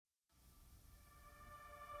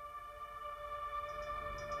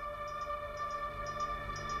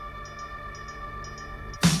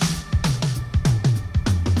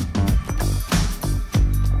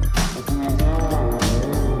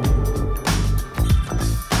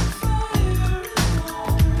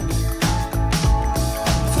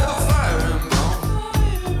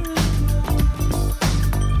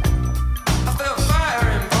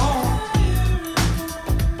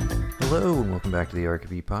back to the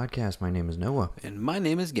RKB podcast. My name is Noah. And my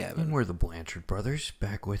name is Gavin. And we're the Blanchard brothers,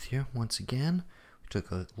 back with you once again. We took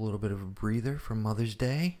a little bit of a breather from Mother's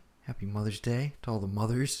Day. Happy Mother's Day to all the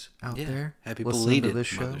mothers out there. Happy belated this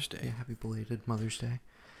show. Mother's Day. Yeah, happy belated Mother's Day.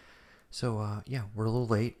 So, we're a little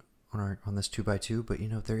late on this 2x2, but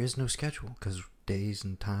there is no schedule because days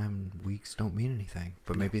and time and weeks don't mean anything.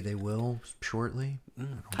 But maybe they will shortly.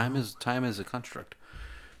 Time is a construct.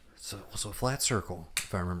 It's also a flat circle,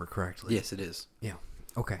 if I remember correctly. Yes, it is. Yeah.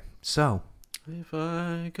 Okay. So. If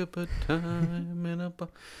I could put time in a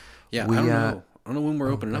Yeah, I don't know. I don't know when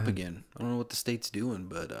we're opening up again. I don't know what the state's doing,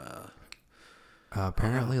 but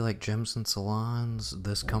apparently, like gyms and salons,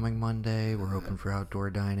 this coming Monday, we're open for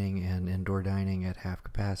outdoor dining and indoor dining at half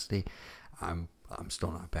capacity. I'm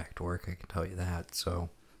still not back to work, I can tell you that.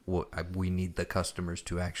 So we need the customers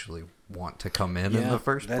to actually want to come in the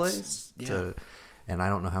first place. And I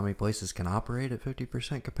don't know how many places can operate at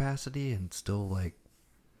 50% capacity and still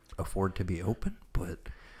afford to be open, but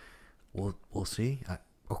we'll see.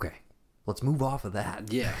 Okay, let's move off of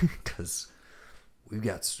that. Yeah, because we've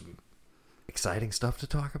got some exciting stuff to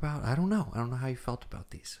talk about. I don't know how you felt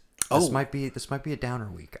about these. This might be a downer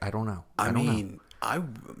week. I don't know.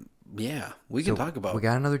 We can talk about. We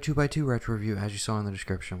got another 2x2 retro review, as you saw in the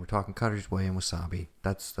description. We're talking Cutter's Way and Wasabi.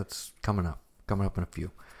 That's coming up in a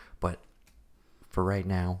few. But for right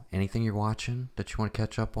now, anything you're watching that you want to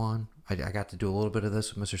catch up on, I got to do a little bit of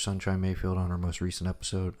this with Mr. Sunshine Mayfield on our most recent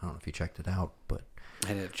episode. I don't know if you checked it out, but I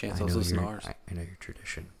had a chance to listen to ours. I know your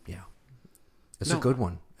tradition. Yeah. It's a good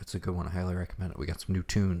one. I highly recommend it. We got some new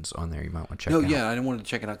tunes on there you might want to check out. Yeah, I didn't want to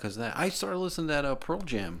check it out because of that. I started listening to that Pearl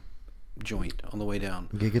Jam joint on the way down.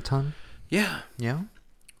 Gigaton? Yeah. Yeah?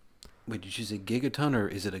 Wait, did you say Gigaton or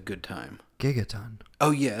is it a good time? Gigaton. Oh,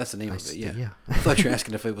 yeah, that's the name of it, yeah. I thought you were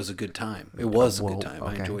asking if it was a good time. It was a good time.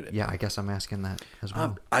 Okay. I enjoyed it. Yeah, I guess I'm asking that as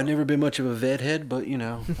well. I've never been much of a vet head, but,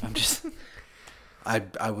 I'm just...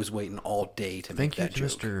 I was waiting all day to make that joke.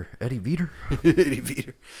 Thank you, Mr. Eddie Veter. Eddie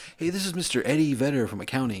Veter. Hey, this is Mr. Eddie Veter from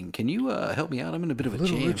accounting. Can you help me out? I'm in a bit of a jam.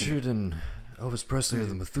 Little Richard and Elvis Presley are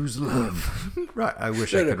the Methuselah. Right. I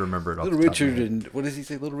wish I could remember it off Little the top Richard of my head. and what does he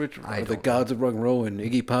say? Little Richard are the gods of rock and roll, and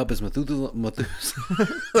Iggy Pop is Methuselah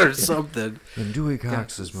or something. And Dewey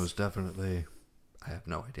Cox is most definitely. I have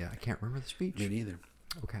no idea. I can't remember the speech. Me neither.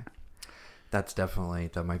 Okay.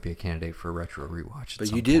 That might be a candidate for a retro rewatch.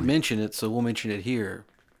 But you did mention it, so we'll mention it here.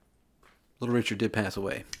 Little Richard did pass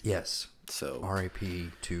away. Yes. So R.I.P.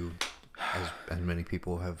 to, as many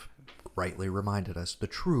people have rightly reminded us, the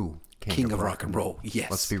true King of rock and roll.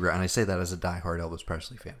 Yes. Let's be real. And I say that as a diehard Elvis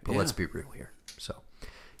Presley fan. But let's be real here. So,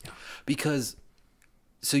 yeah. Because,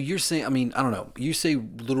 so you're saying, I don't know. You say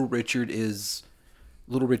Little Richard's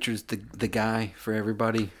the guy for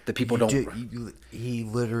everybody that people don't. He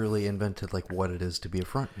literally invented what it is to be a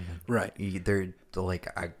frontman. Right. I'm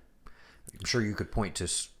sure you could point to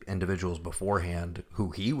individuals beforehand who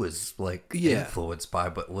he was influenced by,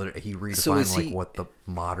 but he redefined what the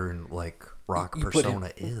modern rock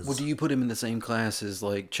persona is. Well, do you put him in the same class as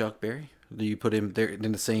Chuck Berry? Do you put him there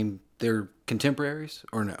in the same? They're contemporaries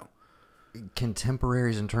or no?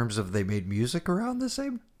 Contemporaries in terms of they made music around the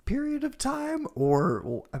same period of time,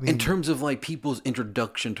 or in terms of people's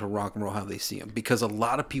introduction to rock and roll, how they see them, because a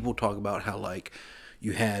lot of people talk about how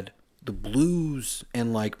you had the blues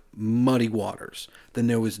and Muddy Waters, then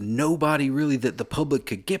there was nobody really that the public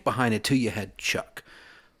could get behind until you had Chuck,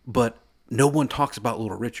 but no one talks about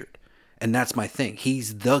Little Richard, and that's my thing.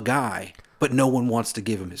 He's the guy, but no one wants to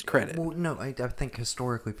give him his credit. Well, no, I think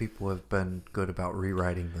historically people have been good about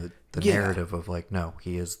rewriting the narrative of no,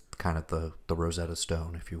 he is kind of the Rosetta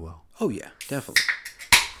Stone, if you will. Oh yeah, definitely.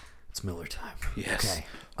 It's Miller time. Yes. Okay.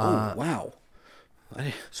 Oh wow.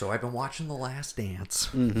 So I've been watching The Last Dance.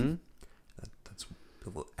 Mm-hmm. That's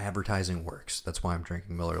advertising works. That's why I'm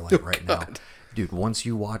drinking Miller Lite right now, dude. Once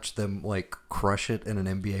you watch them crush it in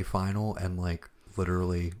an NBA final and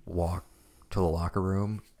literally walk to the locker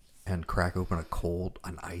room and crack open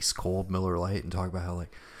an ice cold Miller Lite and talk about how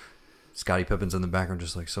Scottie Pippen's in the background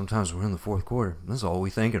just sometimes we're in the fourth quarter. This is all we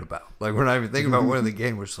thinking about. We're not even thinking about winning the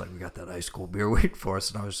game. We're just we got that ice cold beer waiting for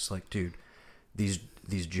us. And I was just dude, these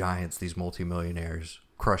giants, these multimillionaires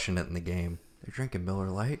crushing it in the game. They're drinking Miller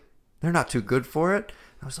Lite. They're not too good for it.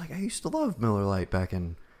 I was I used to love Miller Lite back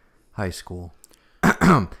in high school.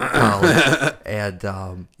 College.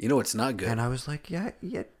 And it's not good. And I was yeah,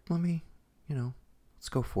 let me, let's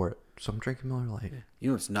go for it. So I'm drinking Miller Lite.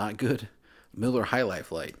 It's not good? Miller High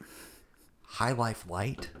Life Light. High Life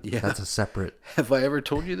Light? Yeah. That's a separate... Have I ever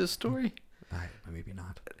told you this story? Maybe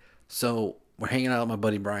not. So we're hanging out at my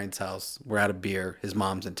buddy Brian's house. We're out of beer. His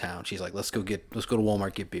mom's in town. She's like, let's go to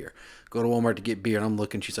Walmart, get beer. Go to Walmart to get beer. And I'm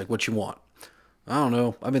looking. She's like, what you want? I don't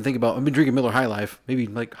know. I've been drinking Miller High Life, maybe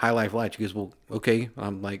like High Life Light. She goes, well, okay.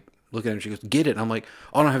 I'm like looking at her. She goes, get it. And I'm like,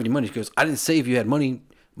 oh, I don't have any money. She goes, I didn't say if you had money,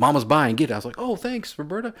 Mama's buying. Get it. I was like, oh, thanks,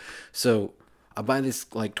 Roberta. So I buy this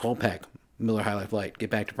like 12 pack Miller High Life Light. Get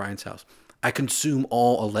back to Brian's house. I consume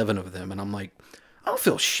all 11 of them, and I'm like, I don't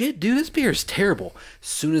feel shit, dude. This beer is terrible. As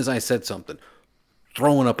soon as I said something,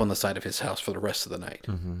 throwing up on the side of his house for the rest of the night.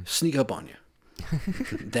 Sneak up on you.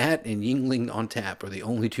 That and Yingling on tap are the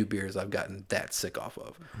only two beers I've gotten that sick off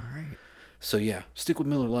of. All right. So yeah, stick with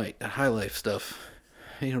Miller Lite. That High Life stuff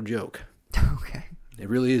ain't no joke. Okay. It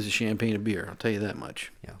really is a champagne of beer. I'll tell you that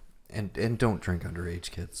much. Yeah. And don't drink underage,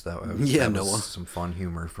 kids. That was, Noah. Some fun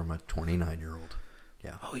humor from a 29-year-old.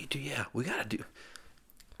 Yeah. Oh, you do. Yeah, we gotta do.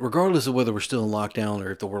 Regardless of whether we're still in lockdown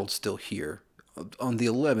or if the world's still here, on the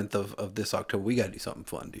 11th of this October, we gotta do something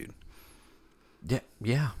fun, dude.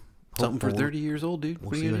 Yeah. Something for 30 years old, dude.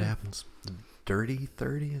 We'll see what happens. Dirty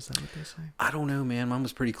 30, is that what they say? I don't know, man. Mine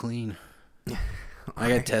was pretty clean. I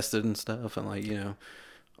got tested and stuff, and like,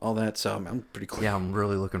 all that. So I'm pretty clean. Yeah, I'm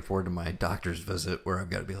really looking forward to my doctor's visit where I've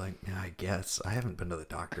got to be like, yeah, I guess I haven't been to the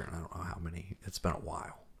doctor in I don't know how many. It's been a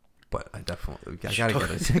while, but I definitely I gotta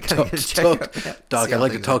get a check. Doc, I'd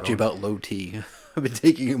like to talk to you about low T. I've been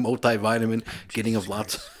taking a multivitamin, getting of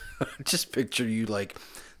lots. Just picture you like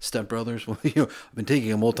Step Brothers. Well, I've been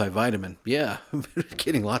taking a multivitamin. Yeah, I've been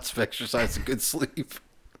getting lots of exercise and good sleep.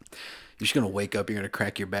 You're just gonna wake up. You're gonna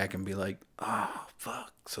crack your back and be like, "Oh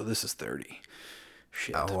fuck!" So this is 30.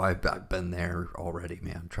 Shit. Oh, I've been there already,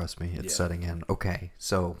 man. Trust me, it's setting in. Okay,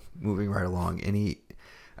 so moving right along.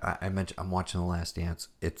 I mentioned I'm watching The Last Dance.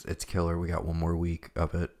 It's killer. We got one more week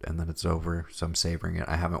of it, and then it's over. So I'm savoring it.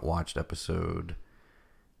 I haven't watched episode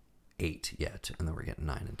 8 yet, and then we're getting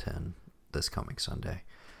 9 and 10 this coming Sunday.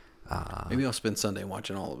 Maybe I'll spend Sunday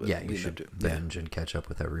watching all of it. Yeah, you should binge and catch up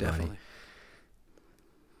with everybody. Definitely.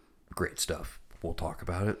 Great stuff. We'll talk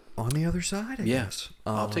about it on the other side, I guess.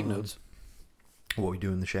 I'll take notes. What we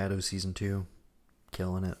do in the Shadows season 2,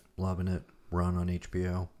 killing it, loving it. Run on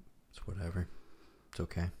HBO. It's whatever. It's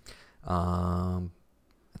okay. I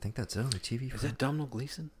think that's it on the TV front. Is that Domhnall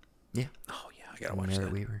Gleeson? Yeah. Oh yeah, I gotta watch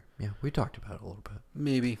that. Weaver. Yeah, we talked about it a little bit.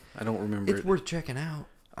 Maybe I don't remember. It's worth checking out.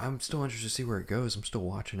 I'm still interested to see where it goes. I'm still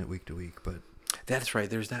watching it week to week, but that's right.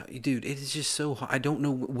 There's that, dude. It is just so. I don't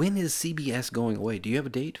know when is CBS going away. Do you have a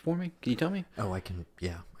date for me? Can you tell me? Oh, I can.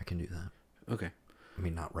 Yeah, I can do that. Okay. I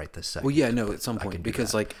mean, not right this second. Well, yeah, no, at some point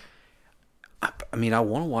because like, I mean, I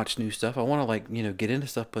want to watch new stuff. I want to like get into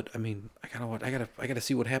stuff, but I mean, I gotta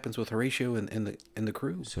see what happens with Horatio and the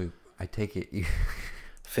crew. So I take it you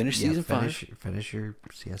finish season 5. Finish your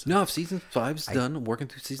CS. No, if season 5's done. I'm working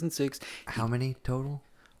through season 6. How many total?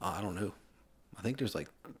 I don't know. I think there's like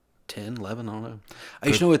 10, 11, I don't know. I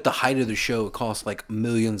just know at the height of the show, it cost like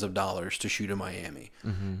millions of dollars to shoot in Miami.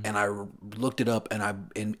 Mm-hmm. And I looked it up, and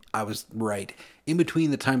I was right. In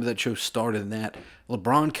between the time that show started and that,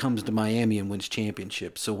 LeBron comes to Miami and wins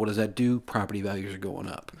championships. So what does that do? Property values are going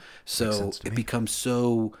up. So it becomes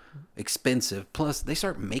so expensive. Plus, they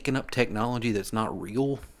start making up technology that's not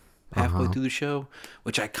real halfway through the show,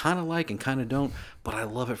 which I kind of like and kind of don't. But I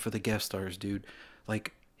love it for the guest stars, dude.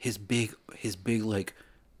 Like his big like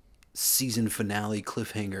season finale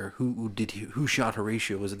cliffhanger. Who shot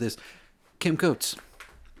Horatio? Was it this? Kim Coates.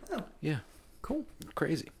 Oh, yeah, cool,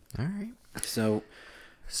 crazy. All right. So,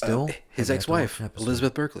 still his ex-wife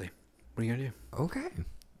Elizabeth Berkley. What are you gonna do? Okay,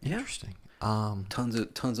 interesting.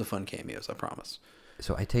 Tons of fun cameos. I promise.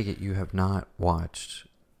 So I take it you have not watched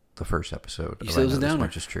the first episode. You said it was a downer.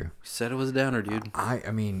 Which is true. You said it was a downer, dude. I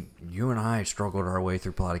mean, you and I struggled our way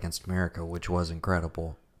through Plot Against America, which was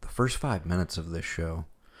incredible. The first 5 minutes of this show,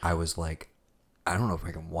 I was like, I don't know if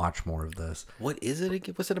I can watch more of this. What is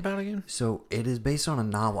it? What's it about again? So it is based on a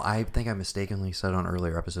novel. I think I mistakenly said on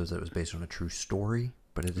earlier episodes that it was based on a true story,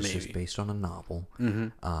 but it is just based on a novel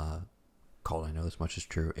called I Know This Much Is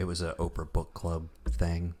True. It was an Oprah book club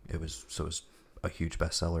thing. It was a huge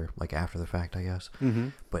bestseller, like after the fact, I guess. Mm-hmm.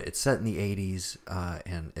 But it's set in the 80s,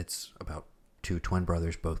 and it's about two twin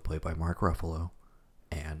brothers, both played by Mark Ruffalo.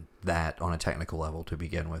 And that, on a technical level, to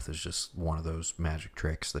begin with, is just one of those magic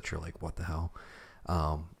tricks that you're like, what the hell?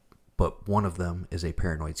 But one of them is a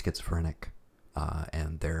paranoid schizophrenic,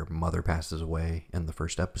 and their mother passes away in the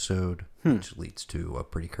first episode, which leads to a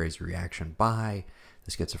pretty crazy reaction by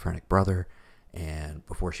the schizophrenic brother. And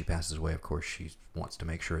before she passes away, of course, she wants to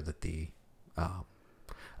make sure that the...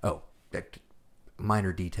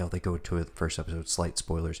 minor detail, they go to the first episode, slight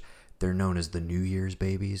spoilers. They're known as the New Year's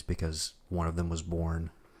babies because one of them was born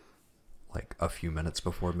like a few minutes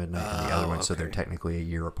before midnight and the other one, so they're technically a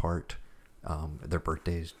year apart. Their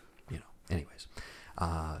birthdays, anyways.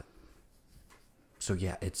 So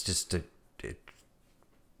yeah, it's just it's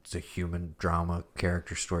it's a human drama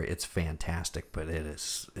character story. It's fantastic, but it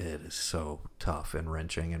is so tough and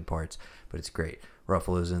wrenching in parts. But it's great.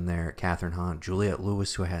 Ruffalo's in there. Catherine Hahn, Juliette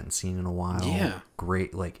Lewis, who I hadn't seen in a while. Yeah,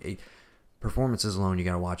 great. Performances alone, you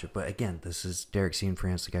got to watch it. But again, this is Derek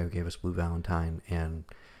Cianfrance, the guy who gave us Blue Valentine and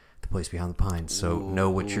The Place Beyond the Pines. So know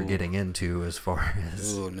what you're getting into as far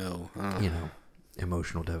as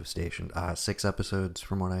emotional devastation. 6 episodes,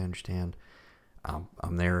 from what I understand.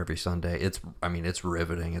 I'm there every Sunday. It's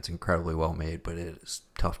riveting. It's incredibly well made, but it is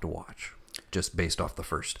tough to watch just based off the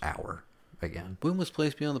first hour. Again, when was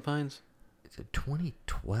Place Beyond the Pines? Is it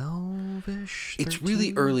 2012-ish? It's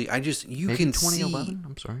really early. Maybe can 2011. see.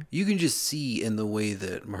 I'm sorry. You can just see in the way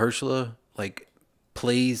that Mahershala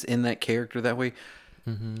plays in that character that way.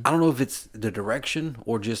 Mm-hmm. I don't know if it's the direction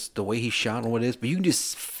or just the way he's shot or what it is, but you can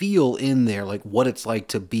just feel in there what it's like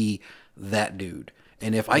to be that dude.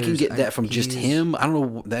 And if I can get that from just him, I don't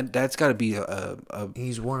know, that's got to be a.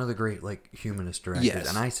 He's one of the great humanist directors, yes.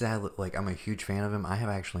 And I sadly I'm a huge fan of him. I have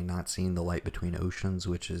actually not seen The Light Between Oceans,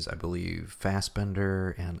 which is I believe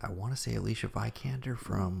Fassbender and I want to say Alicia Vikander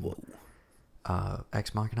from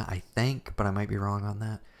Ex Machina, I think, but I might be wrong on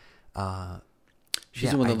that. She's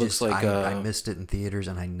the one that looks like I missed it in theaters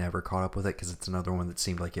and I never caught up with it because it's another one that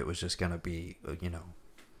seemed like it was just gonna be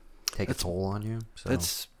take a toll on you. So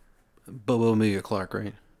that's Bobo Amelia Clark,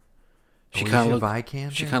 right? She kind of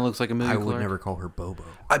looks like Amelia Clark. I would never call her Bobo.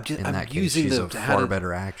 I'm using she's a far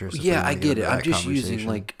better actress. Yeah, I get it. I'm just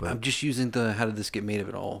using the how did this get made of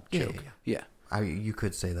it all joke. Yeah. You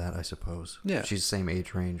could say that, I suppose. Yeah. She's the same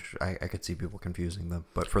age range. I could see people confusing them,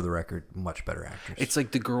 but for the record, much better actress. It's like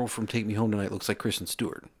the girl from Take Me Home Tonight looks like Kristen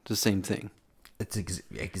Stewart. It's the same thing. It's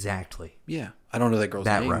exactly. Yeah. I don't know that girl's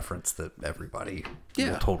name. That reference that everybody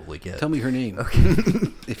will totally get. Tell me her name. Okay.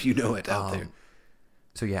 If you know it out there.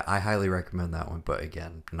 So yeah, I highly recommend that one, but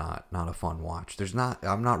again, not a fun watch.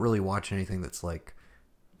 I'm not really watching anything that's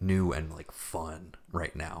new and fun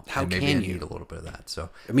right now. How and maybe can I you need a little bit of that. So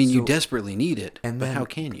you desperately need it. But how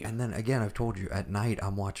can you? And then again, I've told you at night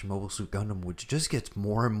I'm watching Mobile Suit Gundam, which just gets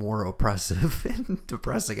more and more oppressive and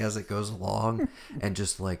depressing as it goes along, and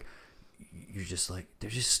just you're just they're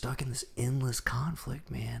just stuck in this endless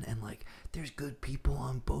conflict, man, and there's good people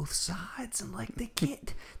on both sides, and they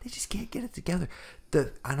just can't get it together.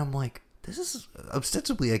 And I'm this is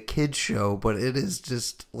ostensibly a kid's show, but it is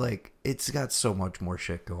just it's got so much more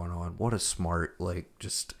shit going on. What a smart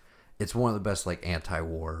it's one of the best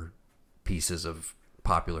anti-war pieces of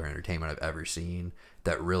popular entertainment I've ever seen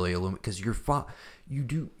that really because you're following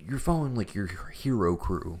your hero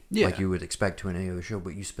crew like you would expect to in any other show,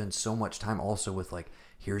 but you spend so much time also with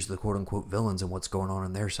here's the quote unquote villains and what's going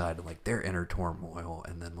on their side and their inner turmoil,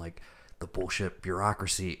 and then the bullshit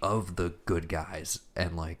bureaucracy of the good guys,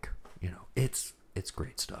 and it's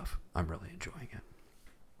great stuff. I'm really enjoying it.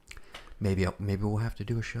 Maybe we'll have to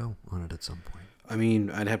do a show on it at some point. I mean,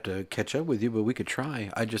 I'd have to catch up with you, but we could try.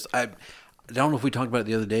 I don't know if we talked about it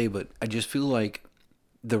the other day, but I just feel like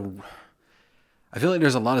there's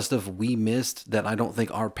a lot of stuff we missed that I don't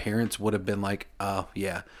think our parents would have been oh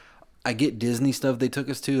yeah. I get Disney stuff they took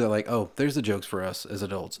us to. They're oh, there's the jokes for us as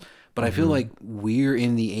adults. But I feel like we're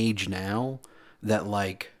in the age now that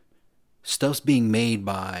stuff's being made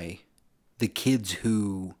by the kids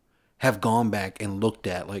who have gone back and looked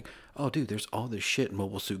at oh dude, there's all this shit in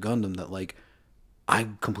Mobile Suit Gundam that I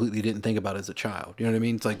completely didn't think about as a child. You know what I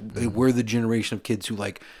mean? It's we're the generation of kids who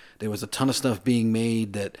there was a ton of stuff being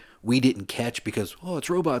made that we didn't catch because it's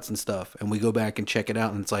robots and stuff, and we go back and check it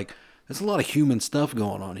out, and it's there's a lot of human stuff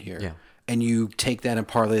going on here. Yeah. And you take that and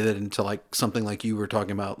parlay that into something like you were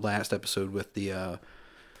talking about last episode with the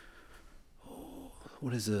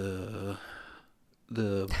what is the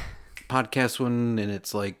podcast one, and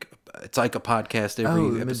it's like a podcast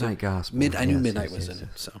every episode. Midnight Gospel. I knew Midnight was in it,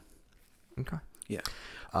 so. Okay. Yeah.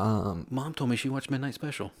 Mom told me she watched Midnight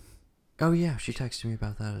Special. Oh yeah, she texted me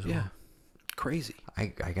about that as well. Yeah. Crazy. I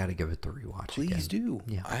got to give it the rewatch. Please do.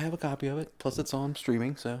 Yeah. I have a copy of it. Plus it's on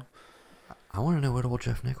streaming, so. I want to know what old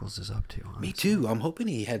Jeff Nichols is up to. Honestly. Me too. I'm hoping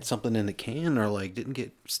he had something in the can or didn't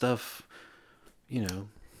get stuff, You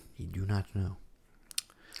do not know.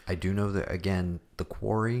 I do know that, again, The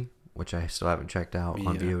Quarry, which I still haven't checked out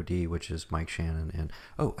on VOD, which is Mike Shannon. And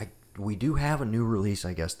we do have a new release,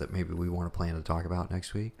 I guess, that maybe we want to plan to talk about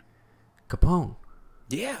next week. Capone.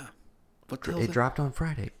 Yeah. What the hell? It dropped on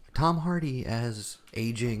Friday. Tom Hardy as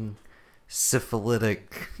aging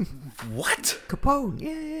syphilitic. What? Capone.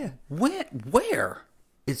 Yeah. Where?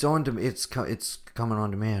 It's coming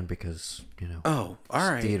on demand because Oh,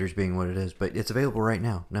 all right. Theaters being what it is, but it's available right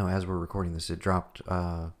now. No, as we're recording this, it dropped.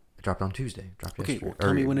 It dropped on Tuesday. Okay,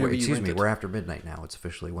 tell me whenever you rent it. We're after midnight now. It's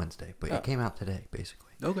officially Wednesday, but it came out today,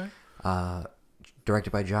 basically. Okay.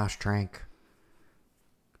 Directed by Josh Trank.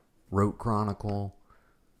 Wrote Chronicle.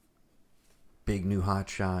 Big new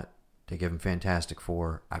hotshot. They give him Fantastic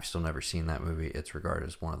Four. I've still never seen that movie. It's regarded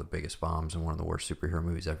as one of the biggest bombs and one of the worst superhero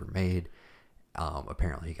movies ever made.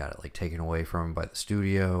 Apparently he got it like taken away from him by the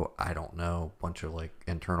studio. I don't know. Bunch of like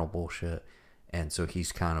internal bullshit. And so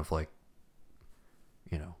he's kind of like,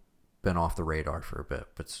 been off the radar for a bit.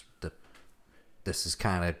 But this is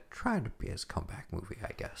kind of trying to be his comeback movie,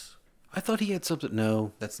 I guess. I thought he had something.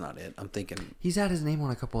 No, that's not it. I'm thinking. He's had his name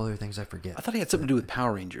on a couple other things I forget. I thought he had something to do with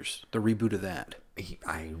Power Rangers, the reboot of that.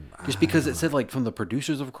 Just because it said like from the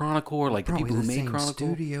producers of Chronicle or like the people who made Chronicle.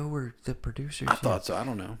 Studio or the producers. I thought so. I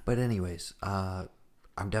don't know. But anyways, I'm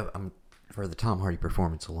for the Tom Hardy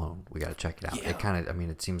performance alone, we got to check it out. Yeah. It kind of,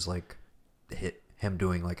 it seems like him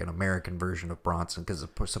doing like an American version of Bronson, because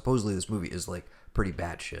supposedly this movie is like pretty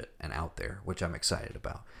bad shit and out there, which I'm excited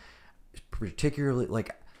about. Particularly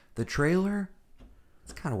like the trailer.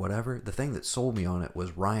 It's kind of whatever. The thing that sold me on it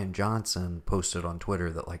was Ryan Johnson posted on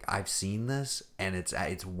Twitter that like, I've seen this and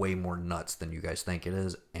it's way more nuts than you guys think it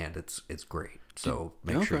is, and it's great. So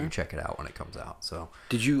make sure you check it out when it comes out. So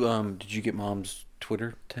did you get Mom's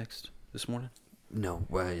Twitter text this morning? No,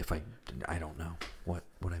 if I don't know what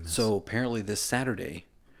I missed. So apparently this Saturday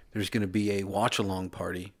there's going to be a watch along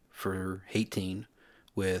party for Hate Teen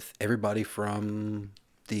with everybody from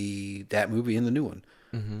that movie and the new one.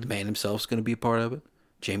 Mm-hmm. The man himself's going to be a part of it.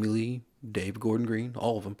 Jamie Lee, Dave Gordon Green,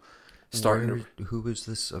 all of them. Who is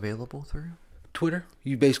this available through? Twitter.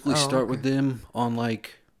 You basically start with them on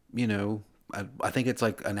like, I think it's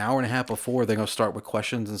like an hour and a half before they're going to start with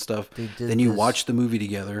questions and stuff. Then you watch the movie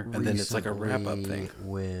together, and then it's like a wrap-up thing.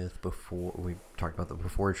 We talked about the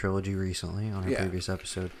Before trilogy recently on our previous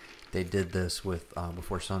episode. They did this with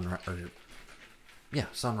Before Sunrise.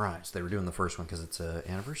 Sunrise. They were doing the first one because it's an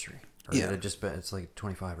anniversary. It had just been, it's like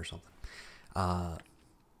 25 or something.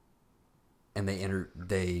 And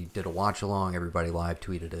they did a watch along. Everybody live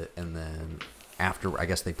tweeted it, and then after, I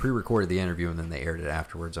guess they pre-recorded the interview and then they aired it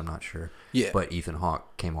afterwards. I'm not sure. Yeah. But Ethan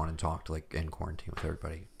Hawke came on and talked like in quarantine with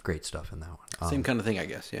everybody. Great stuff in that one. Same kind of thing, I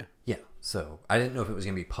guess. Yeah. Yeah. So I didn't know if it was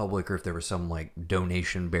gonna be public or if there was some like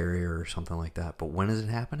donation barrier or something like that. But when is it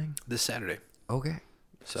happening? This Saturday. Okay.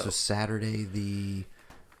 So Saturday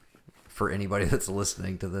for anybody that's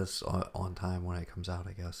listening to this on time when it comes out,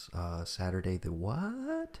 I guess. Saturday the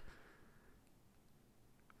what?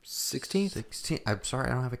 16th? 16th. I'm sorry,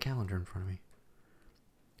 I don't have a calendar in front of me.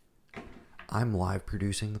 I'm live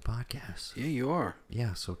producing the podcast. Yeah, you are.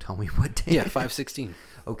 Yeah, so tell me what day. Yeah, 5/16.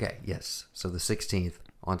 Okay, yes. So the 16th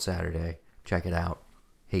on Saturday. Check it out.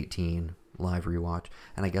 Hate Teen live rewatch.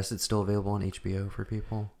 And I guess it's still available on HBO for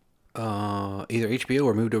people. Either HBO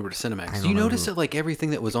or moved over to Cinemax. Do you notice that like everything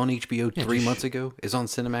that was on HBO 3 months ago is on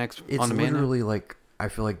Cinemax on demand? It's literally like, I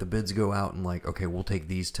feel like the bids go out and like, okay, we'll take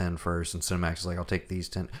these 10 first, and Cinemax is like, I'll take these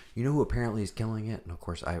 10. You know who apparently is killing it? And of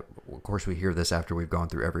course we hear this after we've gone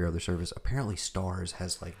through every other service. Apparently Stars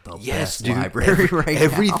has like the best library right now.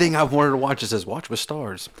 Everything I've wanted to watch, it says watch with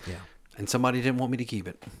Stars. Yeah. And somebody didn't want me to keep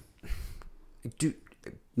it. Dude,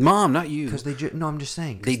 Mom, not you. Because no, I'm just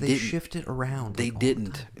saying. They shift it around. They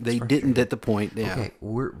didn't. They didn't at the point. Yeah. Okay,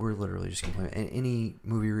 we're literally just complaining. Any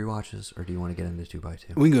movie rewatches, or do you want to get into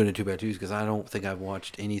 2x2? We can go into 2x2s because I don't think I've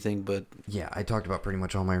watched anything but. Yeah, I talked about pretty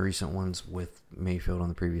much all my recent ones with Mayfield on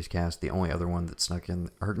the previous cast. The only other one that snuck in,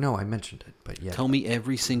 or no, I mentioned it, but yeah. Tell me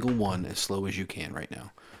every single one as slow as you can right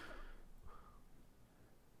now.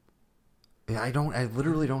 Yeah, I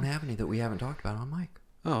literally don't have any that we haven't talked about on mic.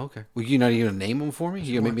 Oh, okay. Well, you're not even going to name them for me?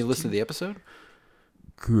 You're going to make me listen to the episode?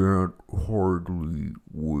 Can't hardly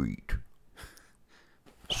wait.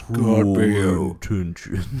 Scorpio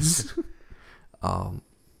intentions. That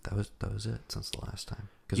was it since the last time.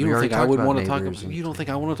 You don't think I would want to talk about? You don't think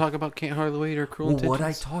I want to talk about Can't Hardly Wait or Cruel Intentions? What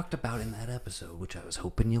I talked about in that episode, which I was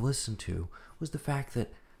hoping you listened to, was the fact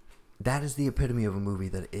that is the epitome of a movie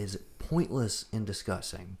that is pointless in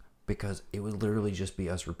discussing, because it would literally just be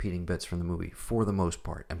us repeating bits from the movie for the most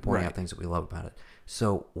part and pointing out things that we love about it.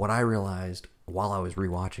 So what I realized while I was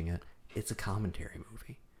rewatching it, it's a commentary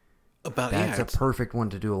movie. That's a perfect one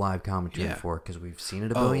to do a live commentary for, because we've seen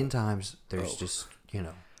it a billion times. There's just,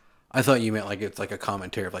 I thought you meant like it's like a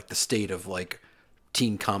commentary of like the state of like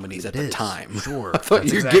teen comedies at the time. Sure. That's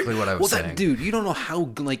exactly what I was saying. Dude, you don't know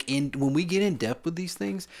how like when we get in depth with these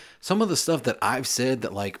things, some of the stuff that I've said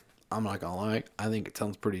that like, I'm not gonna lie, I think it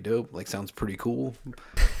sounds pretty dope, like sounds pretty cool.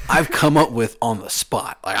 I've come up with on the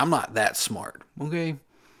spot. Like, I'm not that smart, okay?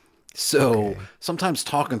 So sometimes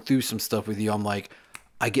talking through some stuff with you, I'm like,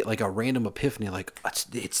 I get like a random epiphany, like it's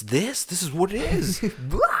this. This is what it is, and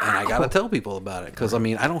I gotta tell people about it because I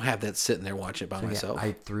mean I don't have that sitting there watching it by myself.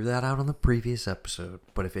 I threw that out on the previous episode,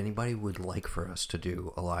 but if anybody would like for us to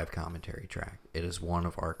do a live commentary track, it is one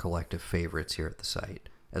of our collective favorites here at the site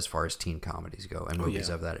as far as teen comedies go and movies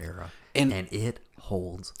of that era, and it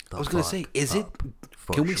holds. I was gonna say, is it?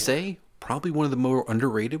 Can we say probably one of the more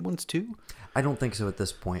underrated ones too? I don't think so at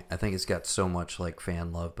this point. I think it's got so much like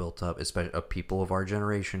fan love built up, especially of people of our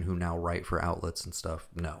generation who now write for outlets and stuff.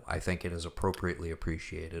 No, I think it is appropriately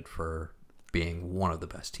appreciated for being one of the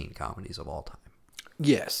best teen comedies of all time.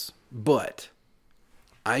 Yes, but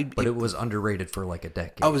it was underrated for like a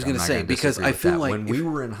decade. I was going to say because I feel like when we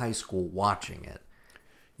were in high school watching it.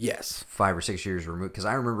 Yes, 5 or 6 years removed, because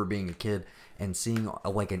I remember being a kid and seeing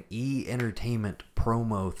like an E Entertainment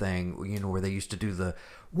promo thing, where they used to do the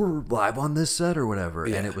 "we're live on this set" or whatever,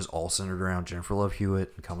 and it was all centered around Jennifer Love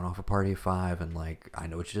Hewitt and coming off a Party of Five, and like I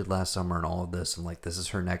Know What You Did Last Summer and all of this, and like this is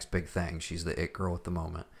her next big thing. She's the it girl at the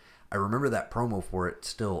moment. I remember that promo for it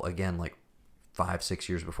still, again, like 5-6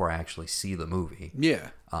 years before I actually see the movie. Yeah.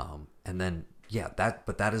 And then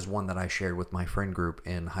that is one that I shared with my friend group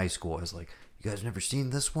in high school. I was like, you guys never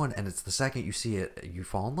seen this one? And it's the second you see it, you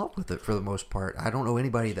fall in love with it for the most part. I don't know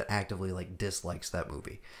anybody that actively like dislikes that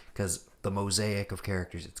movie because the mosaic of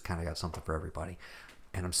characters, it's kind of got something for everybody.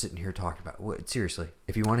 And I'm sitting here talking about seriously.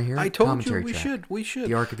 If you want to hear, I told you we should.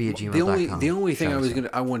 The archivy@gmail.com. The only thing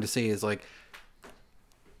I wanted to say is like,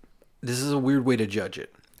 this is a weird way to judge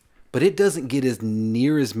it, but it doesn't get as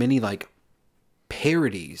near as many like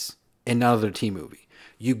parodies in another teen movie.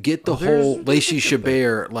 You get the whole Lacey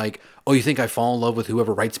Chabert, like, oh, you think I fall in love with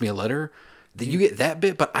whoever writes me a letter? You get that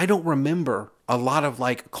bit, but I don't remember a lot of,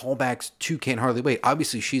 like, callbacks to Can't Hardly Wait.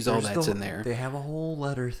 Obviously, she's all that's in there. They have a whole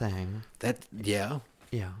letter thing. Yeah.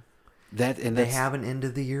 They have an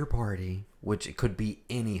end-of-the-year party, which it could be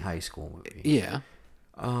any high school movie. Yeah.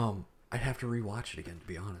 I'd have to rewatch it again, to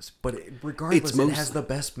be honest. But regardless, it has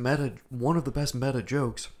one of the best meta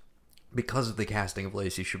jokes because of the casting of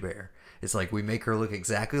Lacey Chabert. It's like we make her look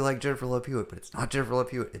exactly like Jennifer Love Hewitt, but it's not Jennifer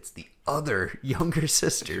Love Hewitt. It's the other younger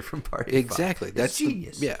sister from Party of Five. Exactly. That's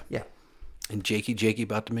genius. Yeah. And Jakey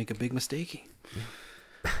about to make a big mistake.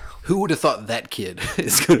 Yeah. Who would have thought that kid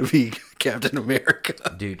is going to be Captain America?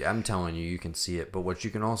 Dude, I'm telling you, you can see it. But what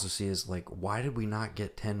you can also see is, like, why did we not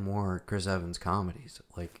get 10 more Chris Evans comedies?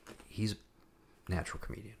 Like, he's a natural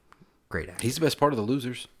comedian. Great actor. He's the best part of The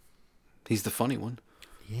Losers. He's the funny one.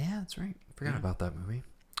 Yeah, that's right. I forgot about that movie.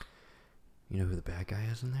 You know who the bad guy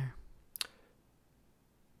is in there?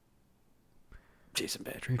 Jason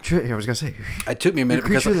Patrick. I was gonna say. It took me a minute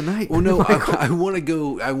because of the night. Well, no, I want to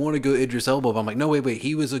go. I want to go Idris Elba. But I'm like, no, wait.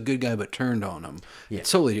 He was a good guy, but turned on him. Yeah.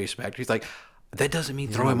 It's totally Jason Patrick. He's like, that doesn't mean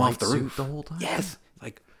throw him off the roof the whole time. Yes,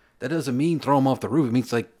 like that doesn't mean throw him off the roof. It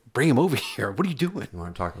means like bring him over here. What are you doing? You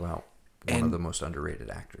want to talk about one of the most underrated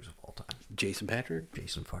actors of all time? Jason Patrick.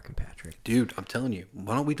 Jason fucking Patrick. Dude, I'm telling you,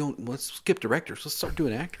 let's skip directors. Let's start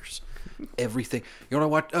doing actors. Everything. You know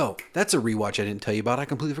what I watched? Oh, that's a rewatch I didn't tell you about. I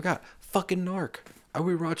completely forgot. Fucking Narc. I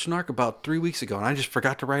rewatched Narc about 3 weeks ago, and I just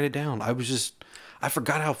forgot to write it down. I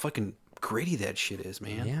forgot how fucking gritty that shit is,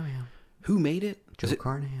 man. Yeah, man. Who made it? Joe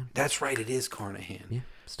Carnahan. That's right, it is Carnahan. Yeah,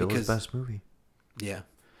 still his best movie. Yeah.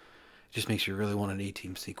 It just makes you really want an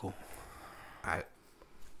A-Team sequel. I'll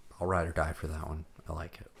ride or die for that one. I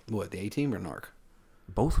like it. What, the A-Team or Narc?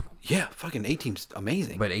 Both of them. Yeah, fucking A-Team's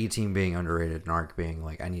amazing. But A-Team being underrated, Narc being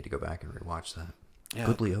like, I need to go back and rewatch that. Yeah.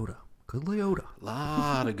 Good Leota.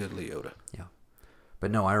 Lot of good Leota. Yeah.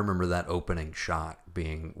 But no, I remember that opening shot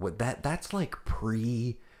being that's like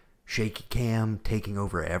pre-shaky cam taking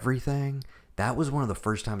over everything. That was one of the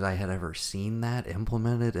first times I had ever seen that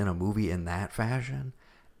implemented in a movie in that fashion,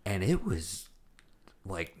 and it was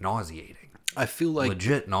like nauseating. I feel like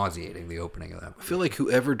legit nauseating, the opening of that movie. I feel like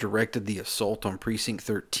whoever directed the Assault on Precinct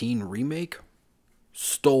 13 remake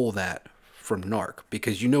stole that from Narc,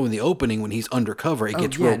 because in the opening when he's undercover, it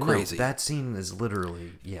gets real crazy. That scene is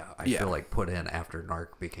literally, I feel like put in after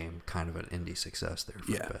Narc became kind of an indie success there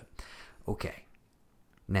for a bit. Okay.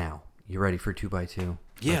 Now, you ready for 2x2?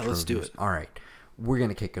 Yeah, let's do it. All right. We're going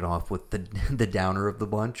to kick it off with the downer of the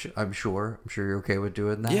bunch, I'm sure. I'm sure you're okay with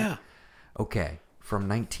doing that. Yeah. Okay. From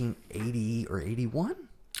 1980 or 81?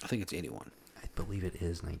 I think it's 81. I believe it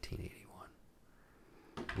is 1981.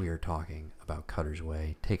 We are talking about Cutter's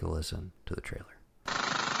Way. Take a listen to the trailer.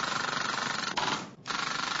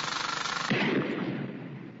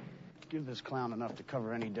 Give this clown enough to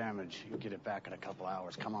cover any damage. You'll get it back in a couple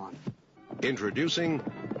hours. Come on. Introducing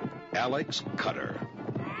Alex Cutter.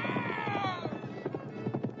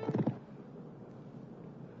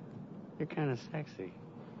 You're kind of sexy.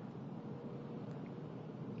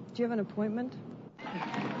 Do you have an appointment?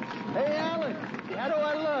 Hey, Alex, how do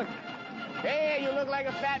I look? Hey, you look like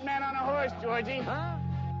a fat man on a horse, Georgie. Huh?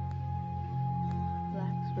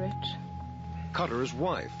 Black's rich. Cutter's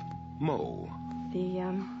wife, Mo. The,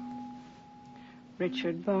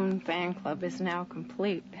 Richard Bone fan club is now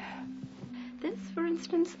complete. This, for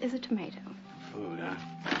instance, is a tomato. Food, huh?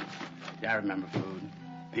 Yeah, I remember food.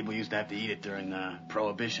 People used to have to eat it during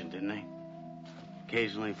Prohibition, didn't they?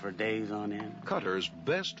 Occasionally for days on end. Cutter's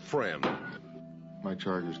best friend. My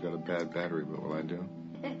charger's got a bad battery. What will I do?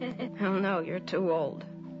 Oh, no, you're too old.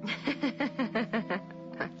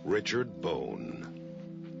 Richard Bone.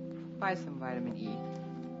 Buy some vitamin E.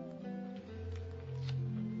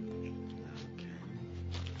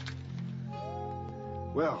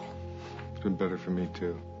 Well, it's been better for me,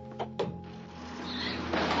 too.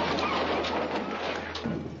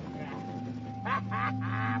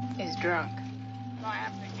 He's drunk. I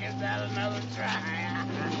have to give that another try.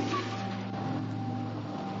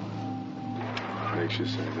 Makes you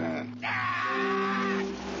say that.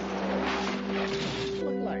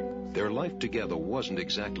 Look like. Their life together wasn't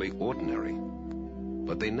exactly ordinary,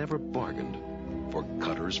 but they never bargained for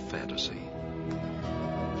Cutter's fantasy.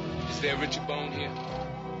 Is there Richard Bone here?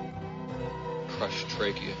 Crushed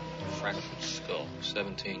trachea, fractured skull,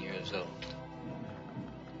 17 years old.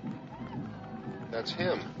 That's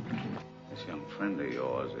him. This young friend of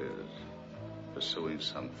yours is pursuing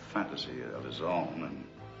some fantasy of his own, and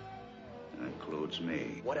includes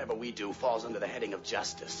me. Whatever we do falls under the heading of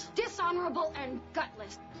justice. Dishonorable and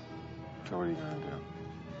gutless. So what are you gonna do?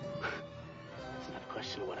 It's not a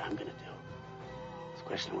question of what I'm gonna do. It's a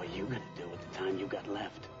question of what you're gonna do with the time you got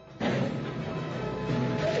left.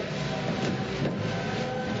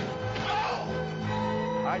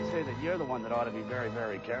 I'd say that you're the one that ought to be very,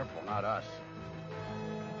 very careful, not us.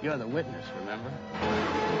 You're the witness, remember? I've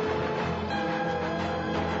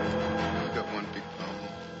got one big problem.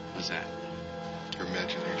 What's that? Your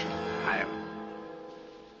imagination. I haven't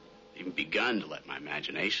even begun to let my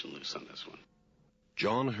imagination loose on this one.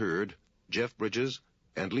 John Hurd, Jeff Bridges,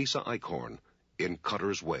 and Lisa Eichhorn in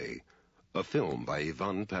Cutter's Way, a film by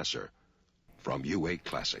Yvonne Passer from UA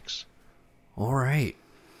Classics. All right.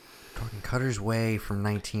 Talking Cutter's Way from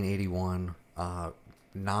 1981.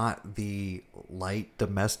 Not the light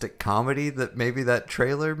domestic comedy that maybe that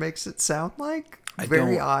trailer makes it sound like.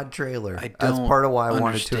 Very odd trailer. That's part of why I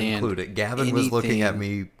wanted to include it. Gavin was looking at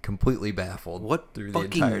me completely baffled. What through the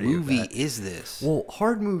fucking entirety movie of that. is this? Well,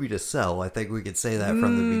 hard movie to sell. I think we could say that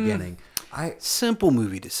from the beginning. Simple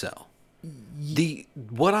movie to sell.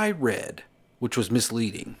 What I read, which was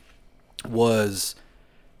misleading, was,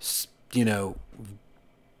 you know,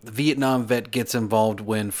 the Vietnam vet gets involved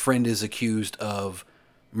when friend is accused of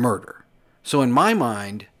murder. So in my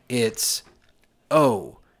mind, it's,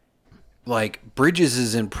 like Bridges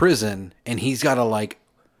is in prison and he's got to like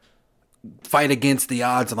fight against the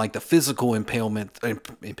odds and like the physical impairments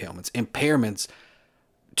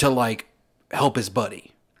to like help his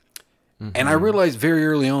buddy. Mm-hmm. And I realized very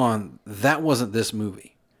early on that wasn't this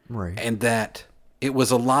movie. Right. And that it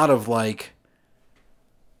was a lot of like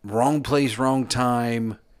wrong place, wrong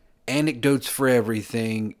time, anecdotes for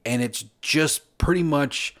everything. And it's just pretty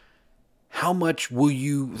much how much will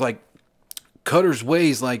you like Cutter's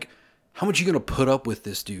Ways, like how much are you going to put up with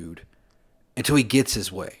this dude until he gets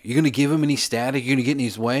his way? You're going to give him any static? You're going to get in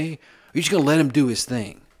his way? Or you're just going to let him do his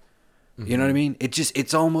thing? Mm-hmm. You know what I mean?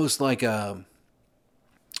 It's almost like it's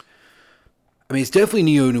definitely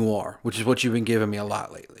neo-noir, which is what you've been giving me a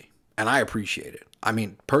lot lately. And I appreciate it. I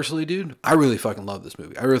mean, personally, dude, I really fucking love this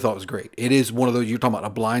movie. I really thought it was great. It is one of those, you're talking about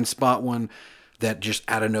a blind spot one that just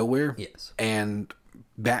out of nowhere. Yes. And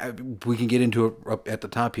we can get into it up at the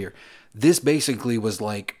top here. This basically was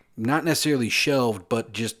like, not necessarily shelved,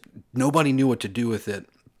 but just nobody knew what to do with it.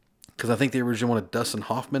 Because I think they originally wanted Dustin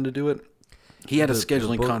Hoffman to do it. He had a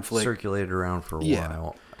scheduling conflict. Circulated around for a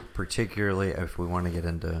while, particularly if we want to get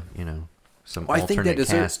into, some alternate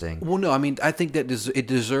casting. Well, no, I mean, I think that it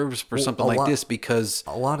deserves for something like this because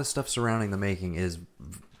a lot of stuff surrounding the making is.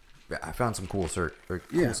 I found some cool stuff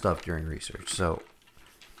during research. So,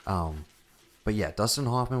 but yeah, Dustin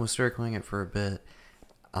Hoffman was circling it for a bit.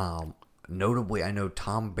 Notably, I know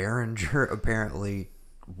Tom Berenger apparently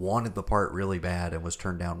wanted the part really bad and was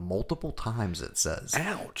turned down multiple times, it says.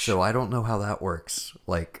 Ouch. So I don't know how that works.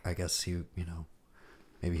 Like, I guess he,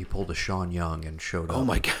 maybe he pulled a Sean Young and showed up. Oh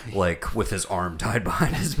my God. Like, with his arm tied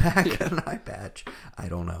behind his back and an eye patch. I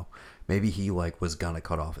don't know. Maybe he, was going to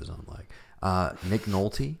cut off his own leg. Nick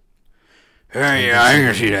Nolte. Yeah, I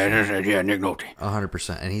can see that. Yeah, Nick Nolte.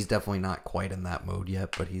 100%. And he's definitely not quite in that mode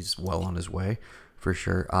yet, but he's well on his way. For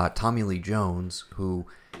sure. Tommy Lee Jones, who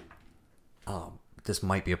this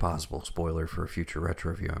might be a possible spoiler for a future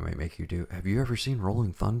retro review I might make you do. Have you ever seen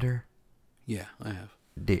Rolling Thunder? Yeah, I have.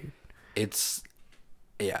 Dude. It's,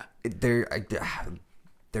 yeah. There's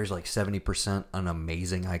like 70% an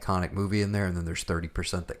amazing, iconic movie in there, and then there's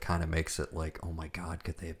 30% that kind of makes it like, oh my God,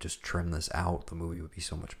 could they have just trimmed this out? The movie would be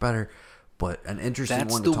so much better. But an interesting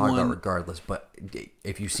one to talk about regardless. But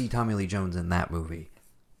if you see Tommy Lee Jones in that movie,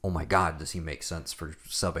 oh my God, does he make sense for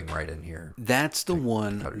subbing right in here? That's the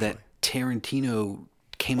one that Tarantino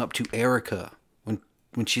came up to Erica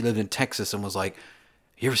when she lived in Texas and was like,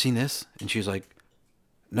 you ever seen this? And she was like,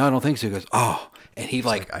 no, I don't think so. He goes, oh. And he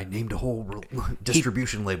like I named a whole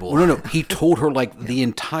distribution label. No. He told her like the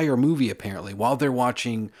entire movie apparently while they're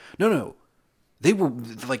watching. No. They were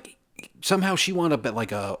like, somehow she wound up at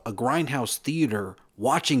like a grindhouse theater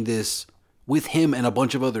watching this with him and a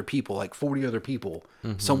bunch of other people, like 40 other people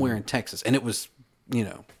somewhere in Texas. And it was,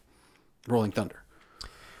 Rolling Thunder.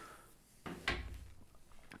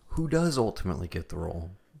 Who does ultimately get the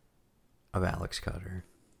role of Alex Cutter?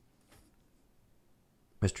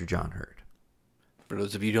 Mr. John Hurt. For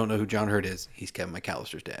those of you who don't know who John Hurt is, he's Kevin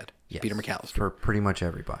McAllister's dad. Yes, Peter McAllister. For pretty much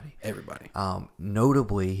everybody.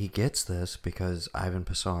 Notably, he gets this because Ivan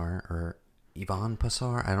Passar, or Ivan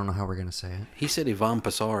Passar, I don't know how we're going to say it. He said Ivan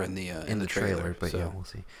Passar in the trailer. But yeah, we'll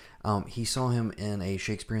see. He saw him in a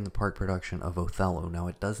Shakespeare in the Park production of Othello. Now,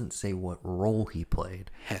 it doesn't say what role he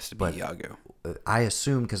played. Has to be Iago. I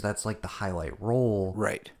assume because that's like the highlight role.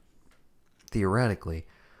 Right. Theoretically.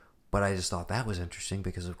 But I just thought that was interesting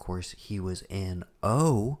because, of course, he was in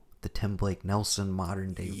the Tim Blake Nelson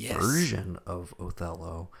modern day version of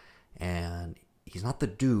Othello. And he's not the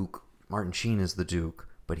Duke. Martin Sheen is the Duke,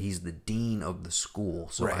 but he's the dean of the school.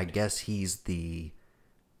 So I guess he's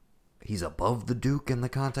above the Duke in the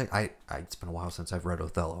context. It's been a while since I've read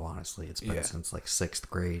Othello, honestly. It's been since like 6th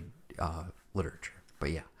grade literature.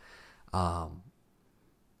 But yeah.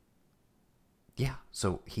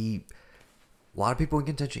 So a lot of people in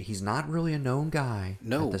contention. He's not really a known guy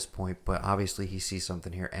at this point, but obviously he sees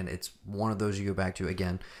something here. And it's one of those you go back to,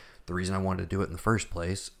 again, the reason I wanted to do it in the first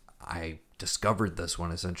place. I discovered this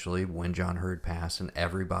one essentially when John Hurt passed, and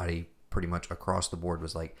everybody pretty much across the board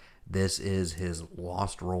was like, this is his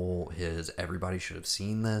lost role. Everybody should have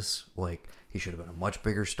seen this. Like, he should have been a much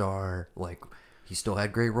bigger star. Like, he still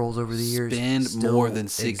had great roles over the years. Spend more than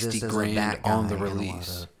 60 grand on the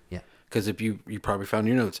release. Because if you probably found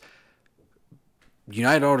your notes,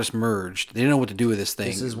 United Artists merged. They didn't know what to do with this thing.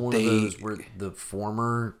 This is one of those where the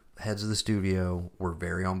former heads of the studio were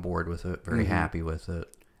very on board with it, very happy with it.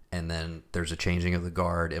 And then there's a changing of the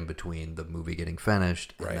guard in between the movie getting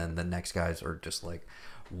finished. And then the next guys are just like,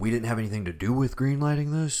 we didn't have anything to do with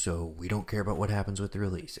greenlighting this, so we don't care about what happens with the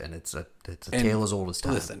release. And it's a tale as old as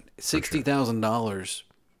time. Listen, $60,000,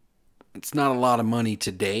 it's not a lot of money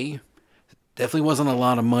today. Definitely wasn't a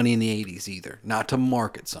lot of money in the 80s either, not to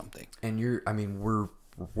market something. And we're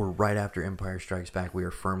right after Empire Strikes Back. We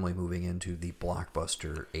are firmly moving into the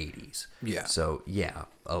blockbuster 80s. Yeah. So, yeah,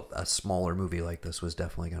 a smaller movie like this was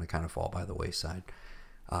definitely going to kind of fall by the wayside.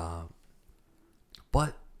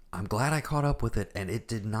 But I'm glad I caught up with it, and it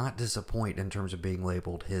did not disappoint in terms of being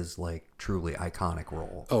labeled his, like, truly iconic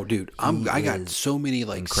role. Oh, dude, I got so many,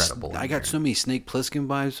 like, incredible. I got so many Snake Plissken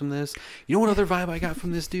vibes from this. You know what other vibe I got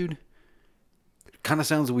from this, dude? Kind of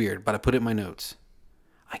sounds weird, but I put it in my notes.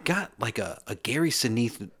 I got like a Gary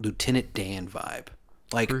Sinise Lieutenant Dan vibe.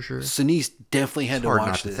 Like, for sure. Sinise definitely had to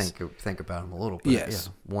watch this. Hard not to think about him a little bit. Yes.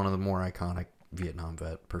 Yeah, one of the more iconic Vietnam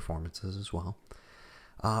vet performances as well.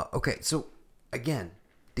 Okay, so again,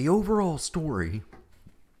 the overall story,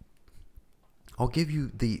 I'll give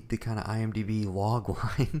you the kind of IMDb log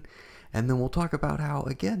line, and then we'll talk about how,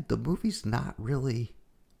 again, the movie's not really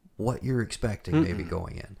what you're expecting maybe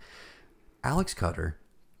going in. Alex Cutter,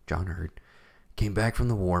 John Hurt, came back from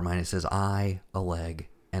the war minus his eye, a leg,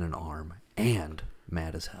 and an arm, and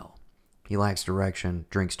mad as hell. He lacks direction,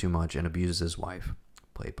 drinks too much, and abuses his wife,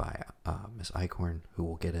 played by Miss Eichhorn, who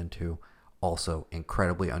we'll get into. Also,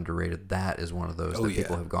 incredibly underrated. That is one of those that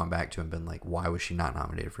people have gone back to and been like, why was she not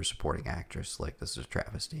nominated for supporting actress? Like, this is a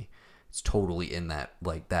travesty. It's totally in that,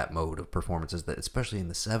 like, that mode of performances that, especially in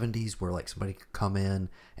the 70s, where, like, somebody could come in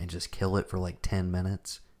and just kill it for, like, 10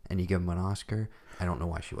 minutes. And you give him an Oscar. I don't know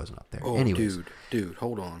why she wasn't up there. Oh, anyways, dude,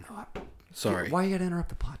 hold on. Sorry. Why you got to interrupt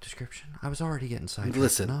the plot description? I was already getting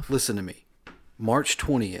sidetracked enough. Listen to me. March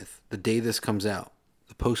 20th, the day this comes out,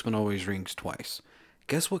 the postman always rings twice.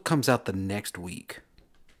 Guess what comes out the next week?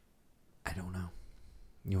 I don't know.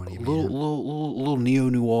 You want to give me a little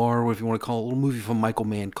neo-noir, what if you want to call it, a little movie from Michael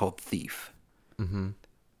Mann called Thief. Mm-hmm.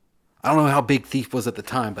 I don't know how big Thief was at the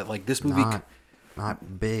time, but like this movie...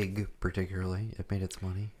 Not big, particularly. It made its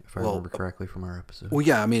money, if I remember correctly from our episode. Well,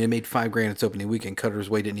 yeah, I mean, it made $5,000 its opening weekend. Cutter's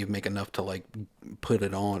Way didn't even make enough to, like, put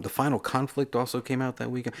it on. The Final Conflict also came out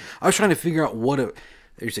that weekend. I was trying to figure out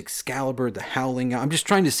there's Excalibur, The Howling. I'm just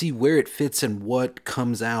trying to see where it fits and what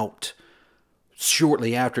comes out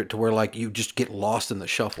shortly after it to where, like, you just get lost in the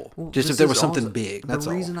shuffle. Well, just if there was something big, that's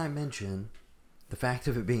all. The reason I mention the fact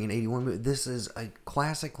of it being an 81 movie, this is a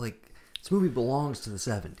classic, like, this movie belongs to the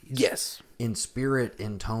 70s. Yes. In spirit,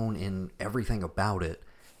 in tone, in everything about it.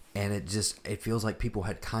 And it feels like people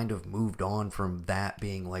had kind of moved on from that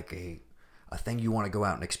being like a thing you want to go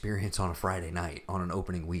out and experience on a Friday night, on an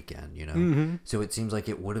opening weekend, you know? Mm-hmm. So it seems like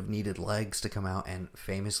it would have needed legs to come out. And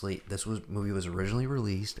famously, movie was originally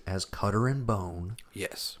released as Cutter and Bone.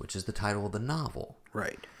 Yes. Which is the title of the novel.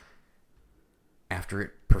 Right. After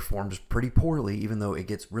it performs pretty poorly, even though it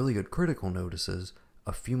gets really good critical notices,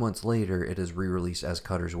 a few months later, it is re-released as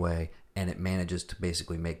Cutter's Way, and it manages to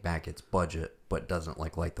basically make back its budget, but doesn't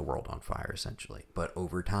light the world on fire, essentially. But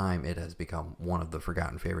over time, it has become one of the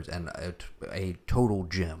forgotten favorites and a total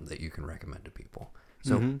gem that you can recommend to people.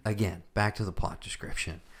 So, again, back to the plot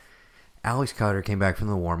description. Alex Cutter came back from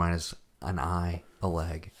the war minus an eye, a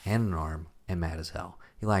leg, and an arm, and mad as hell.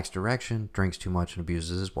 He lacks direction, drinks too much, and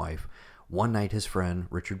abuses his wife. One night, his friend,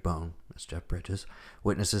 Richard Bone, that's Jeff Bridges,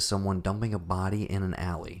 witnesses someone dumping a body in an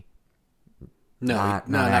alley. Not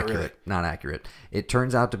accurate. Really. Not accurate. It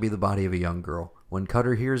turns out to be the body of a young girl. When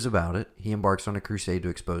Cutter hears about it, he embarks on a crusade to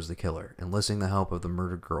expose the killer. Enlisting the help of the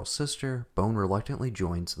murdered girl's sister, Bone reluctantly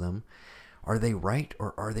joins them. Are they right,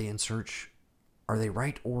 or are they in search? Are they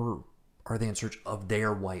right, or are they in search of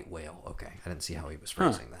their white whale? Okay, I didn't see how he was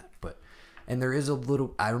phrasing that, but. And there is a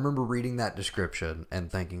little... I remember reading that description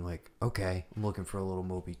and thinking, like, okay, I'm looking for a little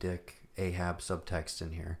Moby Dick, Ahab subtext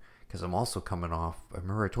in here. Because I'm also coming off... I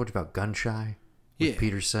remember I told you about Gun-Shy with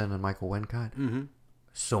Peterson and Michael Wincott. Mm-hmm.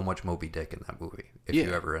 So much Moby Dick in that movie, if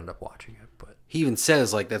you ever end up watching it. But he even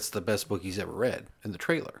says, like, that's the best book he's ever read in the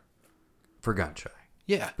trailer. For Gun-Shy.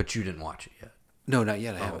 Yeah. But you didn't watch it yet. No, not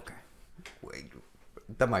yet. I haven't. Okay. Wait,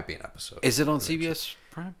 that might be an episode. Is it on CBS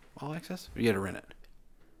Prime All Access? Or you had to rent it?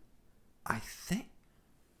 I think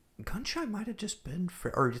Gun-Shy might have just been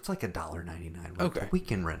or it's like $1.99. Okay. We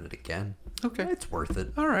can rent it again. Okay. It's worth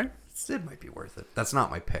it. All right. It might be worth it. That's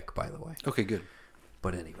not my pick, by the way. Okay, good.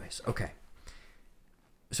 But anyways, okay.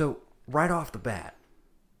 So, right off the bat,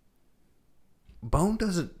 Bone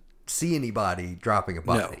doesn't see anybody dropping a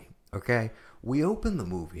body. No. Okay? We open the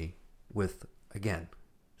movie with, again,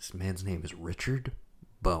 this man's name is Richard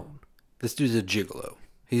Bone. This dude's a gigolo.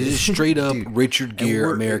 He's just straight up Richard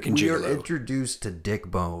Gere American gigolo. We are introduced to Dick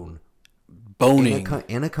Bone boning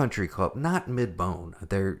in a country club, not mid-bone.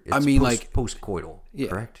 Post-coital,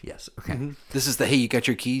 correct? Yes. Okay. Mm-hmm. This is hey, you got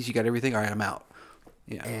your keys, you got everything? All right, I'm out.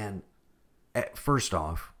 Yeah. And first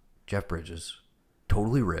off, Jeff Bridges,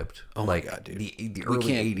 totally ripped. Oh my God, dude. The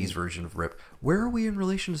early 80s version of ripped. Where are we in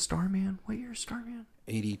relation to Starman? What year is Starman?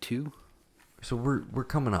 82. So we're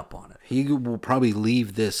coming up on it. He will probably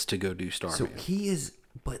leave this to go do Starman. So he is...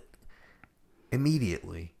 But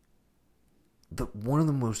immediately, one of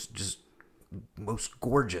the most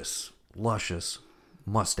gorgeous, luscious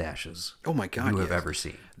mustaches. Oh my God! You have ever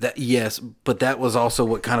seen. But that was also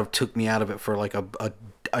what kind of took me out of it for like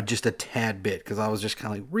just a tad bit, because I was just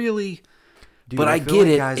kind of like, really. Dude, but I get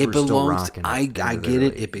it. It belongs. I get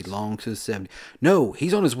it. It belongs to the 70s. No,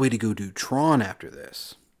 he's on his way to go do Tron after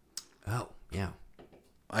this. Oh yeah.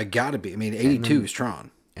 I gotta be. I mean, 82 is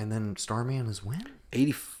Tron. And then Starman is when?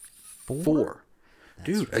 84.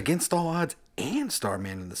 Dude, right. Against All Odds and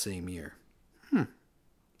Starman in the same year.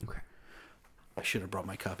 Okay. I should have brought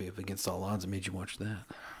my copy of Against All Odds and made you watch that.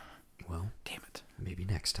 Well, damn it. Maybe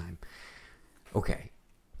next time. Okay.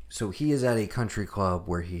 So he is at a country club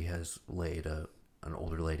where he has laid an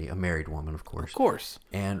older lady, a married woman, of course. Of course.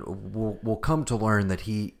 And we'll come to learn that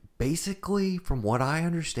he basically, from what I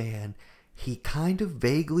understand, he kind of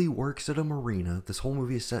vaguely works at a marina. This whole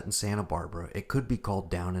movie is set in Santa Barbara. It could be called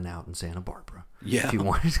Down and Out in Santa Barbara. Yeah. If you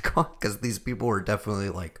wanted to call it, because these people are definitely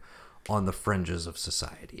like on the fringes of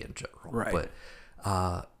society in general. Right.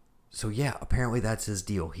 But, so yeah, apparently that's his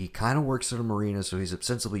deal. He kind of works at a marina, so he's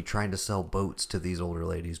ostensibly trying to sell boats to these older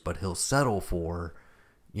ladies, but he'll settle for,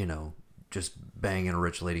 just banging a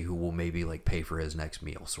rich lady who will maybe like pay for his next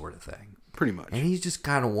meal sort of thing. Pretty much. And he's just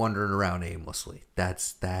kind of wandering around aimlessly.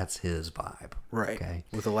 That's his vibe. Right. Okay.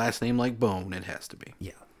 With a last name like Bone, it has to be.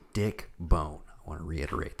 Yeah. Dick Bone. I want to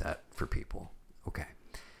reiterate that for people. Okay.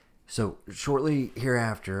 So shortly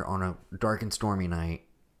hereafter, on a dark and stormy night,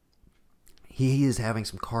 he is having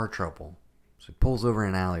some car trouble. So he pulls over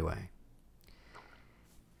in an alleyway.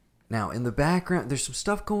 Now, in the background, there's some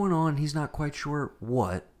stuff going on. He's not quite sure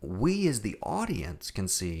what. We, as the audience, can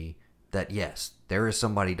see that, yes, there is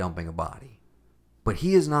somebody dumping a body. But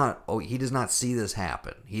he is not, he does not see this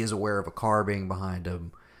happen. He is aware of a car being behind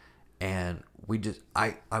him. And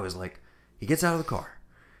I was like, he gets out of the car.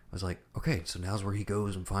 I was like, okay, so now's where he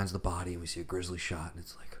goes and finds the body, and we see a grisly shot. And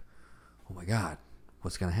it's like, oh my God,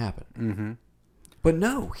 what's going to happen? Mm-hmm. But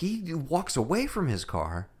no, he walks away from his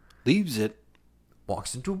car. Leaves it.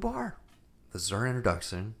 Walks into a bar. This is our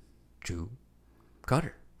introduction to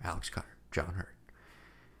Cutter, Alex Cutter, John Hurt.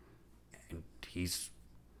 And he's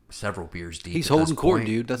several beers deep. He's at holding this court, point.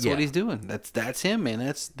 dude. That's Yeah. what he's doing. That's him, man.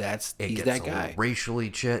 He's that guy. Racially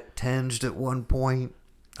tinged at one point.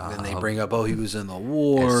 Then they bring up, he was in the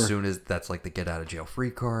war. As soon as that's like the get out of jail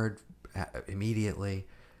free card, immediately.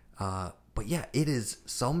 But yeah, it is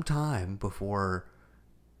some time before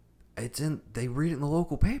they read it in the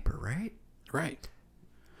local paper, right? Right.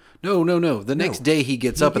 No. The next day he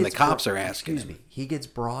gets up and the cops are asking him. He gets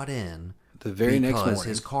brought in the very next morning. Because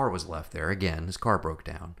his car was left there. Again, his car broke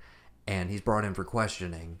down. And he's brought in for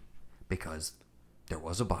questioning because there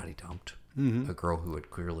was a body dumped. Mm-hmm. A girl who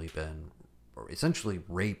had clearly been essentially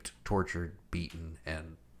raped, tortured, beaten,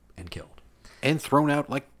 and killed. And thrown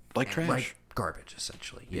out like trash. Like garbage,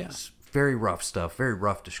 essentially. Yes. Very rough stuff. Very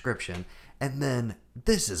rough description. And then,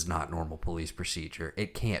 this is not normal police procedure.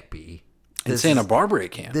 It can't be. In Santa Barbara,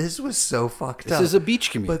 it can't. This was so fucked up. This is a beach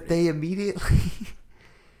community. But they immediately...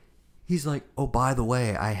 He's like, oh, by the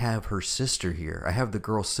way, I have her sister here. I have the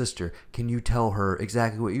girl's sister. Can you tell her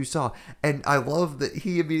exactly what you saw? And I love that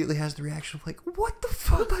he immediately has the reaction of like, what the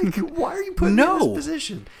fuck? Like, why are you putting me in this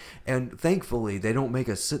position? And thankfully, they don't make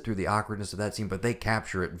us sit through the awkwardness of that scene, but they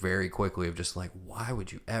capture it very quickly of just like, why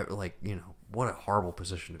would you ever, like, what a horrible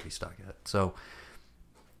position to be stuck at. So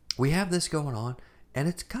we have this going on, and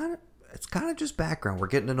it's kind of just background. We're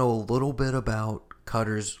getting to know a little bit about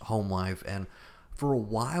Cutter's home life, and for a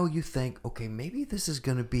while you think, okay, maybe this is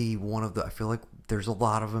going to be one of the, I feel like there's a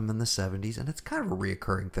lot of them in the 70s, and it's kind of a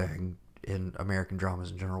reoccurring thing in American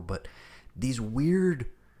dramas in general, but these weird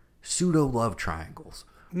pseudo love triangles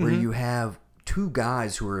where you have two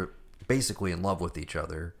guys who are basically in love with each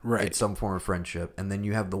other, right, in some form of friendship, and then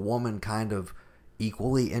you have the woman kind of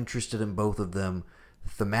equally interested in both of them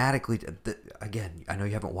thematically. Again, I know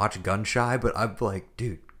you haven't watched Gunshy, but I'm like,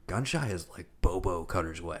 dude, Gunshy is like Bobo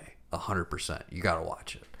Cutter's Way. 100%. You gotta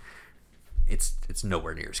watch it. It's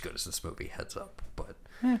nowhere near as good as this movie, heads up. But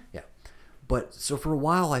yeah. But so for a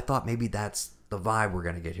while I thought maybe that's the vibe we're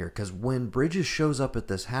gonna get here. Because when Bridges shows up at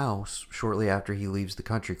this house shortly after he leaves the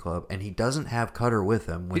country club, and he doesn't have Cutter with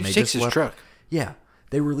him, when he takes his truck. Yeah.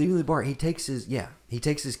 They were leaving the bar. He takes his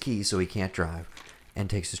keys so he can't drive and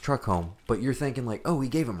takes his truck home. But you're thinking like, oh, he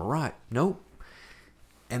gave him a ride. Nope.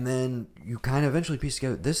 And then you kind of eventually piece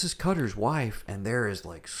together, this is Cutter's wife, and there is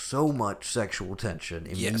like so much sexual tension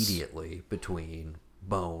immediately between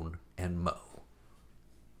Bone and Mo.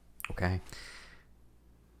 Okay?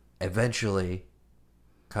 Eventually,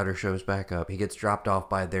 Cutter shows back up. He gets dropped off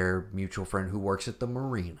by their mutual friend who works at the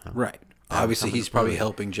marina. Right. Obviously, he's probably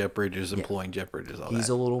helping Jeff Bridges, employing Jeff Bridges, all that. He's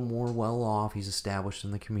a little more well off. He's established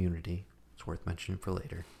in the community. It's worth mentioning for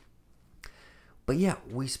later. But yeah,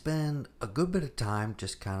 we spend a good bit of time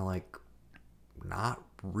just kind of like not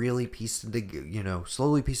really piecing together,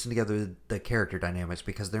 slowly piecing together the character dynamics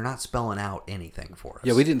because they're not spelling out anything for us.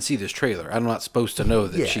 Yeah, we didn't see this trailer. I'm not supposed to know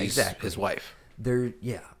that she's his wife.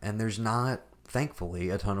 And there's not, thankfully,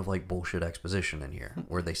 a ton of like bullshit exposition in here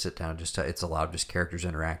where they sit down it's allowed just characters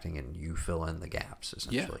interacting and you fill in the gaps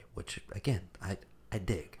essentially, which again, I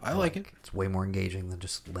dig. I like it. It's way more engaging than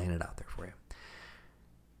just laying it out there for you.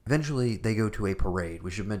 Eventually, they go to a parade. We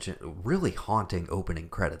should mention really haunting opening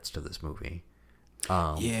credits to this movie.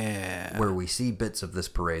 Where we see bits of this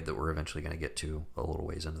parade that we're eventually going to get to a little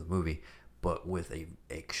ways into the movie, but with a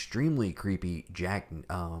extremely creepy Jack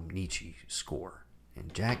Nietzsche score.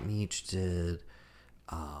 And Jack Nietzsche did...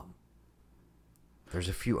 there's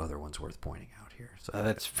a few other ones worth pointing out here. So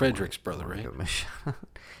that's Frederick's brother, right?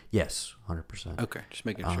 Yes, 100%. Okay, just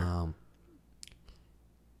making sure.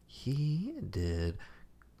 He did...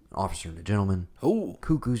 Officer and a Gentleman,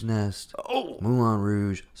 Cuckoo's Nest, Moulin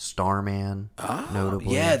Rouge, Starman,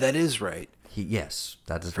 notably. Yeah, that is right.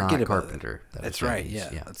 That is not Carpenter. That's right, yeah.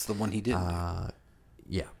 That's the one he did.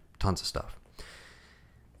 Yeah, tons of stuff.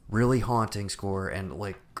 Really haunting score, and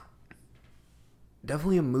like,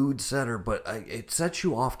 definitely a mood setter, but it sets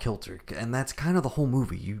you off kilter, and that's kind of the whole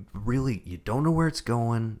movie. You don't know where it's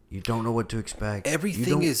going, you don't know what to expect.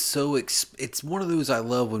 Everything is so, it's one of those I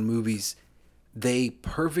love when movies... They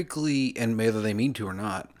perfectly, and whether they mean to or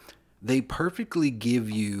not, they perfectly give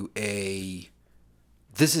you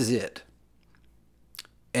this this is it.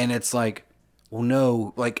 And it's like, well,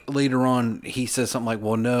 no. Like, later on, he says something like,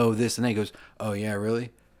 well, no, this. And then he goes, oh, yeah,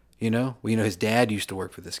 really? Well, his dad used to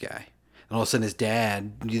work for this guy. And all of a sudden, his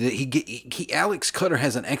dad, Alex Cutter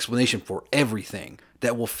has an explanation for everything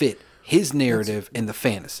that will fit his narrative and the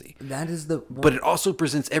fantasy. That is but it also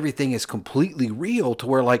presents everything as completely real to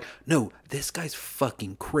where, like, no, this guy's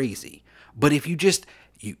fucking crazy. But if you just,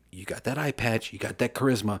 you got that eye patch, you got that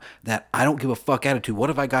charisma, that I don't give a fuck attitude. What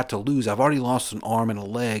have I got to lose? I've already lost an arm and a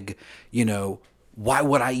leg. Why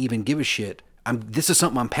would I even give a shit? This is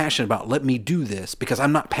something I'm passionate about. Let me do this because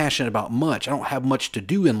I'm not passionate about much. I don't have much to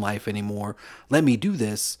do in life anymore. Let me do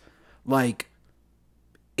this. Like,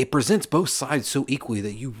 it presents both sides so equally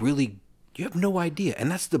that you have no idea.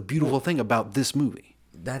 And that's the beautiful thing about this movie.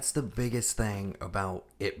 That's the biggest thing about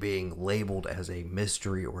it being labeled as a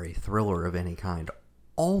mystery or a thriller of any kind.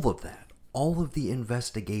 All of that, all of the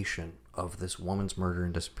investigation of this woman's murder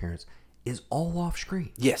and disappearance is all off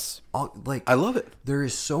screen. Yes. I love it. There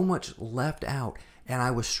is so much left out. And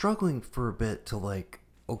I was struggling for a bit to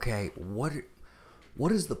okay,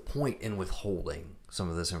 what is the point in withholding some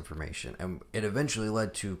of this information? And it eventually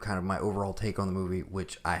led to kind of my overall take on the movie,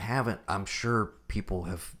 which I'm sure people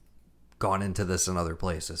have gone into this in other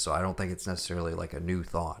places, so I don't think it's necessarily like a new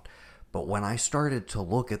thought. But when I started to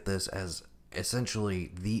look at this as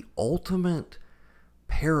essentially the ultimate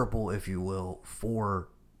parable, if you will, for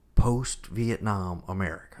post-Vietnam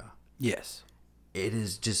America. Yes. It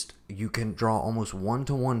is just, you can draw almost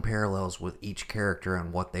one-to-one parallels with each character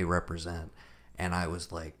and what they represent. And I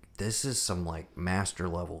was like, this is some master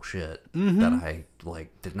level shit that I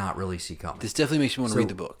did not really see coming. This definitely makes me want to read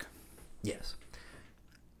the book. Yes.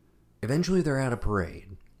 Eventually they're at a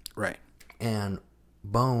parade. Right. And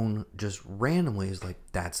Bone just randomly is like,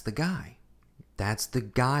 that's the guy. That's the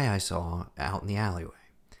guy I saw out in the alleyway.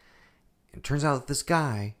 It turns out that this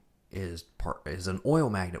guy is an oil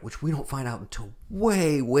magnate, which we don't find out until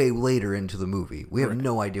way, way later into the movie. We have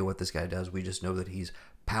no idea what this guy does. We just know that he's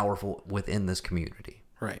powerful within this community.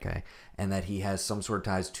 Right. Okay. And that he has some sort of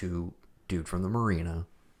ties to dude from the marina,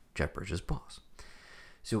 Jeff Bridges' boss.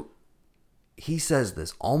 So he says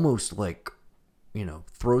this almost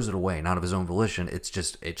throws it away, not of his own volition. It's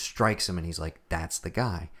just, it strikes him and he's like, that's the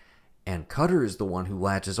guy. And Cutter is the one who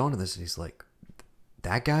latches onto this and he's like,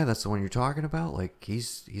 that guy, that's the one you're talking about?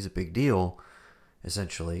 He's a big deal,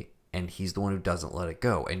 essentially. And he's the one who doesn't let it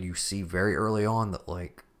go. And you see very early on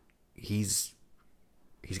that, he's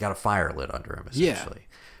got a fire lit under him, essentially.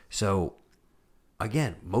 Yeah. So,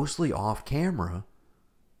 again, mostly off camera,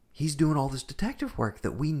 he's doing all this detective work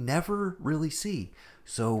that we never really see.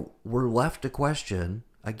 So, we're left to question,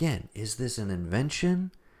 again, is this an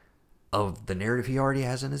invention of the narrative he already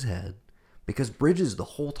has in his head? Because Bridges the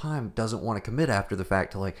whole time doesn't want to commit after the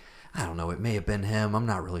fact to I don't know, it may have been him. I'm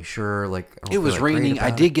not really sure. It was raining. I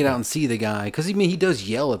did get out and see the guy because he does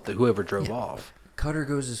yell at whoever drove off. Cutter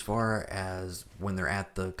goes as far as when they're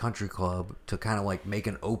at the country club to kind of make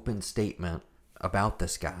an open statement about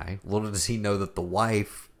this guy. Little does he know that the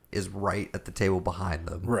wife is right at the table behind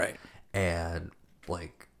them. Right. And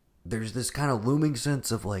there's this kind of looming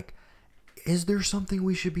sense of is there something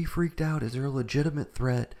we should be freaked out? Is there a legitimate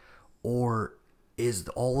threat? Or is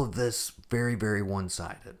all of this very, very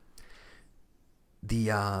one-sided?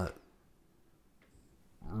 The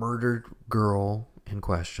murdered girl in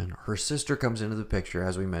question, her sister comes into the picture,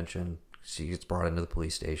 as we mentioned. She gets brought into the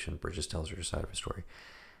police station. Bridges tells her her side of the story.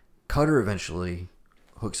 Cutter eventually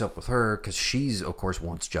hooks up with her because she's, of course,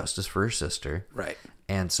 wants justice for her sister. Right.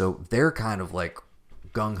 And so they're kind of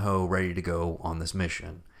gung-ho, ready to go on this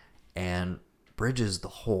mission. And Bridges the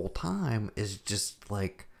whole time is just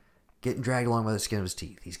getting dragged along by the skin of his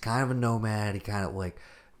teeth. He's kind of a nomad. He kind of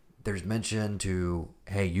there's mention to,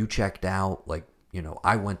 hey, you checked out.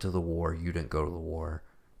 I went to the war. You didn't go to the war.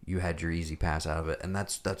 You had your easy pass out of it. And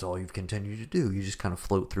that's all you've continued to do. You just kind of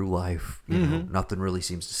float through life. You know, nothing really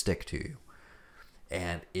seems to stick to you.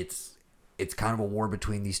 And it's kind of a war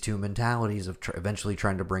between these two mentalities of eventually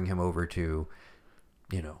trying to bring him over to,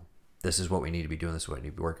 this is what we need to be doing. This is what we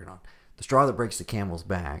need to be working on. The straw that breaks the camel's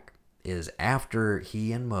back is after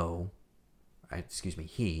he and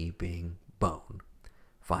he being Bone,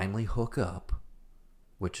 finally hook up,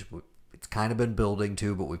 which it's kind of been building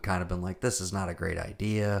to, but we've kind of been this is not a great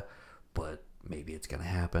idea, but maybe it's going to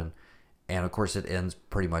happen. And of course it ends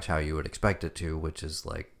pretty much how you would expect it to, which is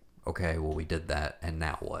okay, well, we did that, and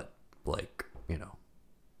now what? We're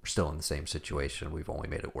still in the same situation. We've only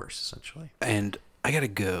made it worse, essentially. And I gotta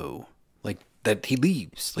go. That he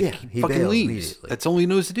leaves. He fucking leaves. That's all he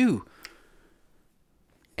knows to do.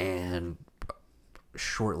 And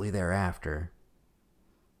shortly thereafter,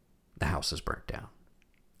 the house is burnt down.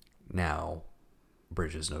 now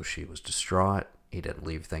Bridges knows she was distraught. He didn't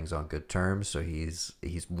leave things on good terms, so he's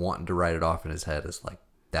wanting to write it off in his head as like,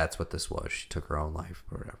 that's what this was. She took her own life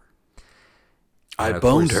or whatever. I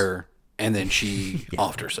boned her, and then she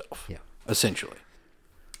offed herself. Yeah. Essentially.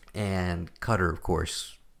 And Cutter, of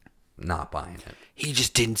course, not buying it. He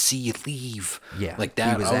just didn't see you leave. Yeah. Like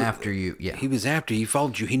that. He was after you. Yeah. He was after you. He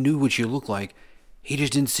followed you. He knew what you looked like. He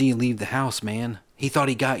just didn't see you leave the house, man. He thought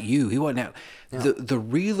he got you. He wasn't out. Yeah. The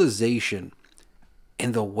realization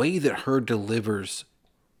and the way that her delivers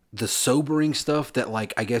the sobering stuff that,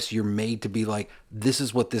 like, I guess you're made to be like, this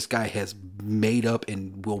is what this guy has made up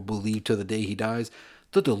and will believe to the day he dies.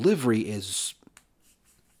 The delivery is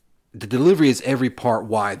every part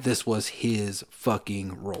why this was his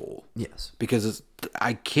fucking role. Yes. Because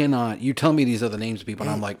I cannot, you tell me these other names of people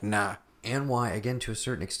and I'm like, nah. And why, again, to a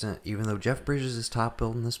certain extent, even though Jeff Bridges is top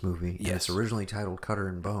billed in this movie, and it's originally titled Cutter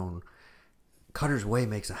and Bone, Cutter's Way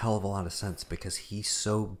makes a hell of a lot of sense because he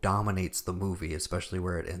so dominates the movie, especially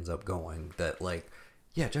where it ends up going, that, like,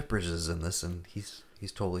 yeah, Jeff Bridges is in this and he's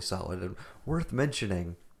totally solid. And worth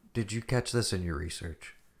mentioning, did you catch this in your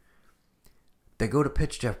research? They go to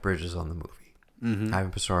pitch Jeff Bridges on the movie. Mm-hmm.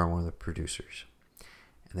 Ivan Passaro, one of the producers.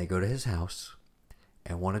 And they go to his house,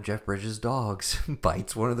 and one of Jeff Bridges' dogs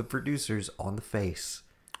bites one of the producers on the face.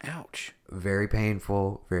 Ouch. Very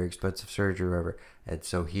painful, very expensive surgery, whatever. And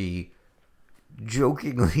so he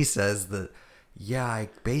jokingly says that, yeah, I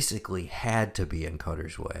basically had to be in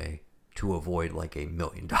Cutter's Way to avoid like $1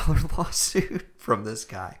 million lawsuit from this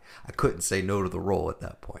guy. I couldn't say no to the role at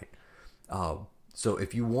that point. So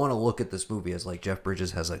if you want to look at this movie as like Jeff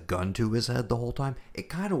Bridges has a gun to his head the whole time, it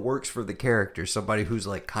kind of works for the character. Somebody who's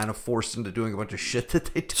like kind of forced into doing a bunch of shit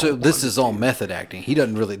that they don't. So this is all method acting. He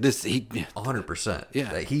doesn't really 100%.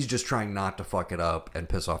 Yeah, he's just trying not to fuck it up and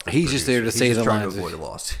piss off. He's just there to say the lines. To avoid a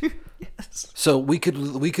lawsuit. Yes. So we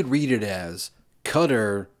could read it as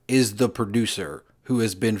Cutter is the producer who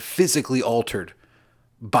has been physically altered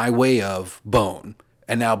by way of Bone,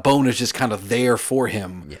 and now Bone is just kind of there for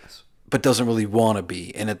him. Yes. But doesn't really want to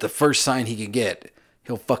be. And at the first sign he can get,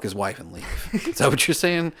 he'll fuck his wife and leave. Is that what you're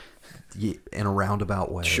saying? Yeah, in a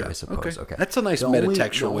roundabout way, sure. I suppose. Okay. That's a nice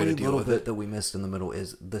metatextual way to deal with it. The only little bit that we missed in the middle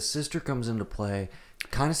is the sister comes into play.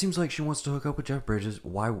 Kind of seems like she wants to hook up with Jeff Bridges.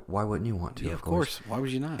 Why wouldn't you want to? Yeah, of course. Why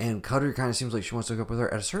would you not? And Cutter kind of seems like she wants to hook up with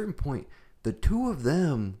her. At a certain point, the two of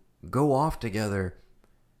them go off together,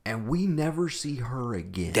 and we never see her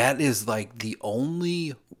again. That is like the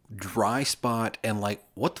only dry spot and like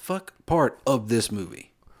what the fuck part of this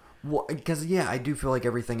movie. Well, because I do feel like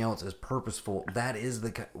everything else is purposeful. That is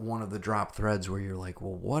one of the drop threads where you're like,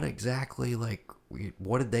 well, what exactly? Like,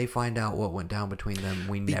 what did they find out? What went down between them?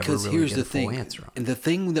 We never really get a full answer on. And the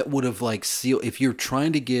thing that would have like sealed, if you're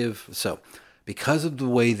trying to give, so because of the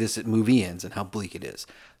way this movie ends and how bleak it is,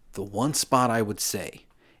 the one spot I would say,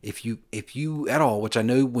 if you at all, which I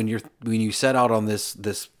know when you set out on this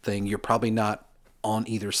thing, you're probably not on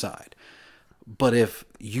either side. But if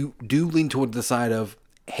you do lean toward the side of,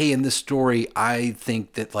 hey, in this story, I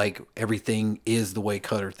think that like everything is the way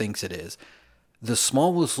Cutter thinks it is, the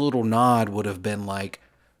smallest little nod would have been like,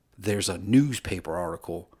 there's a newspaper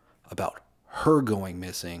article about her going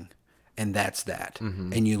missing, and that's that.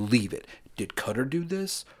 Mm-hmm. And you leave it. Did Cutter do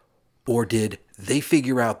this? Or did they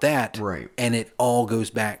figure out that? Right. And it all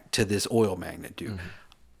goes back to this oil magnet dude. Mm-hmm.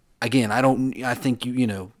 Again, I think you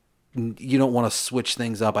don't want to switch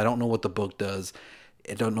things up. I don't know what the book does.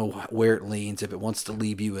 I don't know where it leans. If it wants to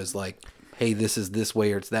leave you as like, hey, this is this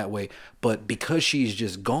way or it's that way. But because she's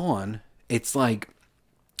just gone, it's like,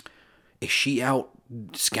 is she out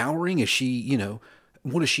scouring? Is she,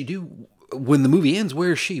 what does she do? When the movie ends,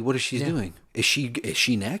 where is she? What is she doing? Is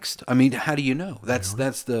she next? I mean, how do you know?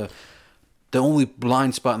 That's the only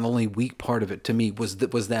blind spot and the only weak part of it to me was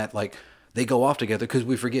that like they go off together because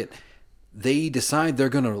we forget. They decide they're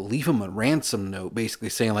going to leave him a ransom note, basically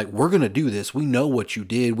saying, like, we're going to do this. We know what you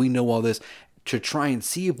did. We know all this, to try and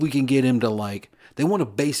see if we can get him to, like, they want to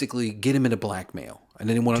basically get him into blackmail. And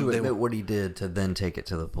then they want to admit what he did to then take it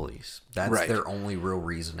to the police. That's right. Their only real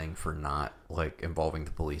reasoning for not, like, involving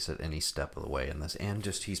the police at any step of the way in this. And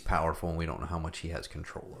just he's powerful and we don't know how much he has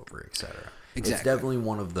control over, etc. Exactly. It's definitely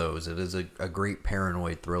one of those. It is a great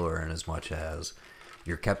paranoid thriller in as much as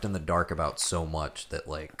you're kept in the dark about so much that,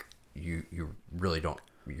 like, you really don't,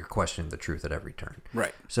 you're questioning the truth at every turn.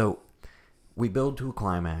 Right. So we build to a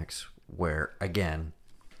climax where, again,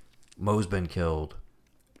 Mo's been killed.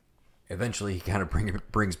 Eventually he kind of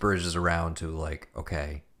brings Bridges around to like,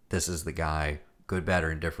 okay, this is the guy, good, bad,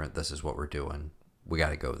 or indifferent. This is what we're doing. We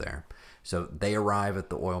got to go there. So they arrive at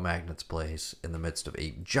the oil magnate's place in the midst of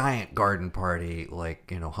a giant garden party,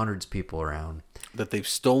 like, hundreds of people around. That they've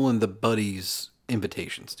stolen the buddy's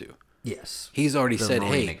invitations to. Yes. He's already The said,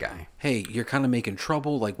 marina guy. hey, you're kind of making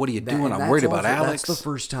trouble. Like, what are you doing? I'm worried about Alex. That's the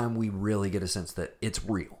first time we really get a sense that it's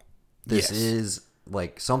real. This is,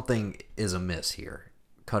 like, something is amiss here.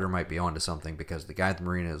 Cutter might be onto something because the guy at the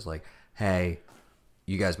marina is like, hey,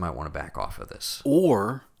 you guys might want to back off of this.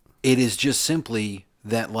 Or it is just simply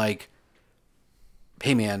that, like,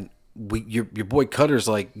 hey, man, your boy Cutter's,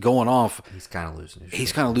 like, going off. He's kind of losing his shit.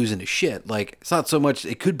 He's kind of losing his shit. Like, it's not so much,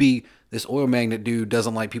 it could be this oil magnate dude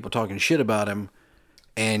doesn't like people talking shit about him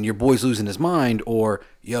and your boy's losing his mind, or,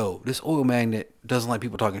 yo, this oil magnate doesn't like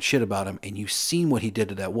people talking shit about him and you've seen what he did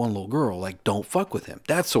to that one little girl. Like, don't fuck with him.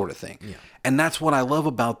 That sort of thing. Yeah. And that's what I love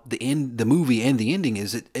about the movie and the ending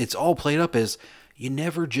is it's all played up as you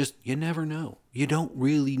never know. You don't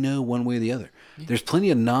really know one way or the other. Yeah. There's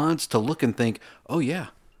plenty of nods to look and think, oh, yeah,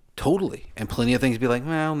 totally. And plenty of things to be like,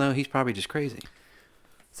 well, no, he's probably just crazy.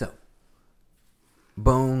 So,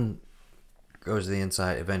 Bone goes to the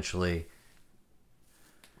inside, eventually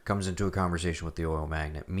comes into a conversation with the oil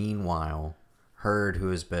magnate. Meanwhile, Hurd, who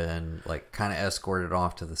has been, like, kind of escorted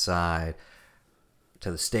off to the side,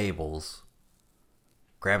 to the stables,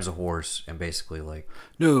 grabs a horse and basically, like...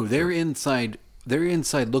 No, they're inside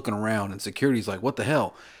looking around, and security's like, what the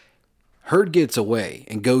hell? Hurd gets away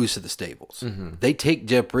and goes to the stables. Mm-hmm. They take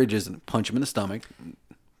Jeff Bridges and punch him in the stomach.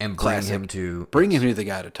 And bring him to the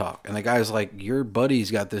guy to talk. And the guy's like, your buddy's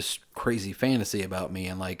got this crazy fantasy about me,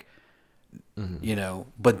 and, like,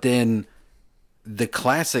 but then the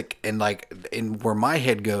classic and, like, and where my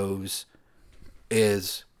head goes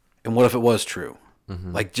is, and what if it was true?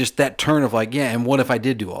 Mm-hmm. Like, just that turn of, like, yeah, and what if I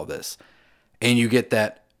did do all this? And you get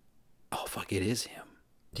that, oh, fuck, it is him.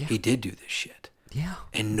 Yeah. He did do this shit. Yeah.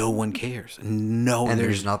 And no one cares. And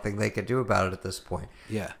there's nothing they can do about it at this point.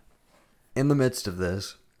 Yeah. In the midst of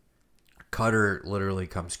this, Cutter literally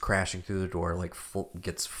comes crashing through the door, like,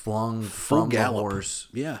 gets flung from the horse.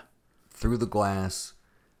 Yeah. Through the glass,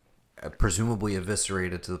 presumably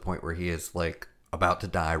eviscerated to the point where he is, like, about to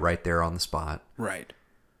die right there on the spot. Right.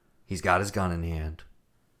 He's got his gun in hand.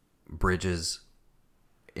 Bridges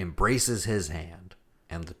embraces his hand,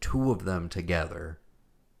 and the two of them together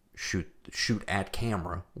shoot at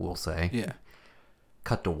camera, we'll say. Yeah.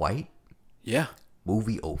 Cut to white. Yeah.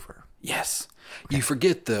 Movie over. Yes. Okay. You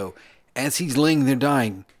forget, though, as he's laying there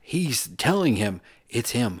dying, he's telling him,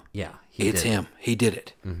 it's him. Yeah. It's him. He did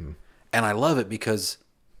it. Mm-hmm. And I love it because,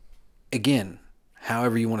 again,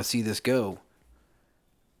 however you want to see this go,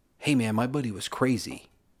 hey, man, my buddy was crazy.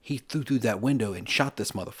 He threw through that window and shot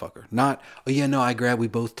this motherfucker. Not, oh, yeah, no, we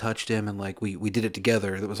both touched him and, like, we did it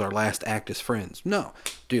together. That was our last act as friends. No.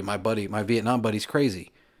 Dude, my Vietnam buddy's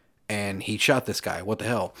crazy. And he shot this guy. What the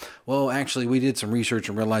hell? Well, actually, we did some research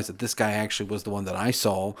and realized that this guy actually was the one that I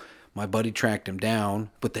saw. My buddy tracked him down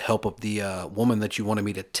with the help of the woman that you wanted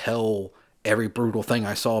me to tell every brutal thing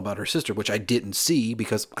I saw about her sister, which I didn't see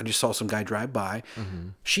because I just saw some guy drive by. Mm-hmm.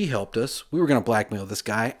 She helped us. We were going to blackmail this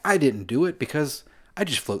guy. I didn't do it because I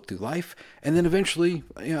just float through life. And then eventually,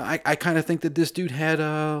 I kind of think that this dude had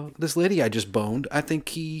this lady I just boned. I think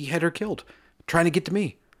he had her killed, trying to get to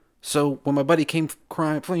me. So when my buddy came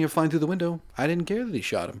flying through the window, I didn't care that he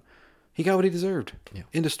shot him. He got what he deserved. Yeah.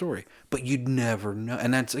 End of story. But you'd never know.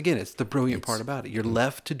 And that's, again, it's the brilliant part about it. You're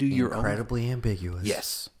left to do your own. Incredibly ambiguous.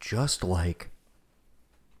 Yes. Just like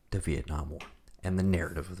the Vietnam War and the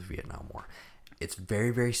narrative of the Vietnam War. It's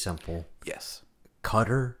very, very simple. Yes.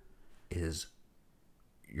 Cutter is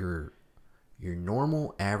your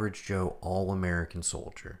normal, average Joe, all-American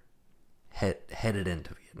soldier headed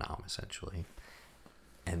into Vietnam, essentially.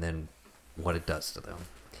 And then what it does to them.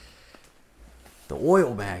 The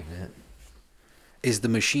oil magnate is the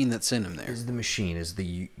machine that sent him there. Is the machine, is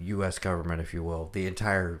the U.S. government, if you will. The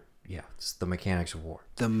entire, it's the mechanics of war.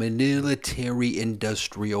 The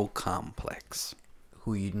military-industrial complex.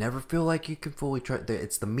 Who you never feel like you can fully trust.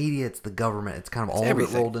 It's the media, it's the government, it's kind of all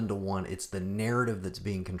everything. Of it rolled into one. It's the narrative that's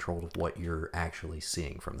being controlled of what you're actually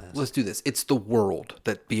seeing from this. Let's do this. It's the world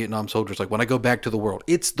that Vietnam soldiers like. When I go back to the world,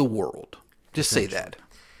 it's the world. Just say that.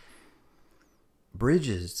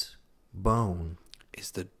 Bridges, Bone,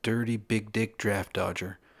 is the dirty big dick draft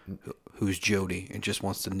dodger who's Jody and just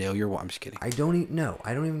wants to nail your wife. I'm just kidding. I don't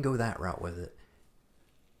even go that route with it.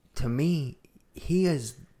 To me, he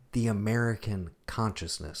is the American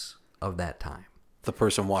consciousness of that time. The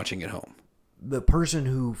person watching at home. The person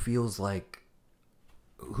who feels like,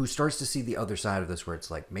 who starts to see the other side of this, where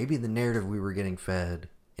it's like, maybe the narrative we were getting fed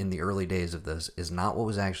in the early days of this is not what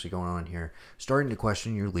was actually going on here. Starting to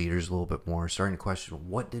question your leaders a little bit more. Starting to question,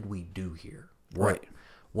 what did we do here?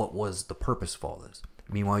 what was the purpose of all this?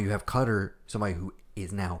 Meanwhile, you have Cutter, somebody who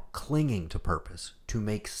is now clinging to purpose to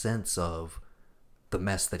make sense of the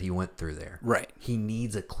mess that he went through there. Right. He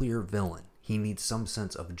needs a clear villain. He needs some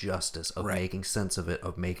sense of justice, of making sense of it,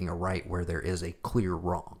 of making a right where there is a clear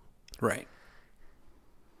wrong. Right.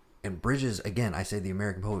 And Bridges, again, I say the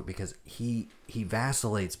American poet because he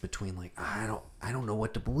vacillates between like, I don't know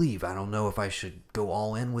what to believe. I don't know if I should go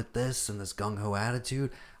all in with this and this gung-ho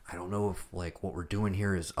attitude. I don't know if like what we're doing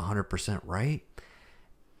here is 100% right.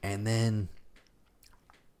 And then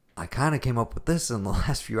I kind of came up with this in the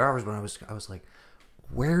last few hours when I was like,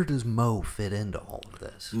 where does Mo fit into all of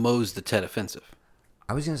this? Mo's the Tet Offensive.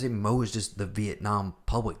 I was going to say Mo is just the Vietnam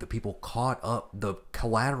public, the people caught up, the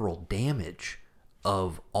collateral damage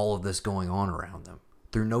of all of this going on around them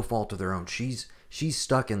through no fault of their own. She's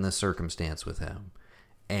stuck in this circumstance with him,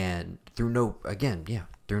 and through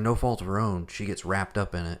no fault of her own, she gets wrapped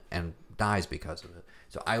up in it and dies because of it.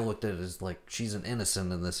 So I looked at it as like she's an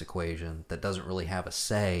innocent in this equation that doesn't really have a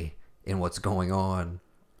say in what's going on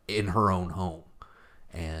in her own home,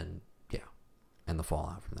 and the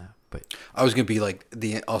fallout from that. But I was gonna be like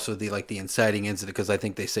the inciting incident, because I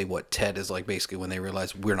think they say what Tet is like basically when they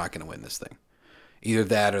realize we're not gonna win this thing. Either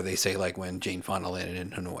that, or they say like when Jane Fonda landed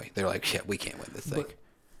in Hanoi, they're like, yeah, we can't win this thing.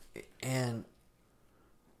 And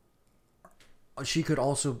she could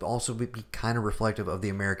also be kind of reflective of the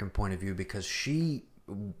American point of view, because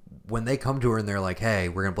when they come to her and they're like, hey,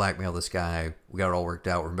 we're going to blackmail this guy, we got it all worked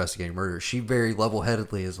out, we're investigating murder, she very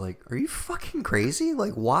level-headedly is like, are you fucking crazy?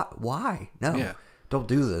 Like, why? No, don't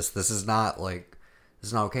do this. This is not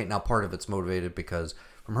okay. Now, part of it's motivated because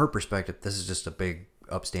from her perspective, this is just a big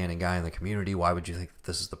upstanding guy in the community. Why would you think that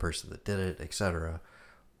this is the person that did it, etc.?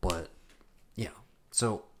 But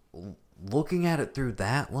so looking at it through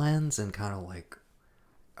that lens and kind of like,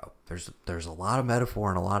 there's a lot of metaphor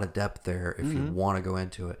and a lot of depth there if you want to go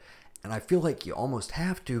into it, and I feel like you almost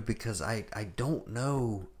have to, because I don't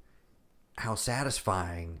know how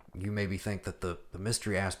satisfying you maybe think that the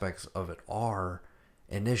mystery aspects of it are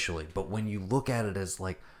initially, but when you look at it as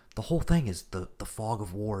like the whole thing is the fog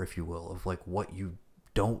of war, if you will, of like what you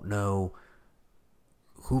don't know,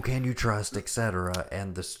 who can you trust, etc.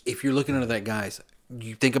 And this, if you're looking into that, guys,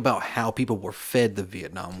 you think about how people were fed the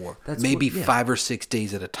Vietnam War. That's maybe 5 or 6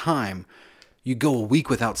 days at a time. You go a week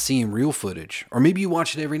without seeing real footage, or maybe you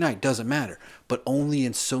watch it every night. Doesn't matter, but only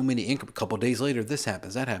in so many increments. A couple of days later, this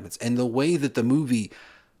happens, that happens, and the way that the movie.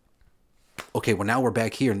 Okay, well, now we're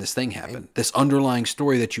back here and this thing happened. This underlying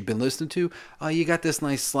story that you've been listening to, you got this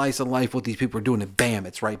nice slice of life, what these people are doing, and bam,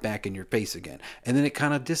 it's right back in your face again. And then it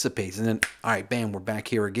kind of dissipates. And then, all right, bam, we're back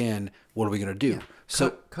here again. What are we going to do? Yeah. So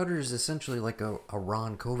Cutter is essentially like a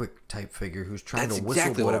Ron Kovic type figure who's trying to whistle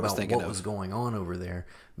exactly blow what I was about thinking what of. was going on over there.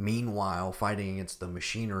 Meanwhile, fighting against the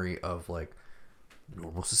machinery of like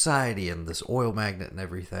normal society and this oil magnet and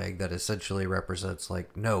everything that essentially represents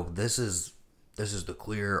like, no, this is the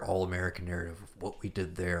clear all-American narrative of what we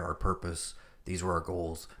did there, our purpose. These were our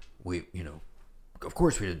goals. We, of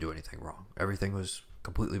course we didn't do anything wrong. Everything was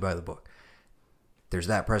completely by the book. There's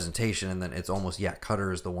that presentation, and then it's almost,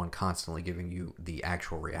 Cutter is the one constantly giving you the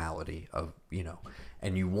actual reality of,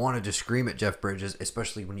 and you want to just scream at Jeff Bridges,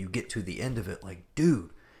 especially when you get to the end of it, like,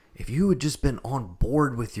 dude, if you had just been on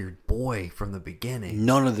board with your boy from the beginning,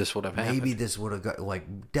 none of this would have happened. Maybe this would have got,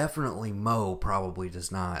 like, definitely Mo probably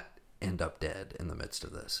does not end up dead in the midst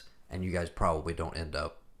of this, and you guys probably don't end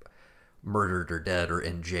up murdered or dead or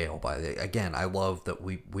in jail by the. Again, I love that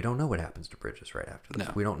we don't know what happens to Bridges right after this.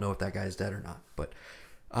 No. We don't know if that guy's dead or not, but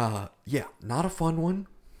not a fun one.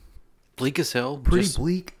 Bleak as hell. Pretty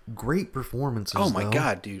bleak. Great performances. Oh my though.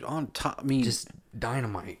 God, dude! On top, I mean, just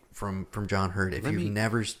dynamite from John Hurt. If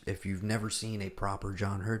you've never seen a proper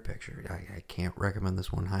John Hurt picture, I can't recommend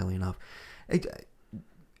this one highly enough.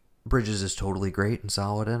 Bridges is totally great and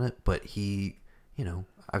solid in it, but he,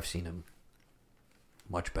 I've seen him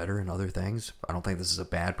much better in other things. I don't think this is a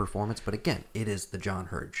bad performance, but again, it is the John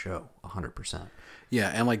Hurt show, 100%.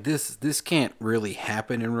 Yeah, and like this can't really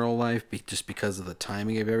happen in real life just because of the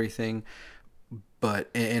timing of everything. But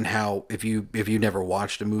and how if you never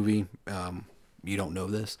watched a movie, you don't know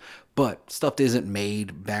this. But stuff isn't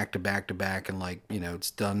made back to back to back, and like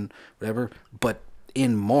it's done whatever. But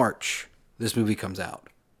in March, this movie comes out.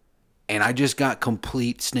 And I just got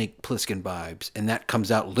complete Snake Plissken vibes. And that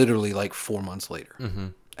comes out literally like 4 months later. Mm-hmm.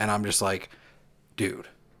 And I'm just like, dude,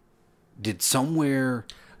 did somewhere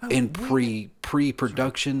in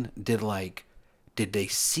pre-production, did they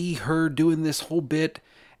see her doing this whole bit?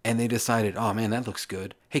 And they decided, oh man, that looks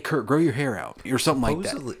good. Hey, Kurt, grow your hair out. Or something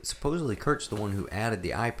like that. Supposedly Kurt's the one who added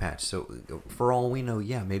the eye patch. So for all we know,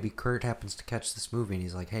 maybe Kurt happens to catch this movie and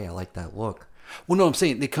he's like, hey, I like that look. Well, no, I'm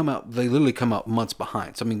saying they literally come out months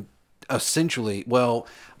behind. So, I mean, essentially, well,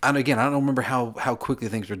 and again, I don't remember how quickly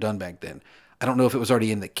things were done back then. I don't know if it was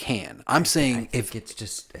already in the can. I'm saying I think it's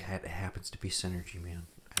just, it happens to be synergy, man.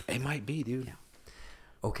 It might be, dude. Yeah.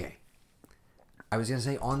 Okay. I was going to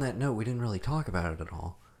say, on that note, we didn't really talk about it at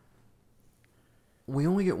all. We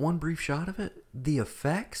only get one brief shot of it. The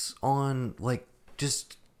effects on, like,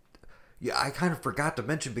 just... Yeah, I kind of forgot to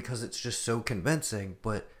mention because it's just so convincing,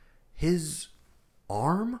 but his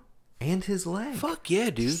arm and his leg. Fuck yeah,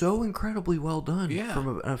 dude. So incredibly well done Yeah.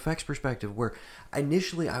 from an effects perspective, where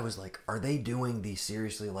initially I was like, are they doing these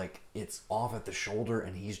seriously? Like, it's off at the shoulder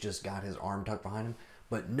and he's just got his arm tucked behind him.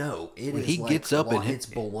 But no, he gets up and it's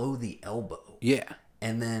below the elbow. Yeah.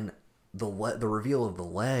 And then the reveal of the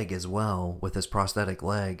leg as well, with his prosthetic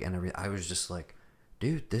leg and everything. I was just like,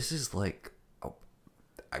 dude, this is like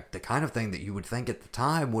the kind of thing that you would think at the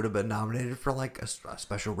time would have been nominated for like a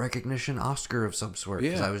special recognition Oscar of some sort.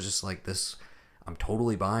 Because I was just like, this, I'm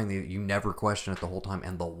totally buying you never question it the whole time.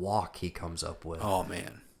 And the walk he comes up with. Oh,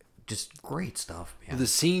 man. Just great stuff, man. The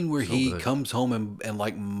scene where he comes home and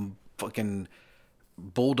like fucking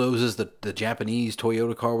bulldozes the Japanese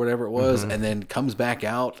Toyota car, whatever it was, and then comes back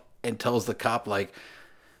out and tells the cop, like,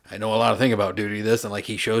 I know a lot of things about duty, this, and like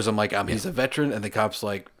he shows him like he's a veteran, and the cop's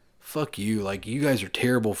like, fuck you, like, you guys are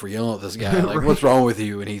terrible for yelling at this guy, like, right. What's wrong with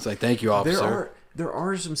you? And he's like, thank you, officer. There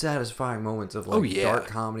are some satisfying moments of like dark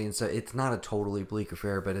comedy and stuff. It's not a totally bleak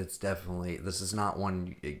affair, but it's definitely, this is not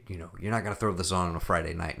one, you know, you're not going to throw this on a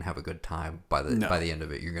Friday night and have a good time. By the end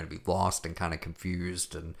of it, you're going to be lost and kind of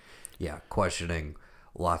confused and questioning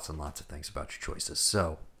lots and lots of things about your choices.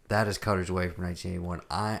 So that is Cutter's Way from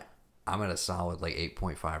 1981. I'm at a solid like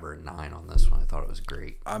 8.5 or a 9 on this one. I thought it was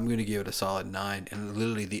great. I'm gonna give it a solid 9, and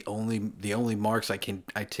literally the only marks I can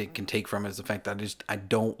take from it is the fact that I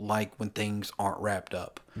don't like when things aren't wrapped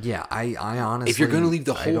up. Yeah, I honestly, if you're gonna leave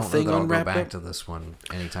the whole thing unwrapped, I'll go back to this one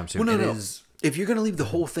anytime soon. Well, no. If you're gonna leave the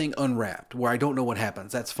whole thing unwrapped, where I don't know what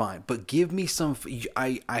happens, that's fine. But give me some.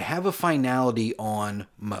 I have a finality on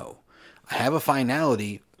Mo. I have a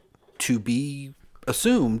finality to be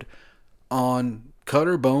assumed on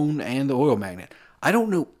Cutter, Bone, and the oil magnet. I don't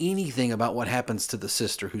know anything about what happens to the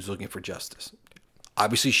sister who's looking for justice.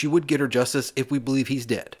 Obviously, she would get her justice if we believe he's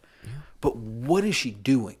dead. Yeah. But what is she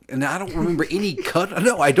doing? And I don't remember any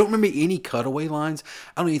I don't remember any cutaway lines.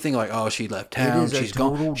 I don't even think like, oh, she left town, she's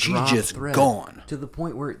gone. She's just gone. To the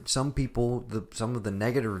point where some people, some of the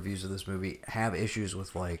negative reviews of this movie have issues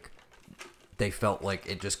with like, they felt like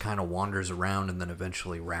it just kind of wanders around and then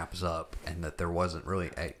eventually wraps up, and that there wasn't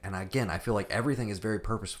really and again, I feel like everything is very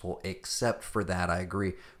purposeful except for that. I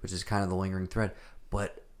agree, which is kind of the lingering thread,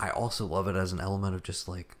 but I also love it as an element of just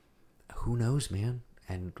like, who knows, man,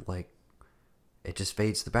 and like it just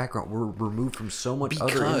fades to the background. We're removed from so much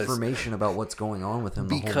other information about what's going on with him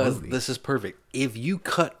the whole movie. This is perfect. If you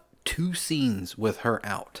cut 2 scenes with her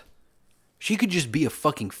out, she could just be a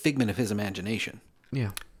fucking figment of his imagination.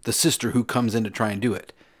 Yeah. The sister who comes in to try and do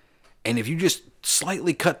it. And if you just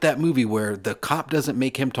slightly cut that movie where the cop doesn't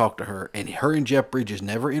make him talk to her, and her and Jeff Bridges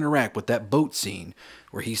never interact with that boat scene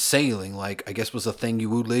where he's sailing, like I guess was a thing you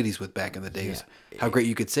wooed ladies with back in the days, how great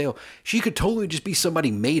you could sail. She could totally just be somebody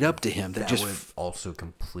made up to him that just would also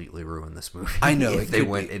completely ruin this movie. I know if they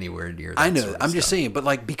went anywhere near that. I know. Sort of I'm stuff. Just saying, but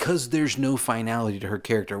like because there's no finality to her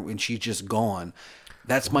character when she's just gone,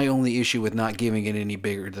 that's my only issue with not giving it any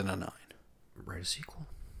bigger than a 9. Write a sequel.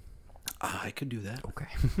 I could do that. Okay.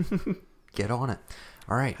 Get on it.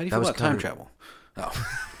 All right. How do you feel about time travel? Oh.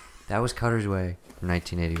 That was Cutter's Way from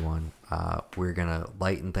 1981. We're going to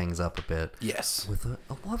lighten things up a bit. Yes. With a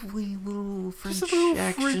lovely little French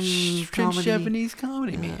action French Japanese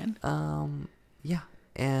comedy, man. Yeah.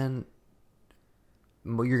 And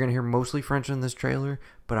you're going to hear mostly French in this trailer,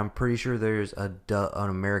 but I'm pretty sure there's an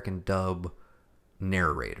American dub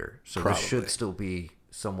narrator. So this should still be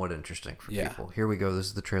somewhat interesting for people. Here we go. This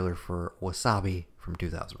is the trailer for Wasabi from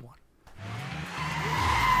 2001.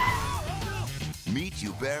 Meet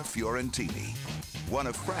Hubert Fiorentini, one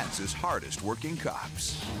of France's hardest working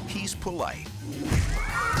cops. He's polite.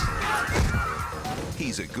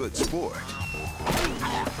 He's a good sport.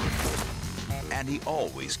 And he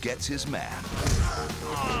always gets his man.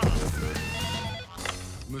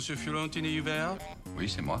 Monsieur Fiorentini Hubert? Oui,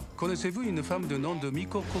 c'est moi. Connaissez-vous une femme de nom de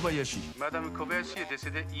Miko Kobayashi? Madame Kobayashi est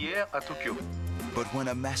décédée hier à Tokyo. But when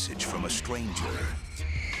a message from a stranger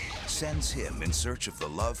sends him in search of the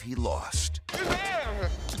love he lost. Hubert!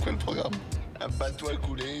 C'est quoi le programme? Un bateau à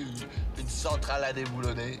couler, une centrale à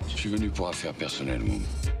déboulonner. Je suis venu pour affaires personnelles, Moum.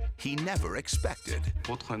 He never expected.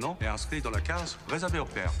 Votre nom est inscrit dans la case réservée au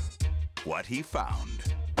père. What he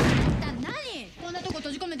found. That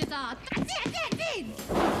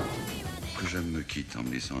Que j'aime me quitte en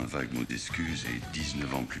me laissant un vague mot d'excuse et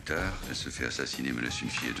 19 ans plus tard, elle se fait assassiner, me laisse une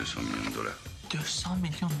fille et $200 millions. 200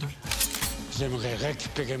 millions de dollars. J'aimerais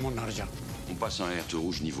récupérer mon argent. On passe en alerte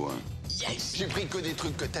rouge niveau 1. Yes! J'ai pris que des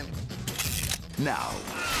trucs que t'aimes. Now,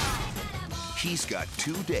 he's got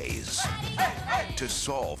 2 days to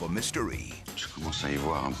solve a mystery. Je commence à y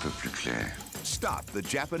voir un peu plus clair. Stop the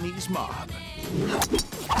Japanese mob.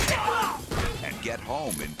 And get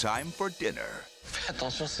home in time for dinner. Fais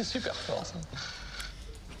attention, c'est super fort, ça.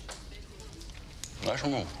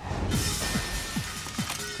 Vachement.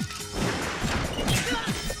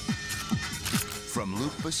 From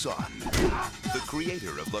Luc Besson, the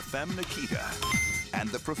creator of La Femme Nikita, and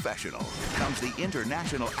The Professional, comes the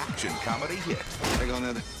international action comedy hit. La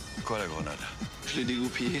grenade. Quoi la grenade? Je l'ai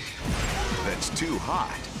dégoupillée. That's too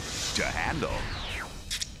hot to handle.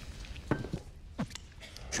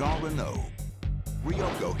 Jean Reno,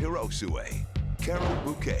 Ryoko Hirosue, Carol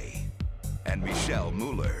Bouquet, and Michelle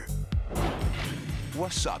Mueller.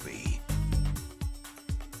 Wasabi.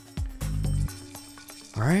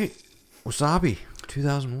 All right, Wasabi,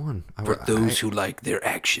 2001. For those who like their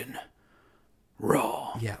action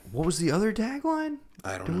raw. Yeah. What was the other tagline?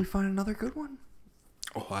 I don't Did know. we find another good one?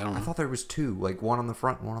 Oh, I don't know. I thought there was 2, like one on the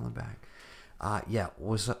front and one on the back. Yeah,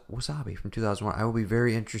 Wasabi from 2001. I will be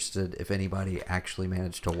very interested if anybody actually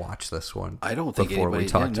managed to watch this one. I don't think anybody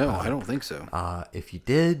did. No, I don't think so. If you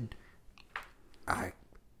did, I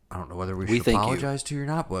don't know whether we should apologize to you or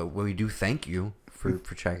not, but we do thank you for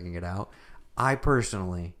checking it out. I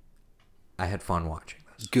personally, I had fun watching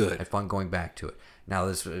this. Good. I had fun going back to it. Now,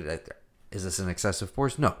 is this an excessive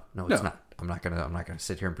force? No, it's not. I'm not gonna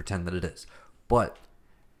sit here and pretend that it is. But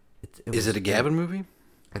is it a Gavin movie?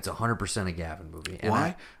 It's 100% a Gavin movie. And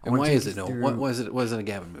why? And why is it no? What was it? Was it a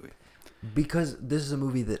Gavin movie? Because this is a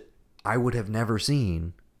movie that I would have never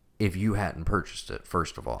seen if you hadn't purchased it.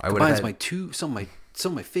 First of all, I would have combines some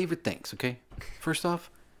of my favorite things. Okay, first off,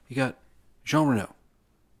 you got Jean Reno,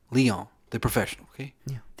 Leon, The Professional. Okay,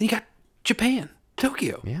 yeah. Then you got Japan,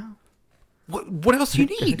 Tokyo. Yeah. What else do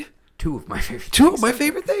you need? Two of my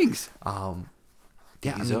favorite things.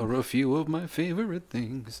 Yeah, These are a few of my favorite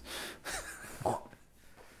things.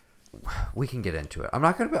 We can get into it. I'm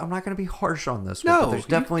not gonna be harsh on this one. No, But there's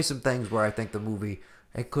definitely some things where I think the movie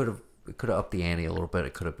it could have upped the ante a little bit.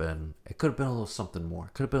 It could have been a little something more.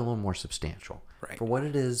 It could have been a little more substantial. Right. For what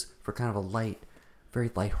it is, for kind of a very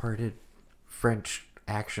lighthearted French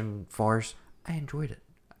action farce, I enjoyed it.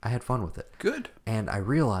 I had fun with it. Good. And I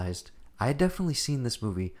realized I had definitely seen this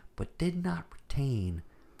movie, but did not retain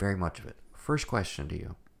very much of it. First question to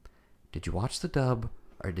you: did you watch the dub?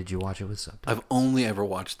 Or did you watch it with subtitles? I've only ever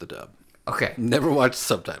watched the dub. Okay. Never watched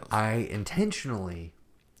subtitles. I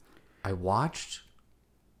watched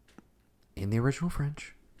in the original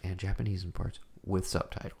French and Japanese in parts with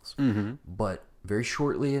subtitles. Mm-hmm. But very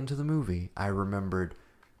shortly into the movie, I remembered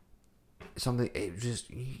something. It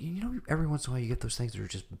just, every once in a while you get those things that are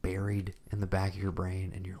just buried in the back of your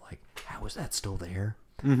brain and you're like, how is that still there?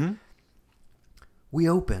 Mm-hmm. We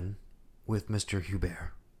open with Mr.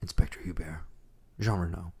 Hubert, Inspector Hubert, Jean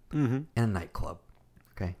Reno, in a nightclub.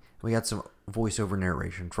 Okay, we got some voiceover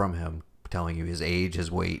narration from him telling you his age,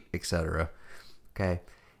 his weight, etc. Okay,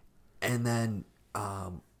 and then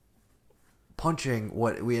punching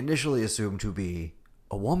what we initially assumed to be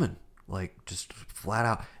a woman, like just flat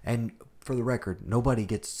out. And for the record, nobody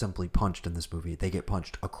gets simply punched in this movie; they get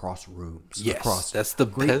punched across rooms. Yes, across that's the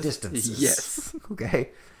great best. distances. Yes.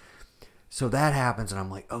 Okay. So that happens, and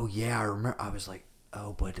I'm like, oh yeah, I remember. I was like,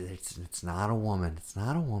 oh, but it's not a woman. It's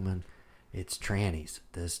not a woman. It's trannies.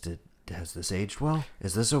 Has this aged well?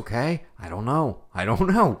 Is this okay? I don't know.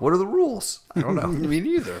 What are the rules? I don't know. Me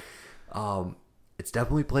neither. It's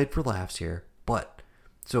definitely played for laughs here. But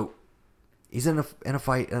so he's in a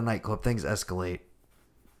fight in a nightclub. Things escalate,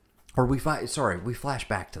 or we flash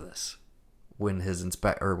back to this when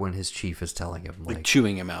his chief is telling him like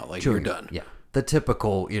chewing him out, like you're done. Yeah, the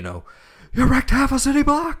typical, you wrecked half a city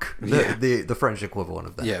block. The French equivalent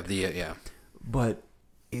of that. Yeah. But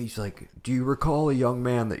he's like, do you recall a young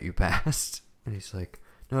man that you passed? And he's like,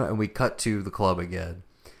 no. And we cut to the club again.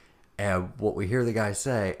 And what we hear the guy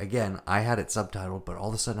say, again, I had it subtitled, but all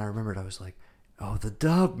of a sudden I remembered, I was like, oh, the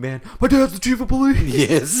dub, man. My dad's the chief of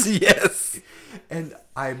police. Yes. And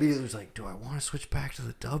I immediately was like, do I want to switch back to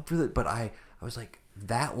the dub for that? But I was like,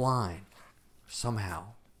 that line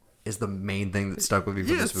somehow is the main thing that stuck with me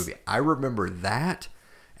from this movie. I remember that,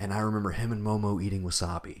 and I remember him and Momo eating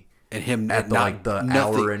wasabi. And him at the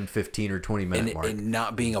hour and 15 or 20 minute mark. And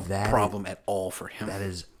not being a problem at all for him. That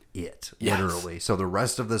is it, yes. literally. So the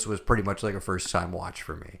rest of this was pretty much like a first time watch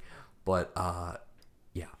for me. But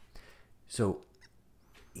yeah. So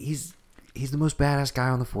he's the most badass guy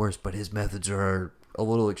on the force, but his methods are a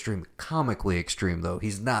little extreme, comically extreme though.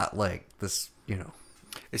 He's not like this,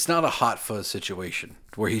 It's not a Hot Fuzz situation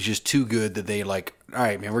where he's just too good that they like, all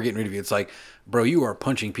right, man, we're getting rid of you. It's like, bro, you are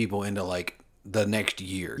punching people into like the next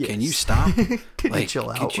year. Yes. Can you stop? Can you chill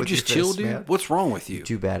out? Can't you with just your chill, fists, dude? man? What's wrong with you? You're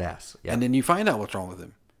too badass. Yeah. And then you find out what's wrong with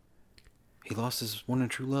him. He lost his one and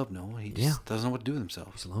true love, Noah. He just doesn't know what to do with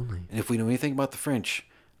himself. He's lonely. And if we know anything about the French,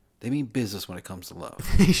 they mean business when it comes to love.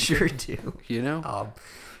 They sure do. You know?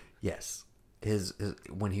 Yes. His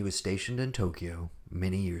when he was stationed in Tokyo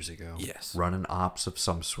many years ago, yes, running ops of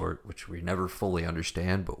some sort, which we never fully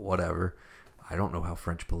understand, but whatever. I don't know how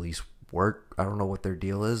French police work. I don't know what their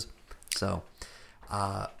deal is. So,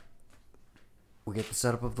 we get the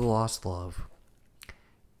setup of the lost love,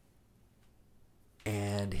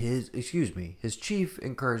 and his chief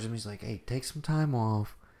encouraged him. He's like, "Hey, take some time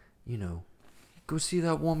off. Go see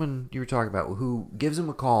that woman you were talking about." Who gives him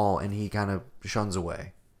a call, and he kind of shuns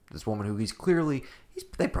away. This woman who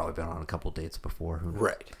they've probably been on a couple dates before. Who knows?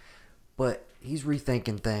 Right. But he's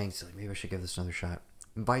rethinking things. He's like, maybe I should give this another shot.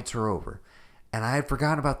 Invites her over. And I had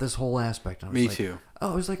forgotten about this whole aspect. Me too.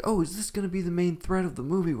 I was like, is this going to be the main thread of the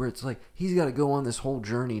movie where it's like he's got to go on this whole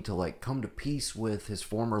journey to like come to peace with his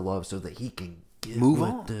former love so that he can move with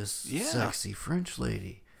on. This sexy French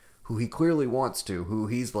lady who he clearly wants to, who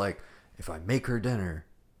he's like, if I make her dinner,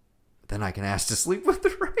 then I can ask to sleep with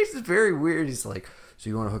her. Right? It's very weird. He's like, so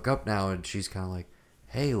you want to hook up now? And she's kind of like,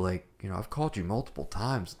 hey, like, I've called you multiple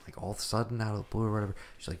times. Like, all of a sudden, out of the blue or whatever.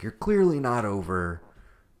 She's like, you're clearly not over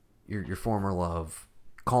your former love.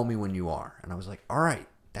 Call me when you are. And I was like, all right,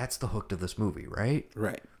 that's the hook to this movie, right?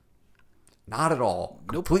 Right. Not at all.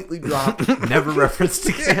 Nope. Completely dropped. Never referenced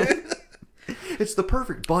again. It's the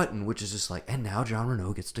perfect button, which is just like, and now Jean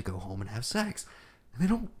Reno gets to go home and have sex. And they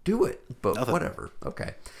don't do it, but whatever.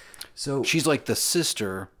 Okay. So she's like the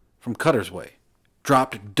sister from Cutter's Way.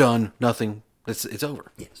 Dropped, done, nothing. It's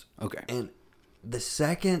over. Yes. Okay. And the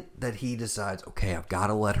second that he decides, okay, I've got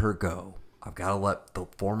to let her go. I've got to let the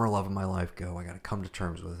former love of my life go. I got to come to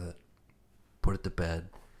terms with it. Put it to bed.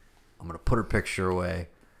 I'm going to put her picture away.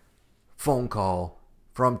 Phone call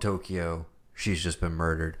from Tokyo. She's just been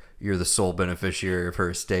murdered. You're the sole beneficiary of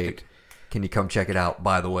her estate. Can you come check it out?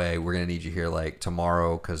 By the way, we're going to need you here like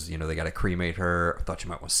tomorrow because, they got to cremate her. I thought you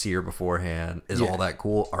might want to see her beforehand. Is all that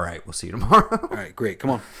cool? All right, we'll see you tomorrow. All right, great. Come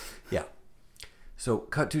on. Yeah. So,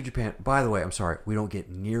 cut to Japan. By the way, I'm sorry. We don't get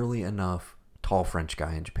nearly enough tall French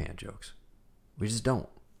guy in Japan jokes. We just don't.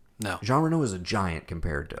 No. Jean Reno is a giant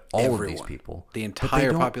compared to all of these people. The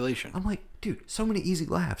entire population. I'm like, dude, so many easy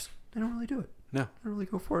laughs. They don't really do it. No. They don't really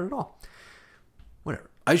go for it at all. Whatever.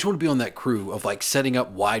 I just want to be on that crew of like setting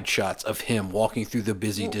up wide shots of him walking through the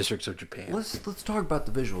busy districts of Japan. Let's talk about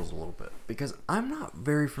the visuals a little bit because I'm not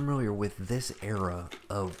very familiar with this era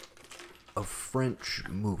of French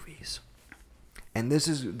movies. And this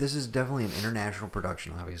is definitely an international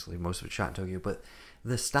production, obviously. Most of it's shot in Tokyo, but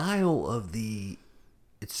the style of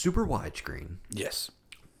it's super widescreen. Yes.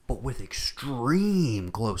 But with extreme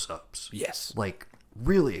close-ups. Yes. Like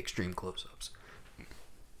really extreme close-ups.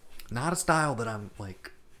 Not a style that I'm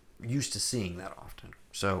like used to seeing that often.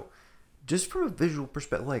 So, just from a visual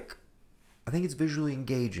perspective, like I think it's visually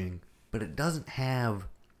engaging, but it doesn't have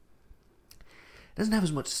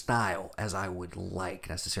as much style as I would like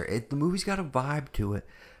necessarily. The movie's got a vibe to it,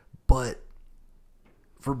 but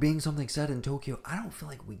for being something set in Tokyo, I don't feel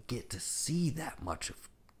like we get to see that much of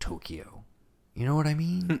Tokyo. You know what I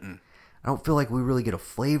mean? Mm-mm. I don't feel like we really get a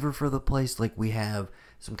flavor for the place. Like we have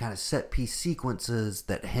some kind of set piece sequences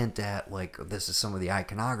that hint at like this is some of the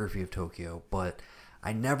iconography of Tokyo, but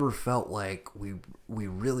I never felt like we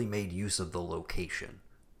really made use of the location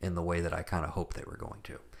in the way that I kind of hoped they were going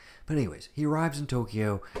to. But anyways, he arrives in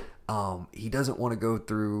Tokyo. He doesn't want to go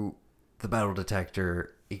through the metal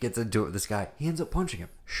detector. He gets into it with this guy. He ends up punching him,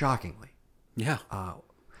 shockingly. Yeah.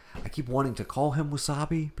 I keep wanting to call him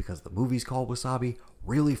Wasabi because the movie's called Wasabi,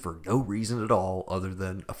 really for no reason at all other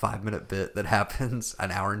than a 5-minute bit that happens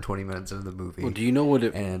an hour and 20 minutes into the movie. Well, do you know what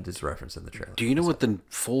it... And it's referenced in the trailer. Do you know what the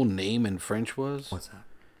full name in French was? What's that?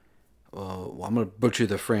 Well, I'm going to butcher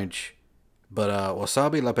the French. But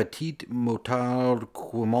wasabi la petite moutarde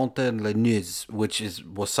qui monte la nez, which is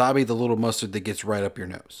wasabi, the little mustard that gets right up your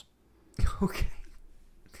nose. Okay.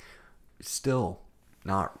 Still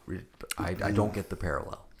not... I don't get the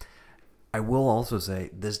parallel. I will also say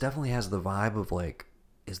this definitely has the vibe of like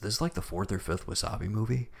is this like the fourth or fifth Wasabi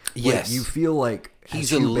movie? Yes. Like, you feel like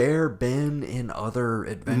He's has Hubert been in other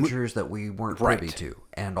adventures that we weren't privy Right. to?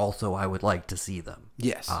 And also, I would like to see them.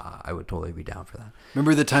 Yes. I would totally be down for that.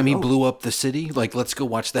 Remember the time he blew up the city? Like, let's go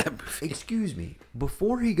watch that movie. Excuse me.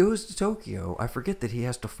 Before he goes to Tokyo, I forget that he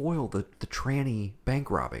has to foil the tranny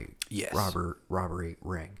bank robbery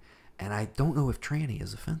ring. And I don't know if tranny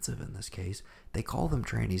is offensive in this case. They call them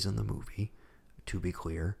trannies in the movie, to be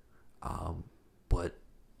clear. But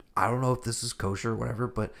I don't know if this is kosher or whatever.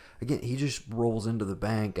 But again, he just rolls into the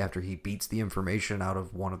bank after he beats the information out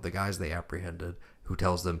of one of the guys they apprehended, who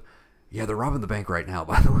tells them, yeah, they're robbing the bank right now,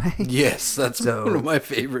 by the way. Yes, that's one of my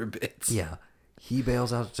favorite bits. Yeah. He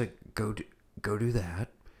bails out to go do that.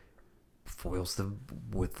 Foils them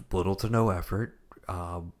with little to no effort.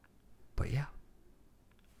 But yeah.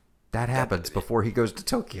 That happens before he goes to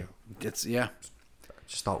Tokyo. Yeah.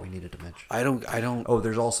 Just thought we needed to mention. I don't. Oh,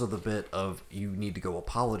 there's also the bit of you need to go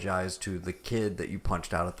apologize to the kid that you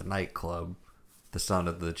punched out at the nightclub, the son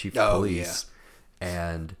of the chief of police. Yeah.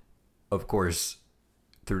 And of course,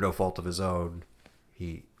 through no fault of his own,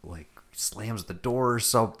 he like slams the door or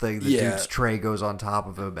something. The dude's tray goes on top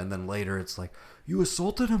of him, and then later it's like, you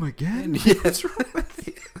assaulted him again? What's wrong with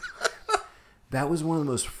you? That was one of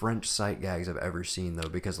the most French sight gags I've ever seen, though,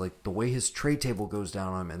 because like the way his tray table goes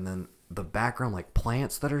down on him, and then the background, like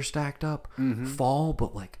plants that are stacked up, fall,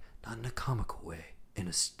 but like not in a comical way, in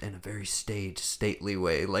a very staged, stately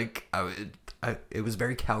way. Like it was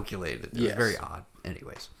very calculated. It was very odd.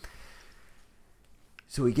 Anyways,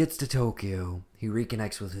 so he gets to Tokyo. He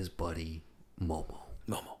reconnects with his buddy Momo,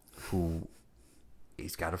 who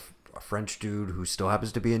he's got a French dude who still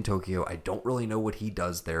happens to be in Tokyo. I don't really know what he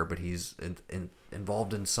does there, but he's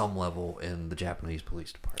involved in some level in the Japanese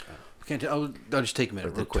police department. I'll just take a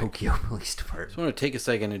minute real quick. Tokyo Police Department. I just want to take a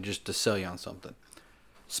second and just to sell you on something.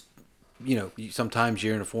 You know, sometimes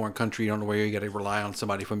you're in a foreign country, you don't know where you got to rely on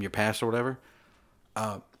somebody from your past or whatever.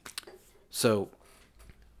 So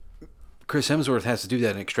Chris Hemsworth has to do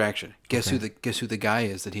that in Extraction. Guess who the guy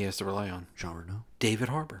is that he has to rely on? Jean Reno. David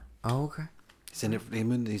Harbour. Oh, okay.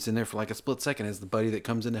 He's in there for like a split second as the buddy that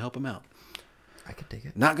comes in to help him out. I could dig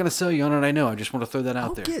it. Not going to sell you on it, I know. I just want to throw that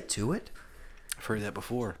out there. I'll get to it. I've heard that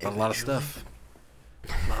before. About a lot of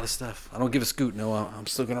stuff. I don't give a scoot. No, I'm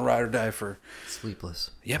still going to ride or die for... Sleepless.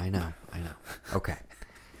 Yep. I know. Okay.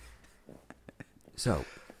 So,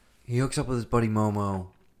 he hooks up with his buddy Momo.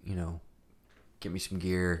 You know, get me some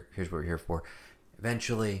gear. Here's what we're here for.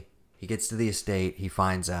 Eventually, he gets to the estate. He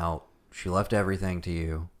finds out she left everything to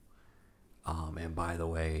you. And by the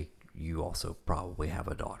way, you also probably have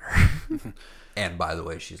a daughter. And by the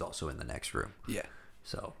way, she's also in the next room. Yeah.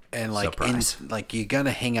 So, and like, surprise. you gotta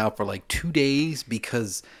hang out for like 2 days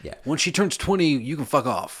because once she turns 20, you can fuck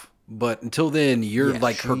off. But until then, you're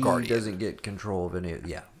like her guardian. She doesn't get control of any.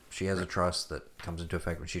 Yeah, she has a trust that comes into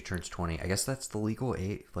effect when she turns 20. I guess that's the legal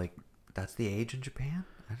age. Like, that's the age in Japan.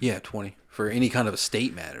 Yeah, 20 for any kind of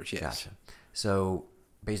estate matters. Yes. Gotcha. So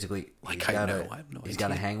basically, like I have no idea. He's got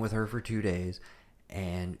to hang with her for 2 days,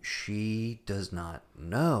 and she does not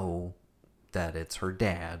know that it's her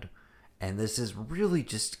dad. And this is really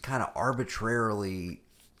just kind of arbitrarily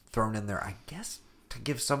thrown in there, I guess, to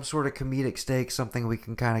give some sort of comedic stake, something we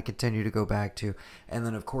can kind of continue to go back to. And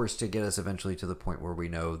then, of course, to get us eventually to the point where we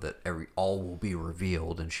know that all will be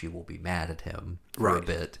revealed and she will be mad at him for a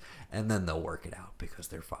bit. And then they'll work it out because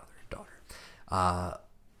they're father and daughter.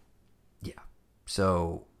 Yeah.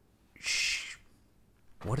 So,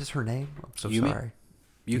 what is her name? I'm so Yumi? sorry.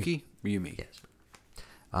 Yuki? Yumi. Yes.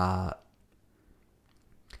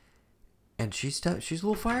 And she's a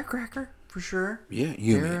little firecracker for sure. Yeah,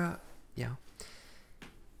 Yumi. Yeah.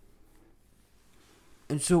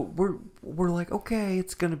 And so we're like, okay,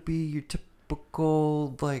 it's gonna be your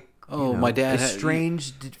typical like, my dad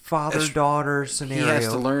estranged father-daughter scenario. He has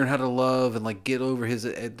to learn how to love and like get over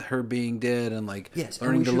her being dead and like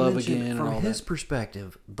learning to love again. From and all his that.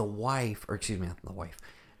 perspective, the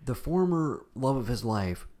former love of his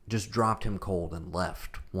life just dropped him cold and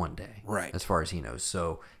left one day. Right. As far as he knows.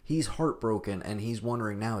 So he's heartbroken and he's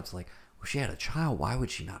wondering now, it's like, well, she had a child. Why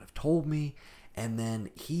would she not have told me? And then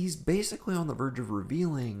he's basically on the verge of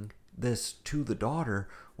revealing this to the daughter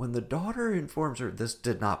when the daughter informs her, this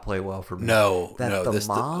did not play well for me. The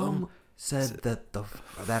mom said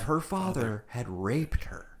that her father had raped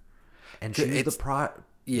her. And she's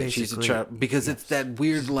she's a child. Because it's that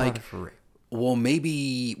weird like... Well,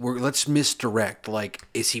 maybe let's misdirect. Like,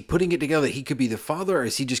 is he putting it together? He could be the father, or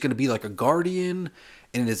is he just going to be like a guardian?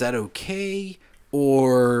 And is that okay?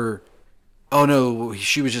 Or, oh no,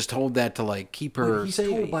 she was just told that to like keep her. He's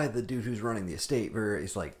told by the dude who's running the estate, where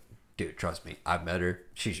he's like, dude, trust me, I've met her.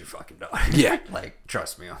 She's your fucking daughter. Yeah. Like,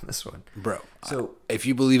 trust me on this one. Bro, So if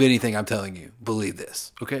you believe anything I'm telling you, believe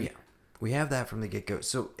this, okay? yeah, we have that from the get-go.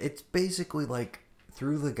 So it's basically like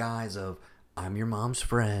through the guise of, I'm your mom's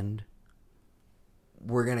friend.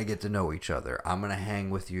 We're going to get to know each other. I'm going to hang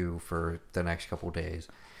with you for the next couple days.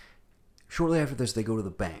 Shortly after this, they go to the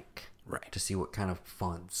bank. Right. To see what kind of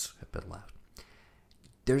funds have been left.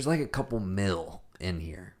 There's like a couple mil in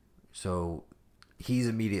here. So he's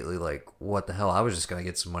immediately like, what the hell? I was just going to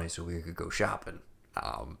get some money so we could go shopping.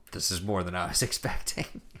 This is more than I was expecting.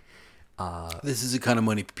 This is the kind of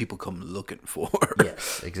money people come looking for.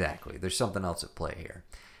 Yes, exactly. There's something else at play here.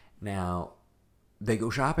 Now, they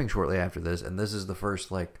go shopping shortly after this, and this is the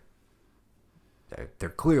first, like, they're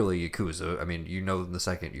clearly Yakuza. I mean, you know, in the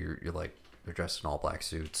second you're like, they're dressed in all black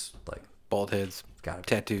suits, like bald heads,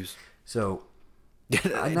 tattoos. So,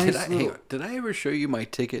 did I ever show you my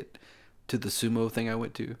ticket to the sumo thing I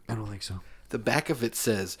went to? I don't think so. The back of it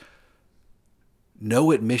says,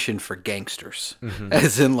 no admission for gangsters.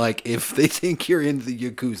 As in, like, if they think you're into the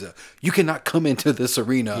Yakuza, you cannot come into this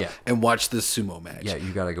arena and watch this sumo match. Yeah,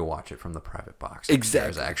 you got to go watch it from the private box.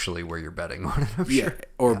 Exactly. There's actually where you're betting on it, I'm sure.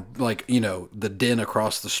 Or, like, you know, the den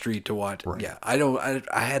across the street to watch. Right. Yeah,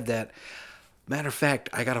 I had that. Matter of fact,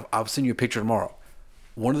 I'll send you a picture tomorrow.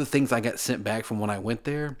 One of the things I got sent back from when I went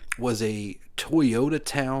there was a Toyota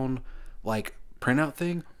Town, like, printout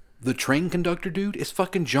thing. The train conductor dude is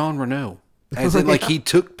fucking Jean Reno. As in, like, he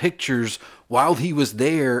took pictures while he was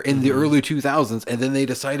there in the early 2000s, and then they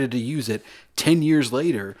decided to use it 10 years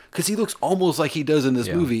later, because he looks almost like he does in this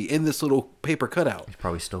movie, in this little paper cutout. He's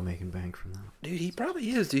probably still making bank from that. Dude, he probably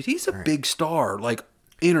is, dude. He's a big star, like,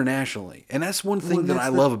 internationally. And that's one thing that I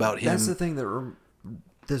love about him. That's the thing that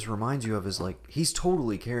this reminds you of is, like, he's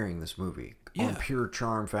totally carrying this movie on pure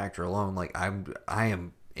charm factor alone. Like, I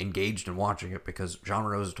am engaged in watching it because Jean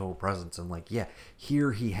Reno's a total presence, and, like, yeah,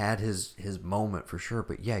 here he had his moment for sure,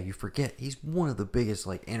 but yeah, you forget he's one of the biggest,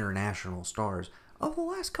 like, international stars of the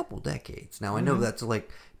last couple decades. Now, I know that's, like,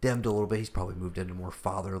 dimmed a little bit. He's probably moved into more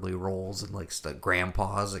fatherly roles and, like,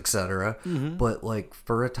 grandpas, etc. But, like,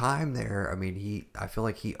 for a time there, I mean, I feel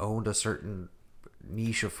like he owned a certain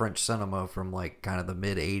niche of French cinema from, like, kind of the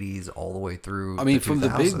mid 80s all the way through from the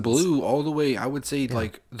Big Blue all the way, I would say,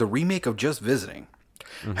 like, the remake of Just Visiting.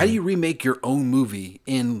 How do you remake your own movie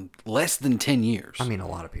in less than 10 years? I mean, a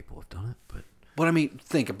lot of people have done it, but I mean,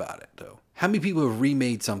 think about it, though. How many people have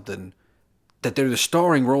remade something that they're the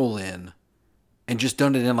starring role in and just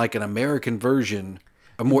done it in, like, an American version,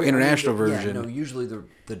 a more international version? Yeah, no, usually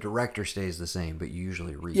the director stays the same, but you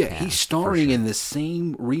usually recast. Yeah, he's starring in the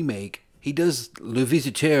same remake. He does Le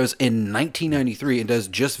Visiteurs in 1993 and does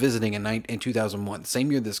Just Visiting in 2001,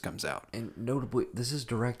 same year this comes out. And notably, this is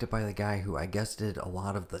directed by the guy who I guess did a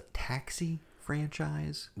lot of the Taxi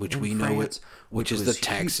franchise, which we know it, which is the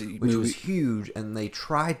Taxi which was huge, and they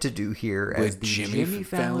tried to do here with as the Jimmy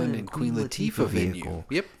Fallon and Queen Latifah vehicle.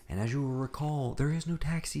 Yep. And as you will recall, there is no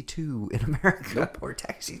Taxi 2 in America or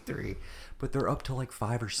Taxi 3. But they're up to like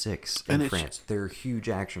 5 or 6 in France. They're huge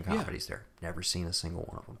action comedies there. Never seen a single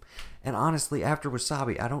one of them. And honestly, after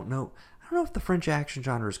Wasabi, I don't know if the French action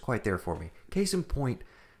genre is quite there for me. Case in point,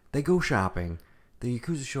 they go shopping, the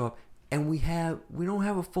Yakuza show up, and we don't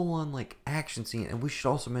have a full on, like, action scene. And we should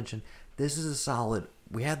also mention, this is a solid.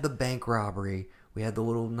 We had the bank robbery. We had the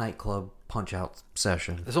little nightclub punch out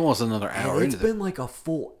session. It's almost another hour. And it's been like a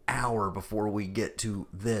full hour before we get to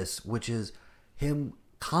this, which is him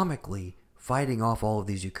comically fighting off all of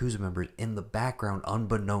these Yakuza members in the background,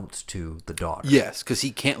 unbeknownst to the daughter. Yes, because he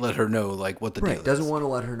can't let her know, like, what the deal is. Doesn't want to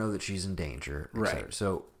let her know that she's in danger. Right.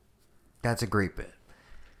 So that's a great bit.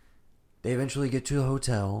 They eventually get to the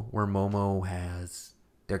hotel where Momo has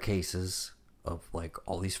their cases of, like,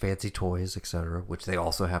 all these fancy toys, etc., which they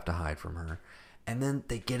also have to hide from her. And then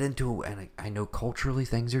they get into, and I know culturally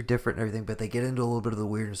things are different and everything, but they get into a little bit of the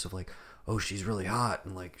weirdness of, like, oh, she's really hot,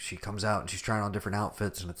 and, like, she comes out and she's trying on different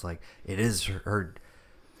outfits, and it's like, it is her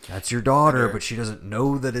that's your daughter, but she doesn't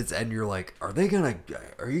know that it's, and you're like, are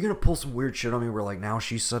you gonna pull some weird shit on me where, like, now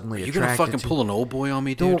she's suddenly attracted to... Are you gonna fucking pull an old boy on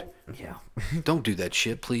me, dude? Yeah. Don't do that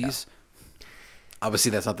shit, please. Yeah.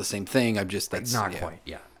 Obviously, that's not the same thing. That's not quite,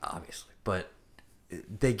 obviously. But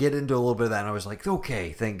they get into a little bit of that, and I was like,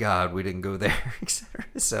 okay, thank God we didn't go there, etc.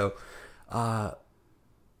 So,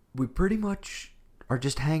 we pretty much are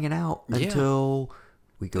just hanging out until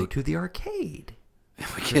we go to the arcade.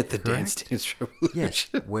 We get the Dance Revolution. Yes,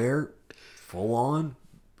 where full on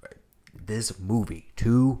this movie,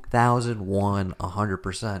 2001,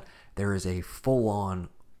 100%, there is a full on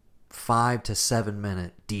 5 to 7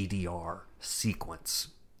 minute DDR sequence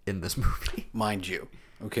in this movie. Mind you,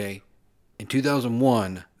 okay? In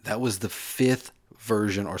 2001, That was the 5th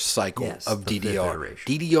version or cycle Yes, of the 5th DDR.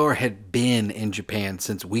 iteration. DDR had been in Japan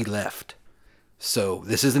since we left. So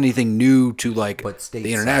this isn't anything new to like But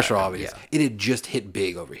the international stateside, audience. yeah. It had just hit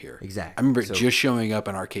big over here. Exactly. I remember it So- just showing up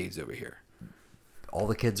in arcades over here. All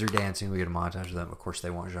the kids are dancing. We get a montage of them. Of course, they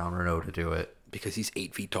want Jean Reno to do it. Because he's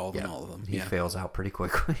 8 feet taller than all of them. He fails out pretty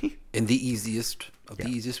quickly. And the easiest of the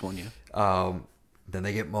easiest one, Then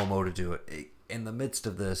they get Momo to do it. In the midst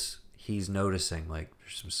of this, he's noticing like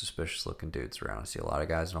there's some suspicious looking dudes around. I see a lot of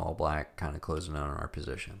guys in all black kind of closing in on our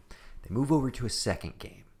position. They move over to a second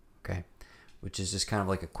game, okay, which is just kind of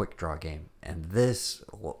like a quick draw game. And this,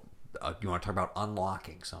 you want to talk about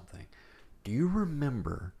unlocking something. Do you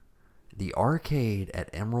remember the arcade at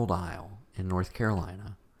Emerald Isle in North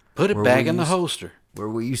Carolina? Put it back in the holster. Where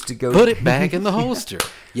we used to go. Put it back in the holster.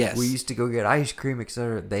 Yes. We used to go get ice cream,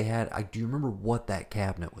 etc. They had. Do you remember what that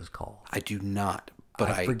cabinet was called? I do not. But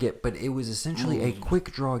I forget. But it was essentially a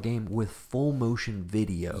quick draw game with full motion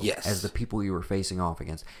video. Yes. As the people you were facing off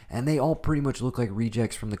against, and they all pretty much look like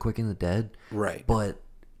rejects from the Quick and the Dead. Right. But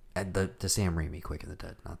the Sam Raimi Quick and the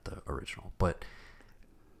Dead, not the original. But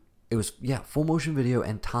it was full motion video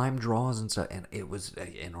and time draws and stuff, and it was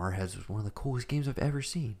in our heads was one of the coolest games I've ever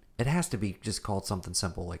seen. It has to be just called something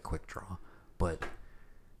simple like Quick Draw, but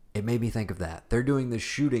it made me think of that. They're doing this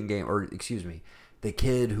shooting game, or excuse me, the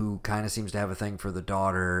kid who kind of seems to have a thing for the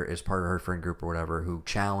daughter is part of her friend group or whatever, who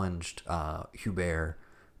challenged Hubert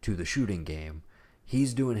to the shooting game.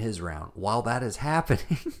 He's doing his round. While that is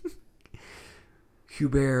happening,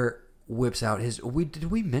 Hubert whips out his.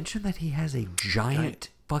 Did we mention that he has a giant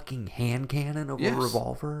fucking hand cannon of a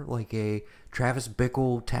revolver, like a Travis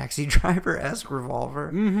Bickle Taxi Driver-esque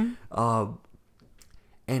revolver? Mm-hmm.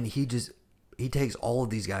 And he takes all of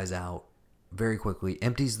these guys out very quickly,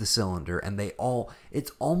 empties the cylinder, and they all.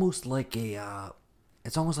 It's almost like a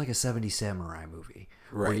 70s samurai movie,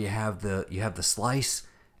 where you have the slice,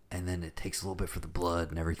 and then it takes a little bit for the blood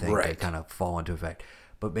and everything to kind of fall into effect.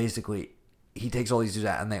 But basically, he takes all these dudes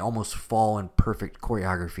out, and they almost fall in perfect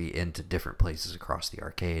choreography into different places across the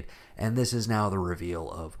arcade. And this is now the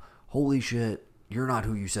reveal of, holy shit, you're not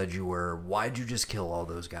who you said you were. Why'd you just kill all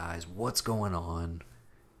those guys? What's going on?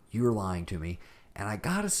 You're lying to me. And I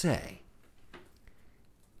gotta say,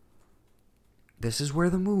 this is where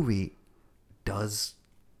the movie does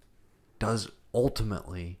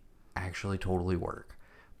ultimately actually totally work.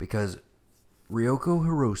 Because Ryoko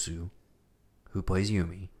Hirosu, who plays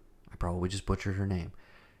Yumi, I probably just butchered her name,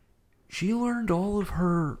 she learned all of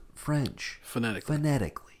her French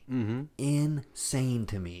phonetically. Mm-hmm. Insane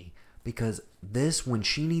to me. Because this, when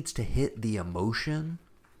she needs to hit the emotion,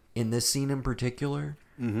 in this scene in particular,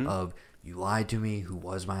 of you lied to me, who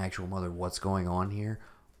was my actual mother, what's going on here,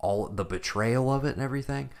 all the betrayal of it and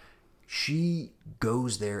everything, she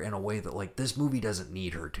goes there in a way that, like, this movie doesn't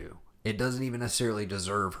need her to. It doesn't even necessarily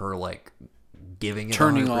deserve her, like, giving it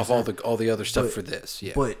turning 100%. off all the other stuff for this.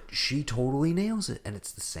 Yeah. But she totally nails it, and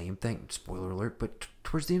it's the same thing. Spoiler alert, but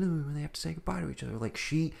towards the end of the movie when they have to say goodbye to each other, like,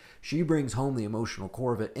 she brings home the emotional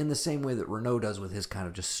core of it in the same way that Renault does with his kind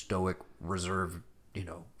of just stoic, reserved,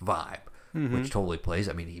 vibe, which totally plays.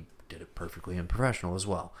 I mean, he did it perfectly in Professional as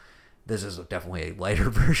well. This is definitely a lighter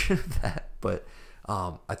version of that, but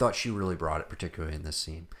I thought she really brought it, particularly in this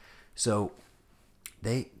scene. So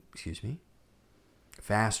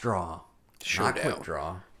fast draw, Showdown. not quick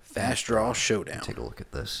draw. Fast draw showdown. Take a look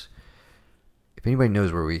at this. If anybody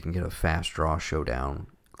knows where we can get a fast draw showdown,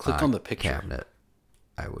 click on the picture cabinet.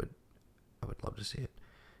 I would love to see it.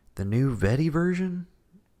 The new Verdi version.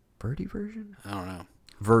 I don't know.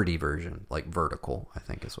 Verdi version, like vertical, I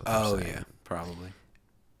think is what they're saying. Oh yeah, probably.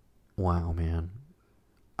 Wow, man.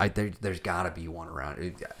 There's got to be one around.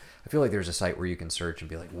 I feel like there's a site where you can search and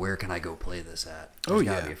be like, where can I go play this at? There's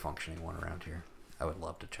got to be a functioning one around here. I would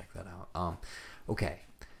love to check that out. Okay.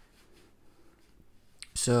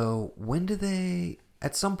 So when do they?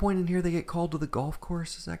 At some point in here, they get called to the golf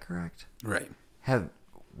course. Is that correct? Right.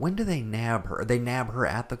 When do they nab her? They nab her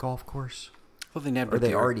at the golf course. Well, they nab her. Or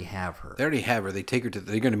they already have her. They already have her. They take her to.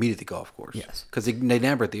 They're going to meet at the golf course. Yes. Because they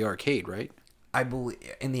nab her at the arcade, right? I believe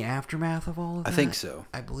in the aftermath of all of that. I think so.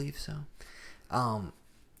 I believe so.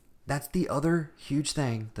 That's the other huge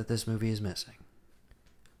thing that this movie is missing.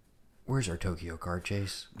 Where's our Tokyo car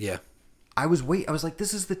chase? Yeah. I was like,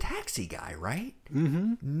 this is the taxi guy, right?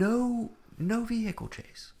 Mm-hmm. No vehicle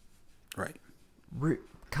chase. Right.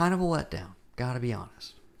 Kind of a letdown. Gotta be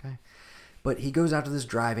honest. Okay. But he goes out to this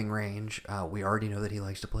driving range. We already know that he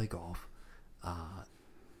likes to play golf.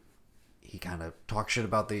 He kind of talks shit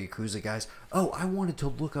about the Yakuza guys. Oh, I wanted to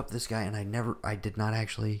look up this guy, and I did not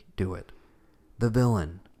actually do it. The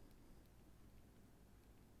villain.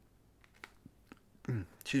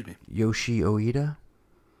 Excuse me. Yoshi Oida.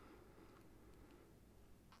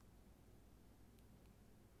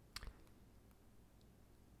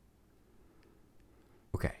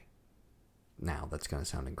 Okay. Now, that's going to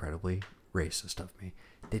sound incredibly racist of me.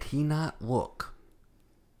 Did he not look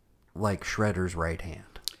like Shredder's right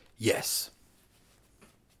hand? Yes.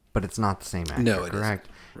 But it's not the same actor, no, it correct?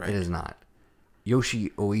 Right. It is not. Yoshi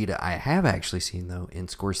Oida, I have actually seen, though, in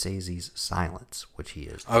Scorsese's Silence, which he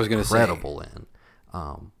is incredible in.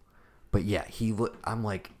 But yeah, I'm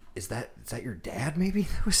like, is that your dad maybe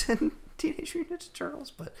that was in Teenage Mutant Ninja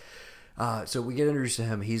Turtles? But so we get introduced to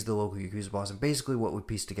him. He's the local Yakuza boss. And basically what we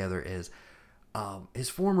piece together is his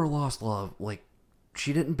former lost love, like,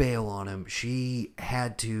 she didn't bail on him. She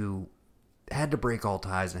had to break all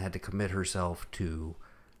ties and had to commit herself to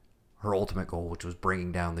her ultimate goal, which was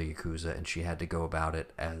bringing down the Yakuza, and she had to go about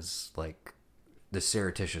it as, like, the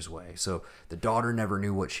surreptitious way. So the daughter never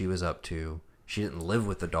knew what she was up to. She didn't live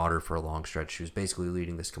with the daughter for a long stretch. She was basically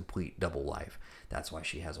leading this complete double life. That's why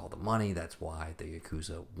she has all the money. That's why the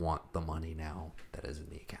Yakuza want the money now that is in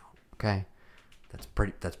the account. Okay? That's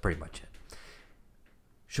pretty much it.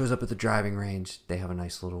 Shows up at the driving range. They have a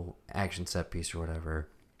nice little action set piece or whatever.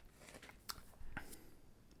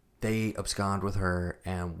 They abscond with her,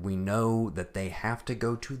 and we know that they have to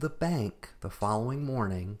go to the bank the following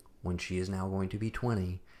morning when she is now going to be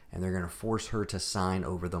 20, and they're going to force her to sign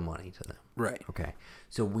over the money to them. Right. Okay.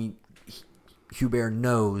 So Hubert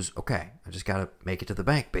knows, okay, I just got to make it to the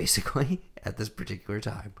bank, basically, at this particular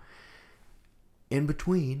time. In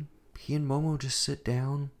between, he and Momo just sit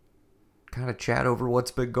down, kind of chat over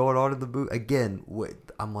what's been going on in the movie. Again,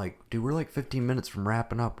 I'm like, dude, we're like 15 minutes from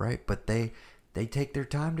wrapping up, right? But they take their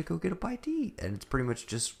time to go get a bite to eat. And it's pretty much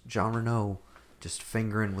just Jean Reno just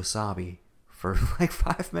fingering wasabi for like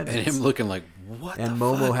 5 minutes. And him looking like, what and the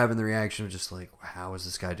Momo fuck? having the reaction of just like, how is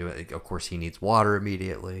this guy doing it? Of course, he needs water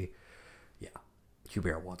immediately. Yeah.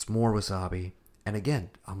 Hubert wants more wasabi. And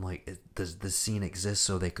again, I'm like, does this scene exist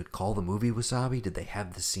so they could call the movie Wasabi? Did they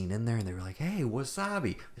have the scene in there and they were like, hey,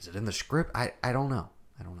 wasabi? Is it in the script? I don't know.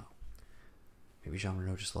 Maybe Jean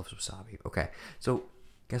Reno just loves wasabi. Okay. So,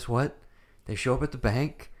 guess what? They show up at the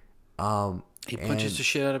bank. He punches the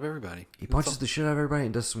shit out of everybody. He punches the shit out of everybody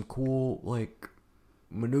and does some cool, like,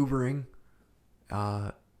 maneuvering.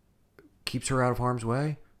 Keeps her out of harm's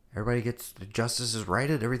way. Everybody gets, justice is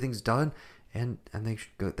righted. Everything's done. And they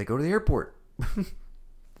go to the airport.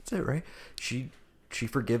 That's it, right? She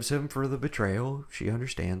forgives him for the betrayal. She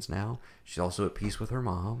understands now. She's also at peace with her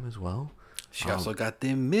mom as well. She also got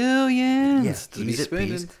them millions to be he's at spending.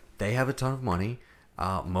 peace. They have a ton of money.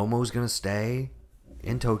 Momo's gonna stay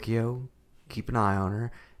in Tokyo, keep an eye on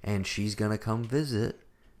her, and she's gonna come visit.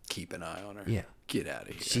 Keep an eye on her. Yeah, get out of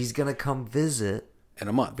here. She's gonna come visit in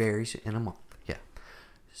a month. In a month. Yeah.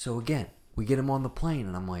 So again, we get him on the plane,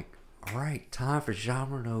 and I'm like, all right, time for Jean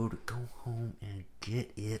Reno to go home and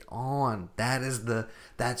get it on. That's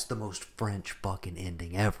the most French fucking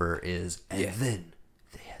ending ever. Then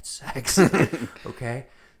they had sex. Okay,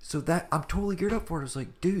 so that I'm totally geared up for it. I was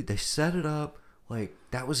like, dude, they set it up. Like,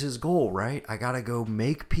 that was his goal, right? I gotta go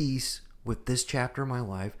make peace with this chapter of my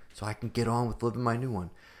life so I can get on with living my new one.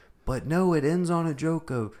 But no, it ends on a joke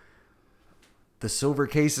of the silver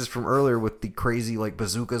cases from earlier with the crazy, like,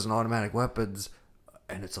 bazookas and automatic weapons.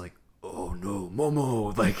 And it's like, oh no,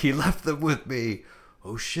 Momo, like, he left them with me.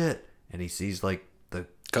 Oh shit. And he sees, like, the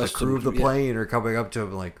crew of the plane are coming up to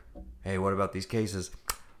him like, hey, what about these cases?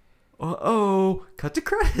 Uh-oh, cut to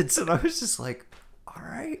credits. And I was just like, all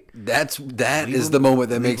right. That is the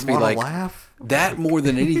moment that makes me like laugh. That more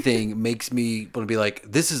than anything makes me want to be like,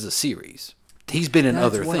 this is a series. He's been in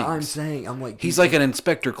other things. I'm saying. I'm like, he's like an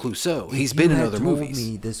Inspector Clouseau. He's been in other movies.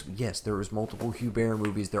 Me this, yes, there was multiple Hubert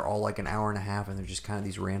movies. They're all like an hour and a half, and they're just kind of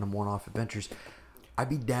these random one-off adventures. I'd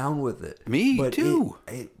be down with it. Me too.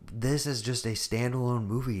 This is just a standalone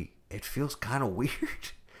movie. It feels kind of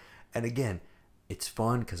weird, and again, it's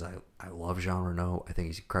fun because I love Jean Reno. I think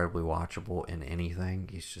he's incredibly watchable in anything.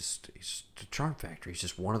 He's a charm factor. He's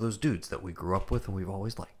just one of those dudes that we grew up with and we've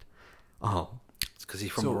always liked. It's because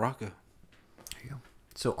he's from Morocco. There you go.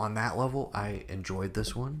 So on that level, I enjoyed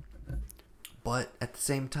this one, but at the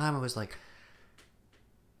same time, I was like,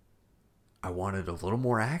 I wanted a little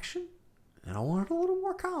more action and I wanted a little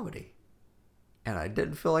more comedy. And I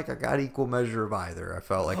didn't feel like I got equal measure of either. I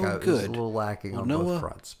felt like I was a little lacking on both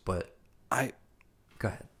fronts. But go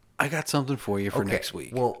ahead. I got something for you for next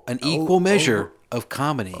week. Well, an equal measure of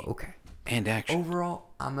comedy and action. Overall,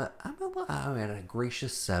 I'm at a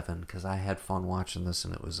gracious 7 because I had fun watching this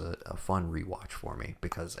and it was a fun rewatch for me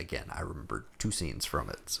because, again, I remembered 2 scenes from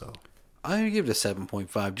it. So I'm going to give it a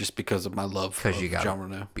 7.5 just because of my love for genre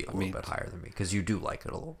now. Be a little bit higher than me because you do like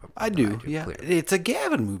it a little bit more I do, yeah. clearly. It's a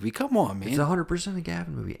Gavin movie. Come on, man. It's 100% a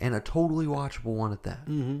Gavin movie and a totally watchable one at that.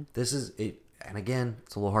 Mm-hmm. This is it, and again,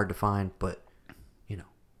 it's a little hard to find, but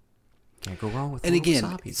can't go wrong with. And again,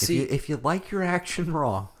 Wasabi. see, if you like your action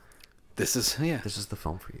raw, this is the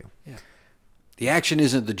film for you. Yeah, the action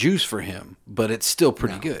isn't the juice for him, but it's still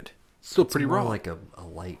pretty good. Still pretty more raw. Like a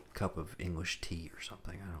light cup of English tea or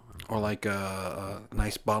something. I don't know. Or like a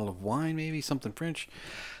nice bottle of wine, maybe something French.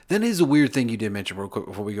 Then is a weird thing you did mention real quick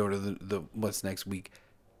before we go to the what's next week.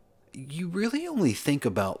 You really only think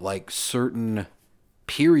about like certain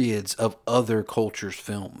periods of other cultures'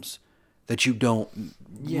 films that you don't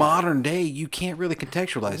modern day. You can't really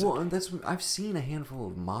contextualize Well, it. and I've seen a handful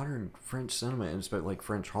of modern French cinema, and especially like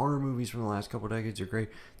French horror movies from the last couple of decades are great.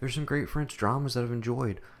 There's some great French dramas that I've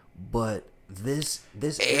enjoyed, but this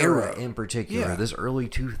era in particular, this early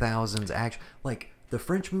 2000s action, like the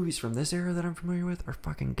French movies from this era that I'm familiar with are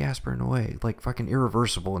fucking Gaspar Noé, like fucking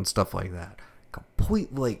Irreversible and stuff like that.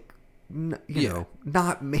 Complete like. You know,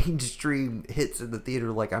 not mainstream hits in the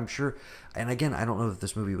theater like I'm sure. And again, I don't know that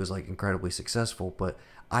this movie was like incredibly successful, but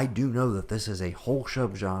I do know that this is a whole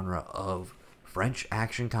subgenre of French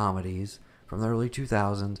action comedies from the early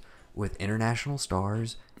 2000s with international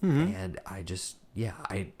stars. Mm-hmm. And I just,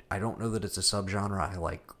 I don't know that it's a subgenre I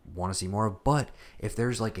like want to see more of, but if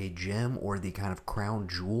there's like a gem or the kind of crown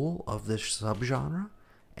jewel of this subgenre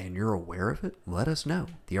and you're aware of it, let us know.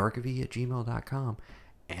 thearchive@gmail.com.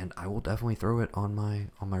 And I will definitely throw it on my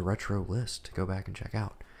retro list to go back and check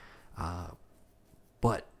out.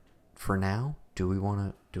 But for now, do we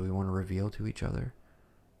want to reveal to each other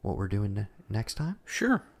what we're doing next time?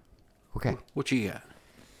 Sure. Okay. What you got?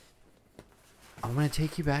 I'm gonna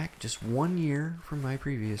take you back just 1 year from my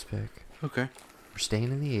previous pick. Okay. We're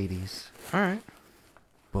staying in the 80s. All right.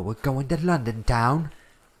 But we're going to London town.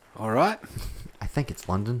 All right. I think it's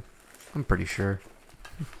London. I'm pretty sure.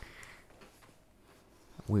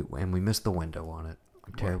 We missed the window on it.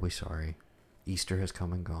 I'm terribly sorry. Easter has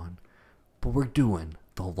come and gone. But we're doing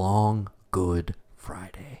The Long Good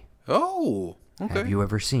Friday. Oh, okay. Have you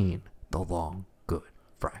ever seen The Long Good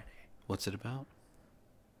Friday? What's it about?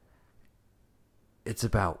 It's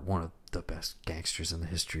about one of the best gangsters in the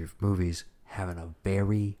history of movies having a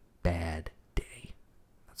very bad day.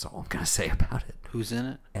 That's all I'm going to say about it. Who's in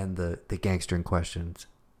it? And the gangster in question,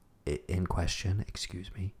 is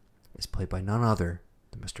played by none other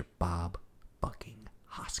than Mr. Bob fucking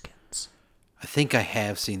Hoskins. I think I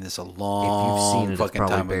have seen this a long if you've seen it, fucking it's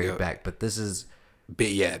probably time buried ago. back. But this is...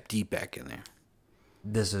 deep back in there.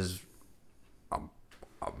 This is... I'm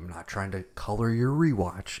not trying to color your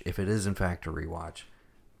rewatch, if it is in fact a rewatch.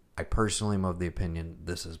 I personally am of the opinion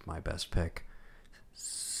this is my best pick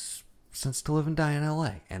since To Live and Die in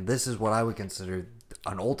L.A. And this is what I would consider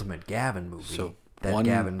an ultimate Gavin movie. So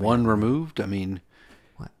Gavin one removed? I mean...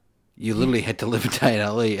 You literally had To Live and Die in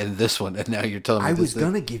L.A. and this one, and now you're telling me I this was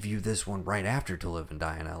going to give you this one right after To Live and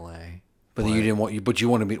Die in L.A. But then you didn't want... But you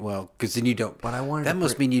want to be... Well, because then you don't... But I wanted that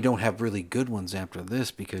must mean you don't have really good ones after this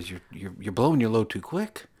because you're blowing your load too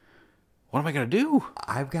quick. What am I going to do?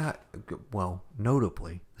 I've got... Well,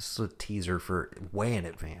 notably, this is a teaser for way in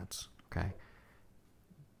advance, okay?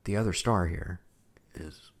 The other star here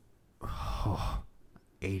is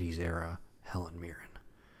 80s era Helen Mirren.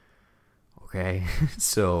 Okay?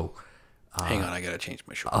 So... Hang on, I gotta change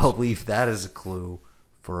my shorts. I'll leave that as a clue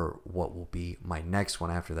for what will be my next one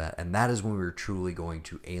after that. And that is when we're truly going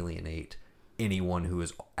to alienate anyone who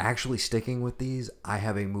is actually sticking with these. I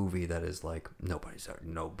have a movie that is like, nobody's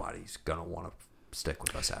gonna want to stick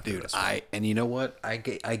with us after this one. And you know what? I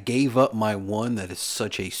gave up my one that is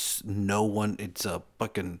such a no one. It's a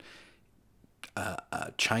fucking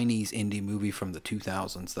Chinese indie movie from the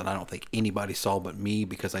 2000s that I don't think anybody saw but me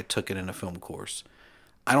because I took it in a film course.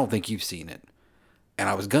 I don't think you've seen it. And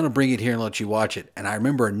I was going to bring it here and let you watch it. And I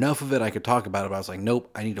remember enough of it I could talk about it, but I was like,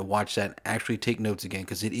 nope, I need to watch that and actually take notes again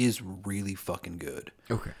because it is really fucking good.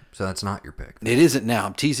 Okay, so that's not your pick. It isn't now.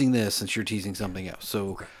 I'm teasing this since you're teasing something else.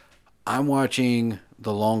 So okay. I'm watching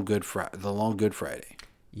The Long Good Friday.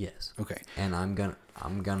 Yes. Okay. And I'm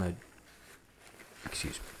gonna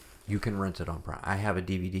excuse me. You can rent it on Prime. I have a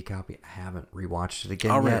DVD copy. I haven't rewatched it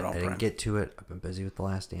again yet. I didn't get to it. I've been busy with The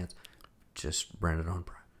Last Dance. Just rent it on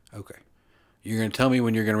Prime. Okay. You're going to tell me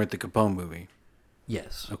when you're going to rent the Capone movie?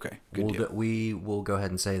 Yes. Okay. Good deal. We will go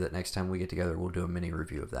ahead and say that next time we get together, we'll do a mini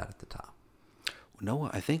review of that at the top.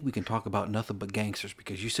 Noah, I think we can talk about nothing but gangsters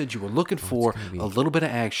because you said you were looking for a little bit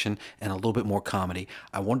of action and a little bit more comedy.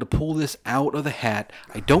 I wanted to pull this out of the hat.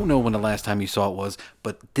 I don't know when the last time you saw it was,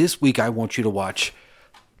 but this week I want you to watch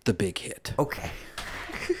The Big Hit. Okay.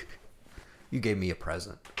 You gave me a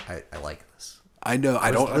present. I like this. I know.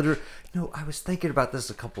 I was thinking about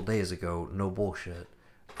this a couple days ago. No bullshit.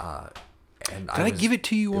 Did I give it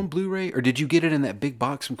to you on Blu-ray, or did you get it in that big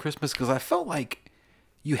box from Christmas? Because I felt like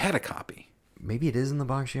you had a copy. Maybe it is in the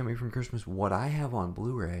box you got me from Christmas. What I have on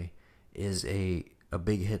Blu-ray is a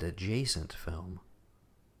big hit adjacent film,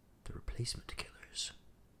 The Replacement Killers.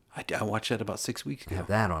 I watched that about 6 weeks ago. I have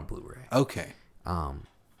that on Blu-ray. Okay. And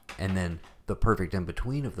then the perfect in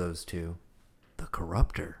between of those two, The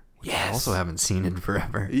Corruptor. Yes. I also haven't seen in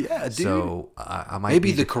forever. Yeah, dude. So I might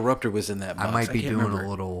maybe The Corruptor was in that box. I might be doing remember. a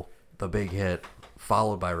little the big hit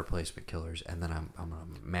followed by Replacement Killers, and then I'm gonna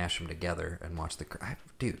mash them together and watch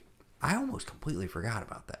dude. I almost completely forgot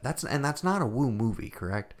about that. That's not a Woo movie,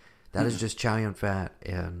 correct? That is just Chow Yun-Fat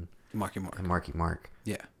and Marky Mark.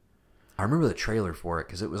 Yeah. I remember the trailer for it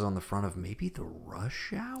because it was on the front of maybe the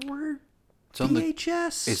Rush Hour It's on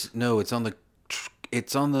VHS.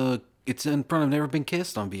 It's in front of Never Been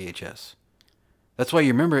Kissed on VHS. That's why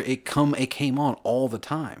you remember it came on all the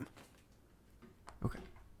time. Okay.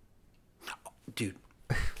 Dude.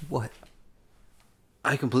 What?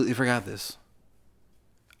 I completely forgot this.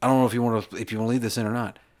 I don't know if you want to leave this in or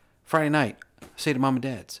not. Friday night, say to mom and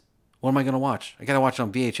dad's, what am I going to watch? I got to watch it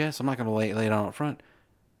on VHS. I'm not going to lay it on up front.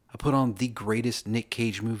 I put on the greatest Nick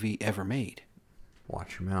Cage movie ever made.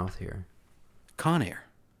 Watch your mouth here. Con Air.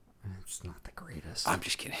 It's not the greatest. I'm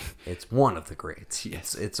just kidding. It's one of the greats.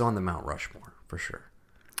 Yes. It's on the Mount Rushmore, for sure.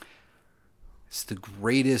 It's the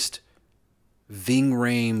greatest Ving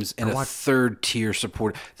Rhames and a third tier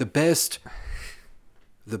support. The best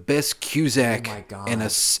Cusack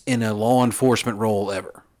in a law enforcement role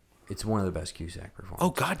ever. It's one of the best Cusack performances.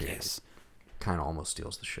 Oh, God, yes. Kind of almost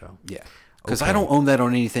steals the show. Yeah. Because I don't own that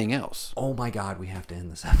on anything else. Oh, my God. We have to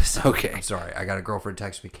end this episode. Okay. I'm sorry. I got a girlfriend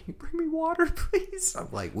text me, can you bring me water, please? I'm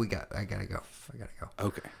like, I got to go.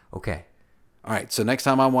 Okay. All right. So next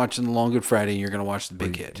time I'm watching The Long Good Friday, you're going to watch The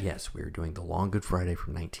Big Hit. Yes. We're doing The Long Good Friday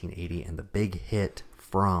from 1980 and The Big Hit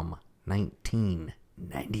from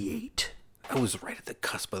 1998. That was right at the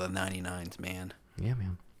cusp of the 99s, man. Yeah,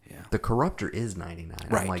 man. Yeah. The Corruptor is 99.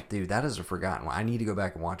 Right. I'm like, dude, that is a forgotten one. I need to go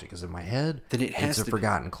back and watch it because in my head, then it's a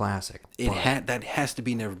forgotten classic. That has to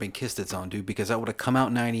be Never Been Kissed it's on, dude, because that would have come out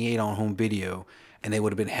in 98 on home video, and they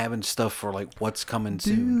would have been having stuff for, like, what's coming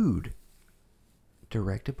soon. Dude.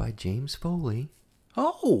 Directed by James Foley.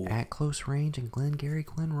 Oh. At Close Range and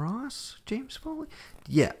Glenn Ross. James Foley.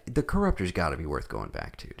 Yeah, The Corruptor's got to be worth going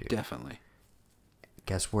back to, dude. Definitely.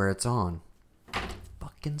 Guess where it's on?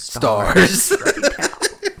 Fucking Stars. Right now.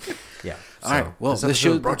 Yeah. All right. Well, this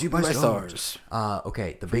show brought to you by Stars.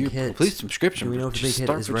 Okay. The Big Hit. Please subscription. Do we know if the Big Hit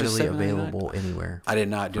is readily available anywhere? I did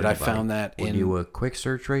not, dude. I found that We'll do a quick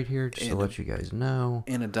search right here just to let you guys know.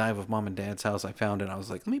 In a dive of mom and dad's house, I found it. I was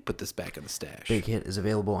like, let me put this back in the stash. Big Hit is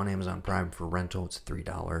available on Amazon Prime for rental. It's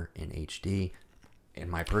 $3 in HD. In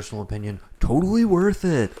my personal opinion, totally worth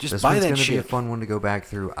it. Just buy that shit. This one's going to be a fun one to go back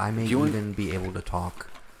through. I may even be able to talk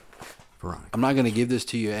Veronica. I'm not going to give this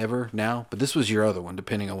to you ever now, but this was your other one,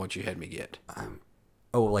 depending on what you had me get.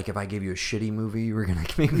 Like if I gave you a shitty movie, you were going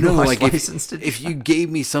to make me watch Licensed to Die? If you gave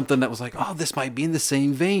me something that was like, oh, this might be in the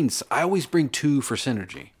same veins, I always bring two for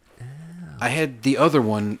synergy. Oh. I had the other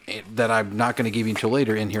one that I'm not going to give you until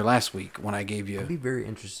later in here last week when I gave you. I'd be very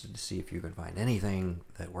interested to see if you can find anything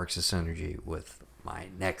that works as synergy with my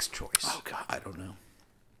next choice. Oh, God, I don't know.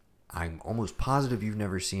 I'm almost positive you've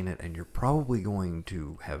never seen it, and you're probably going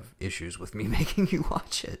to have issues with me making you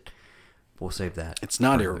watch it. We'll save that. It's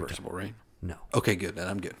not irreversible, right? No. Okay, good. Then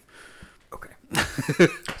I'm good. Okay.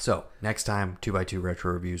 So, next time, 2x2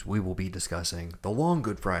 Retro Reviews, we will be discussing The Long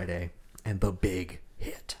Good Friday and The Big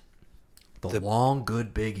Hit. The Long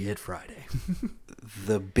Good Big Hit Friday.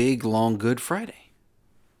 The Big Long Good Friday.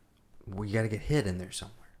 We got to get hit in there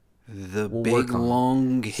somewhere. The Big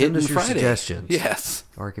Long Hidden Send us your Friday. Suggestions. Yes.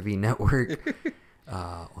 Archivy Network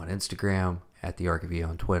on Instagram, at the Archivy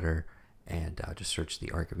on Twitter, and just search the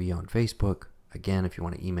Archivy on Facebook. Again, if you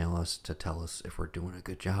want to email us to tell us if we're doing a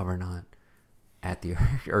good job or not, at the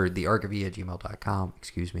thearchivy@gmail.com,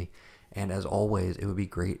 excuse me. And as always, it would be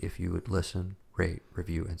great if you would listen, rate,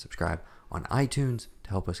 review, and subscribe on iTunes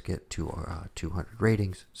to help us get to our 200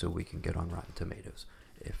 ratings so we can get on Rotten Tomatoes,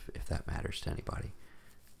 if that matters to anybody.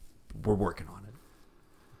 We're working on it.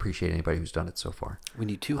 Appreciate anybody who's done it so far. We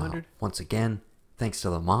need 200? Once again, thanks to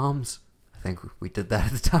the moms. I think we did that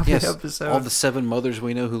at the top of the episode. All the 7 mothers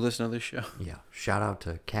we know who listen to this show. Yeah. Shout out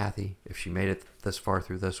to Kathy if she made it this far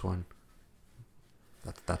through this one.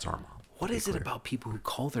 That's our mom. What is it about people who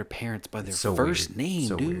call their parents by their so first weird. name,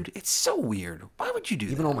 So dude? weird. It's so weird. Why would you do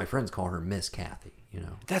that? Even all my friends call her Miss Kathy, you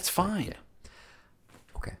know. That's fine. Yeah.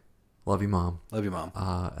 Okay. Love you, Mom. Love you, Mom.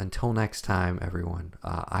 Until next time, everyone,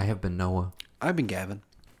 I have been Noah. I've been Gavin.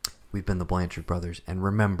 We've been the Blanchard Brothers. And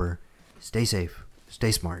remember, stay safe,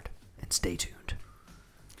 stay smart, and stay tuned.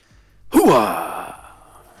 Hooah!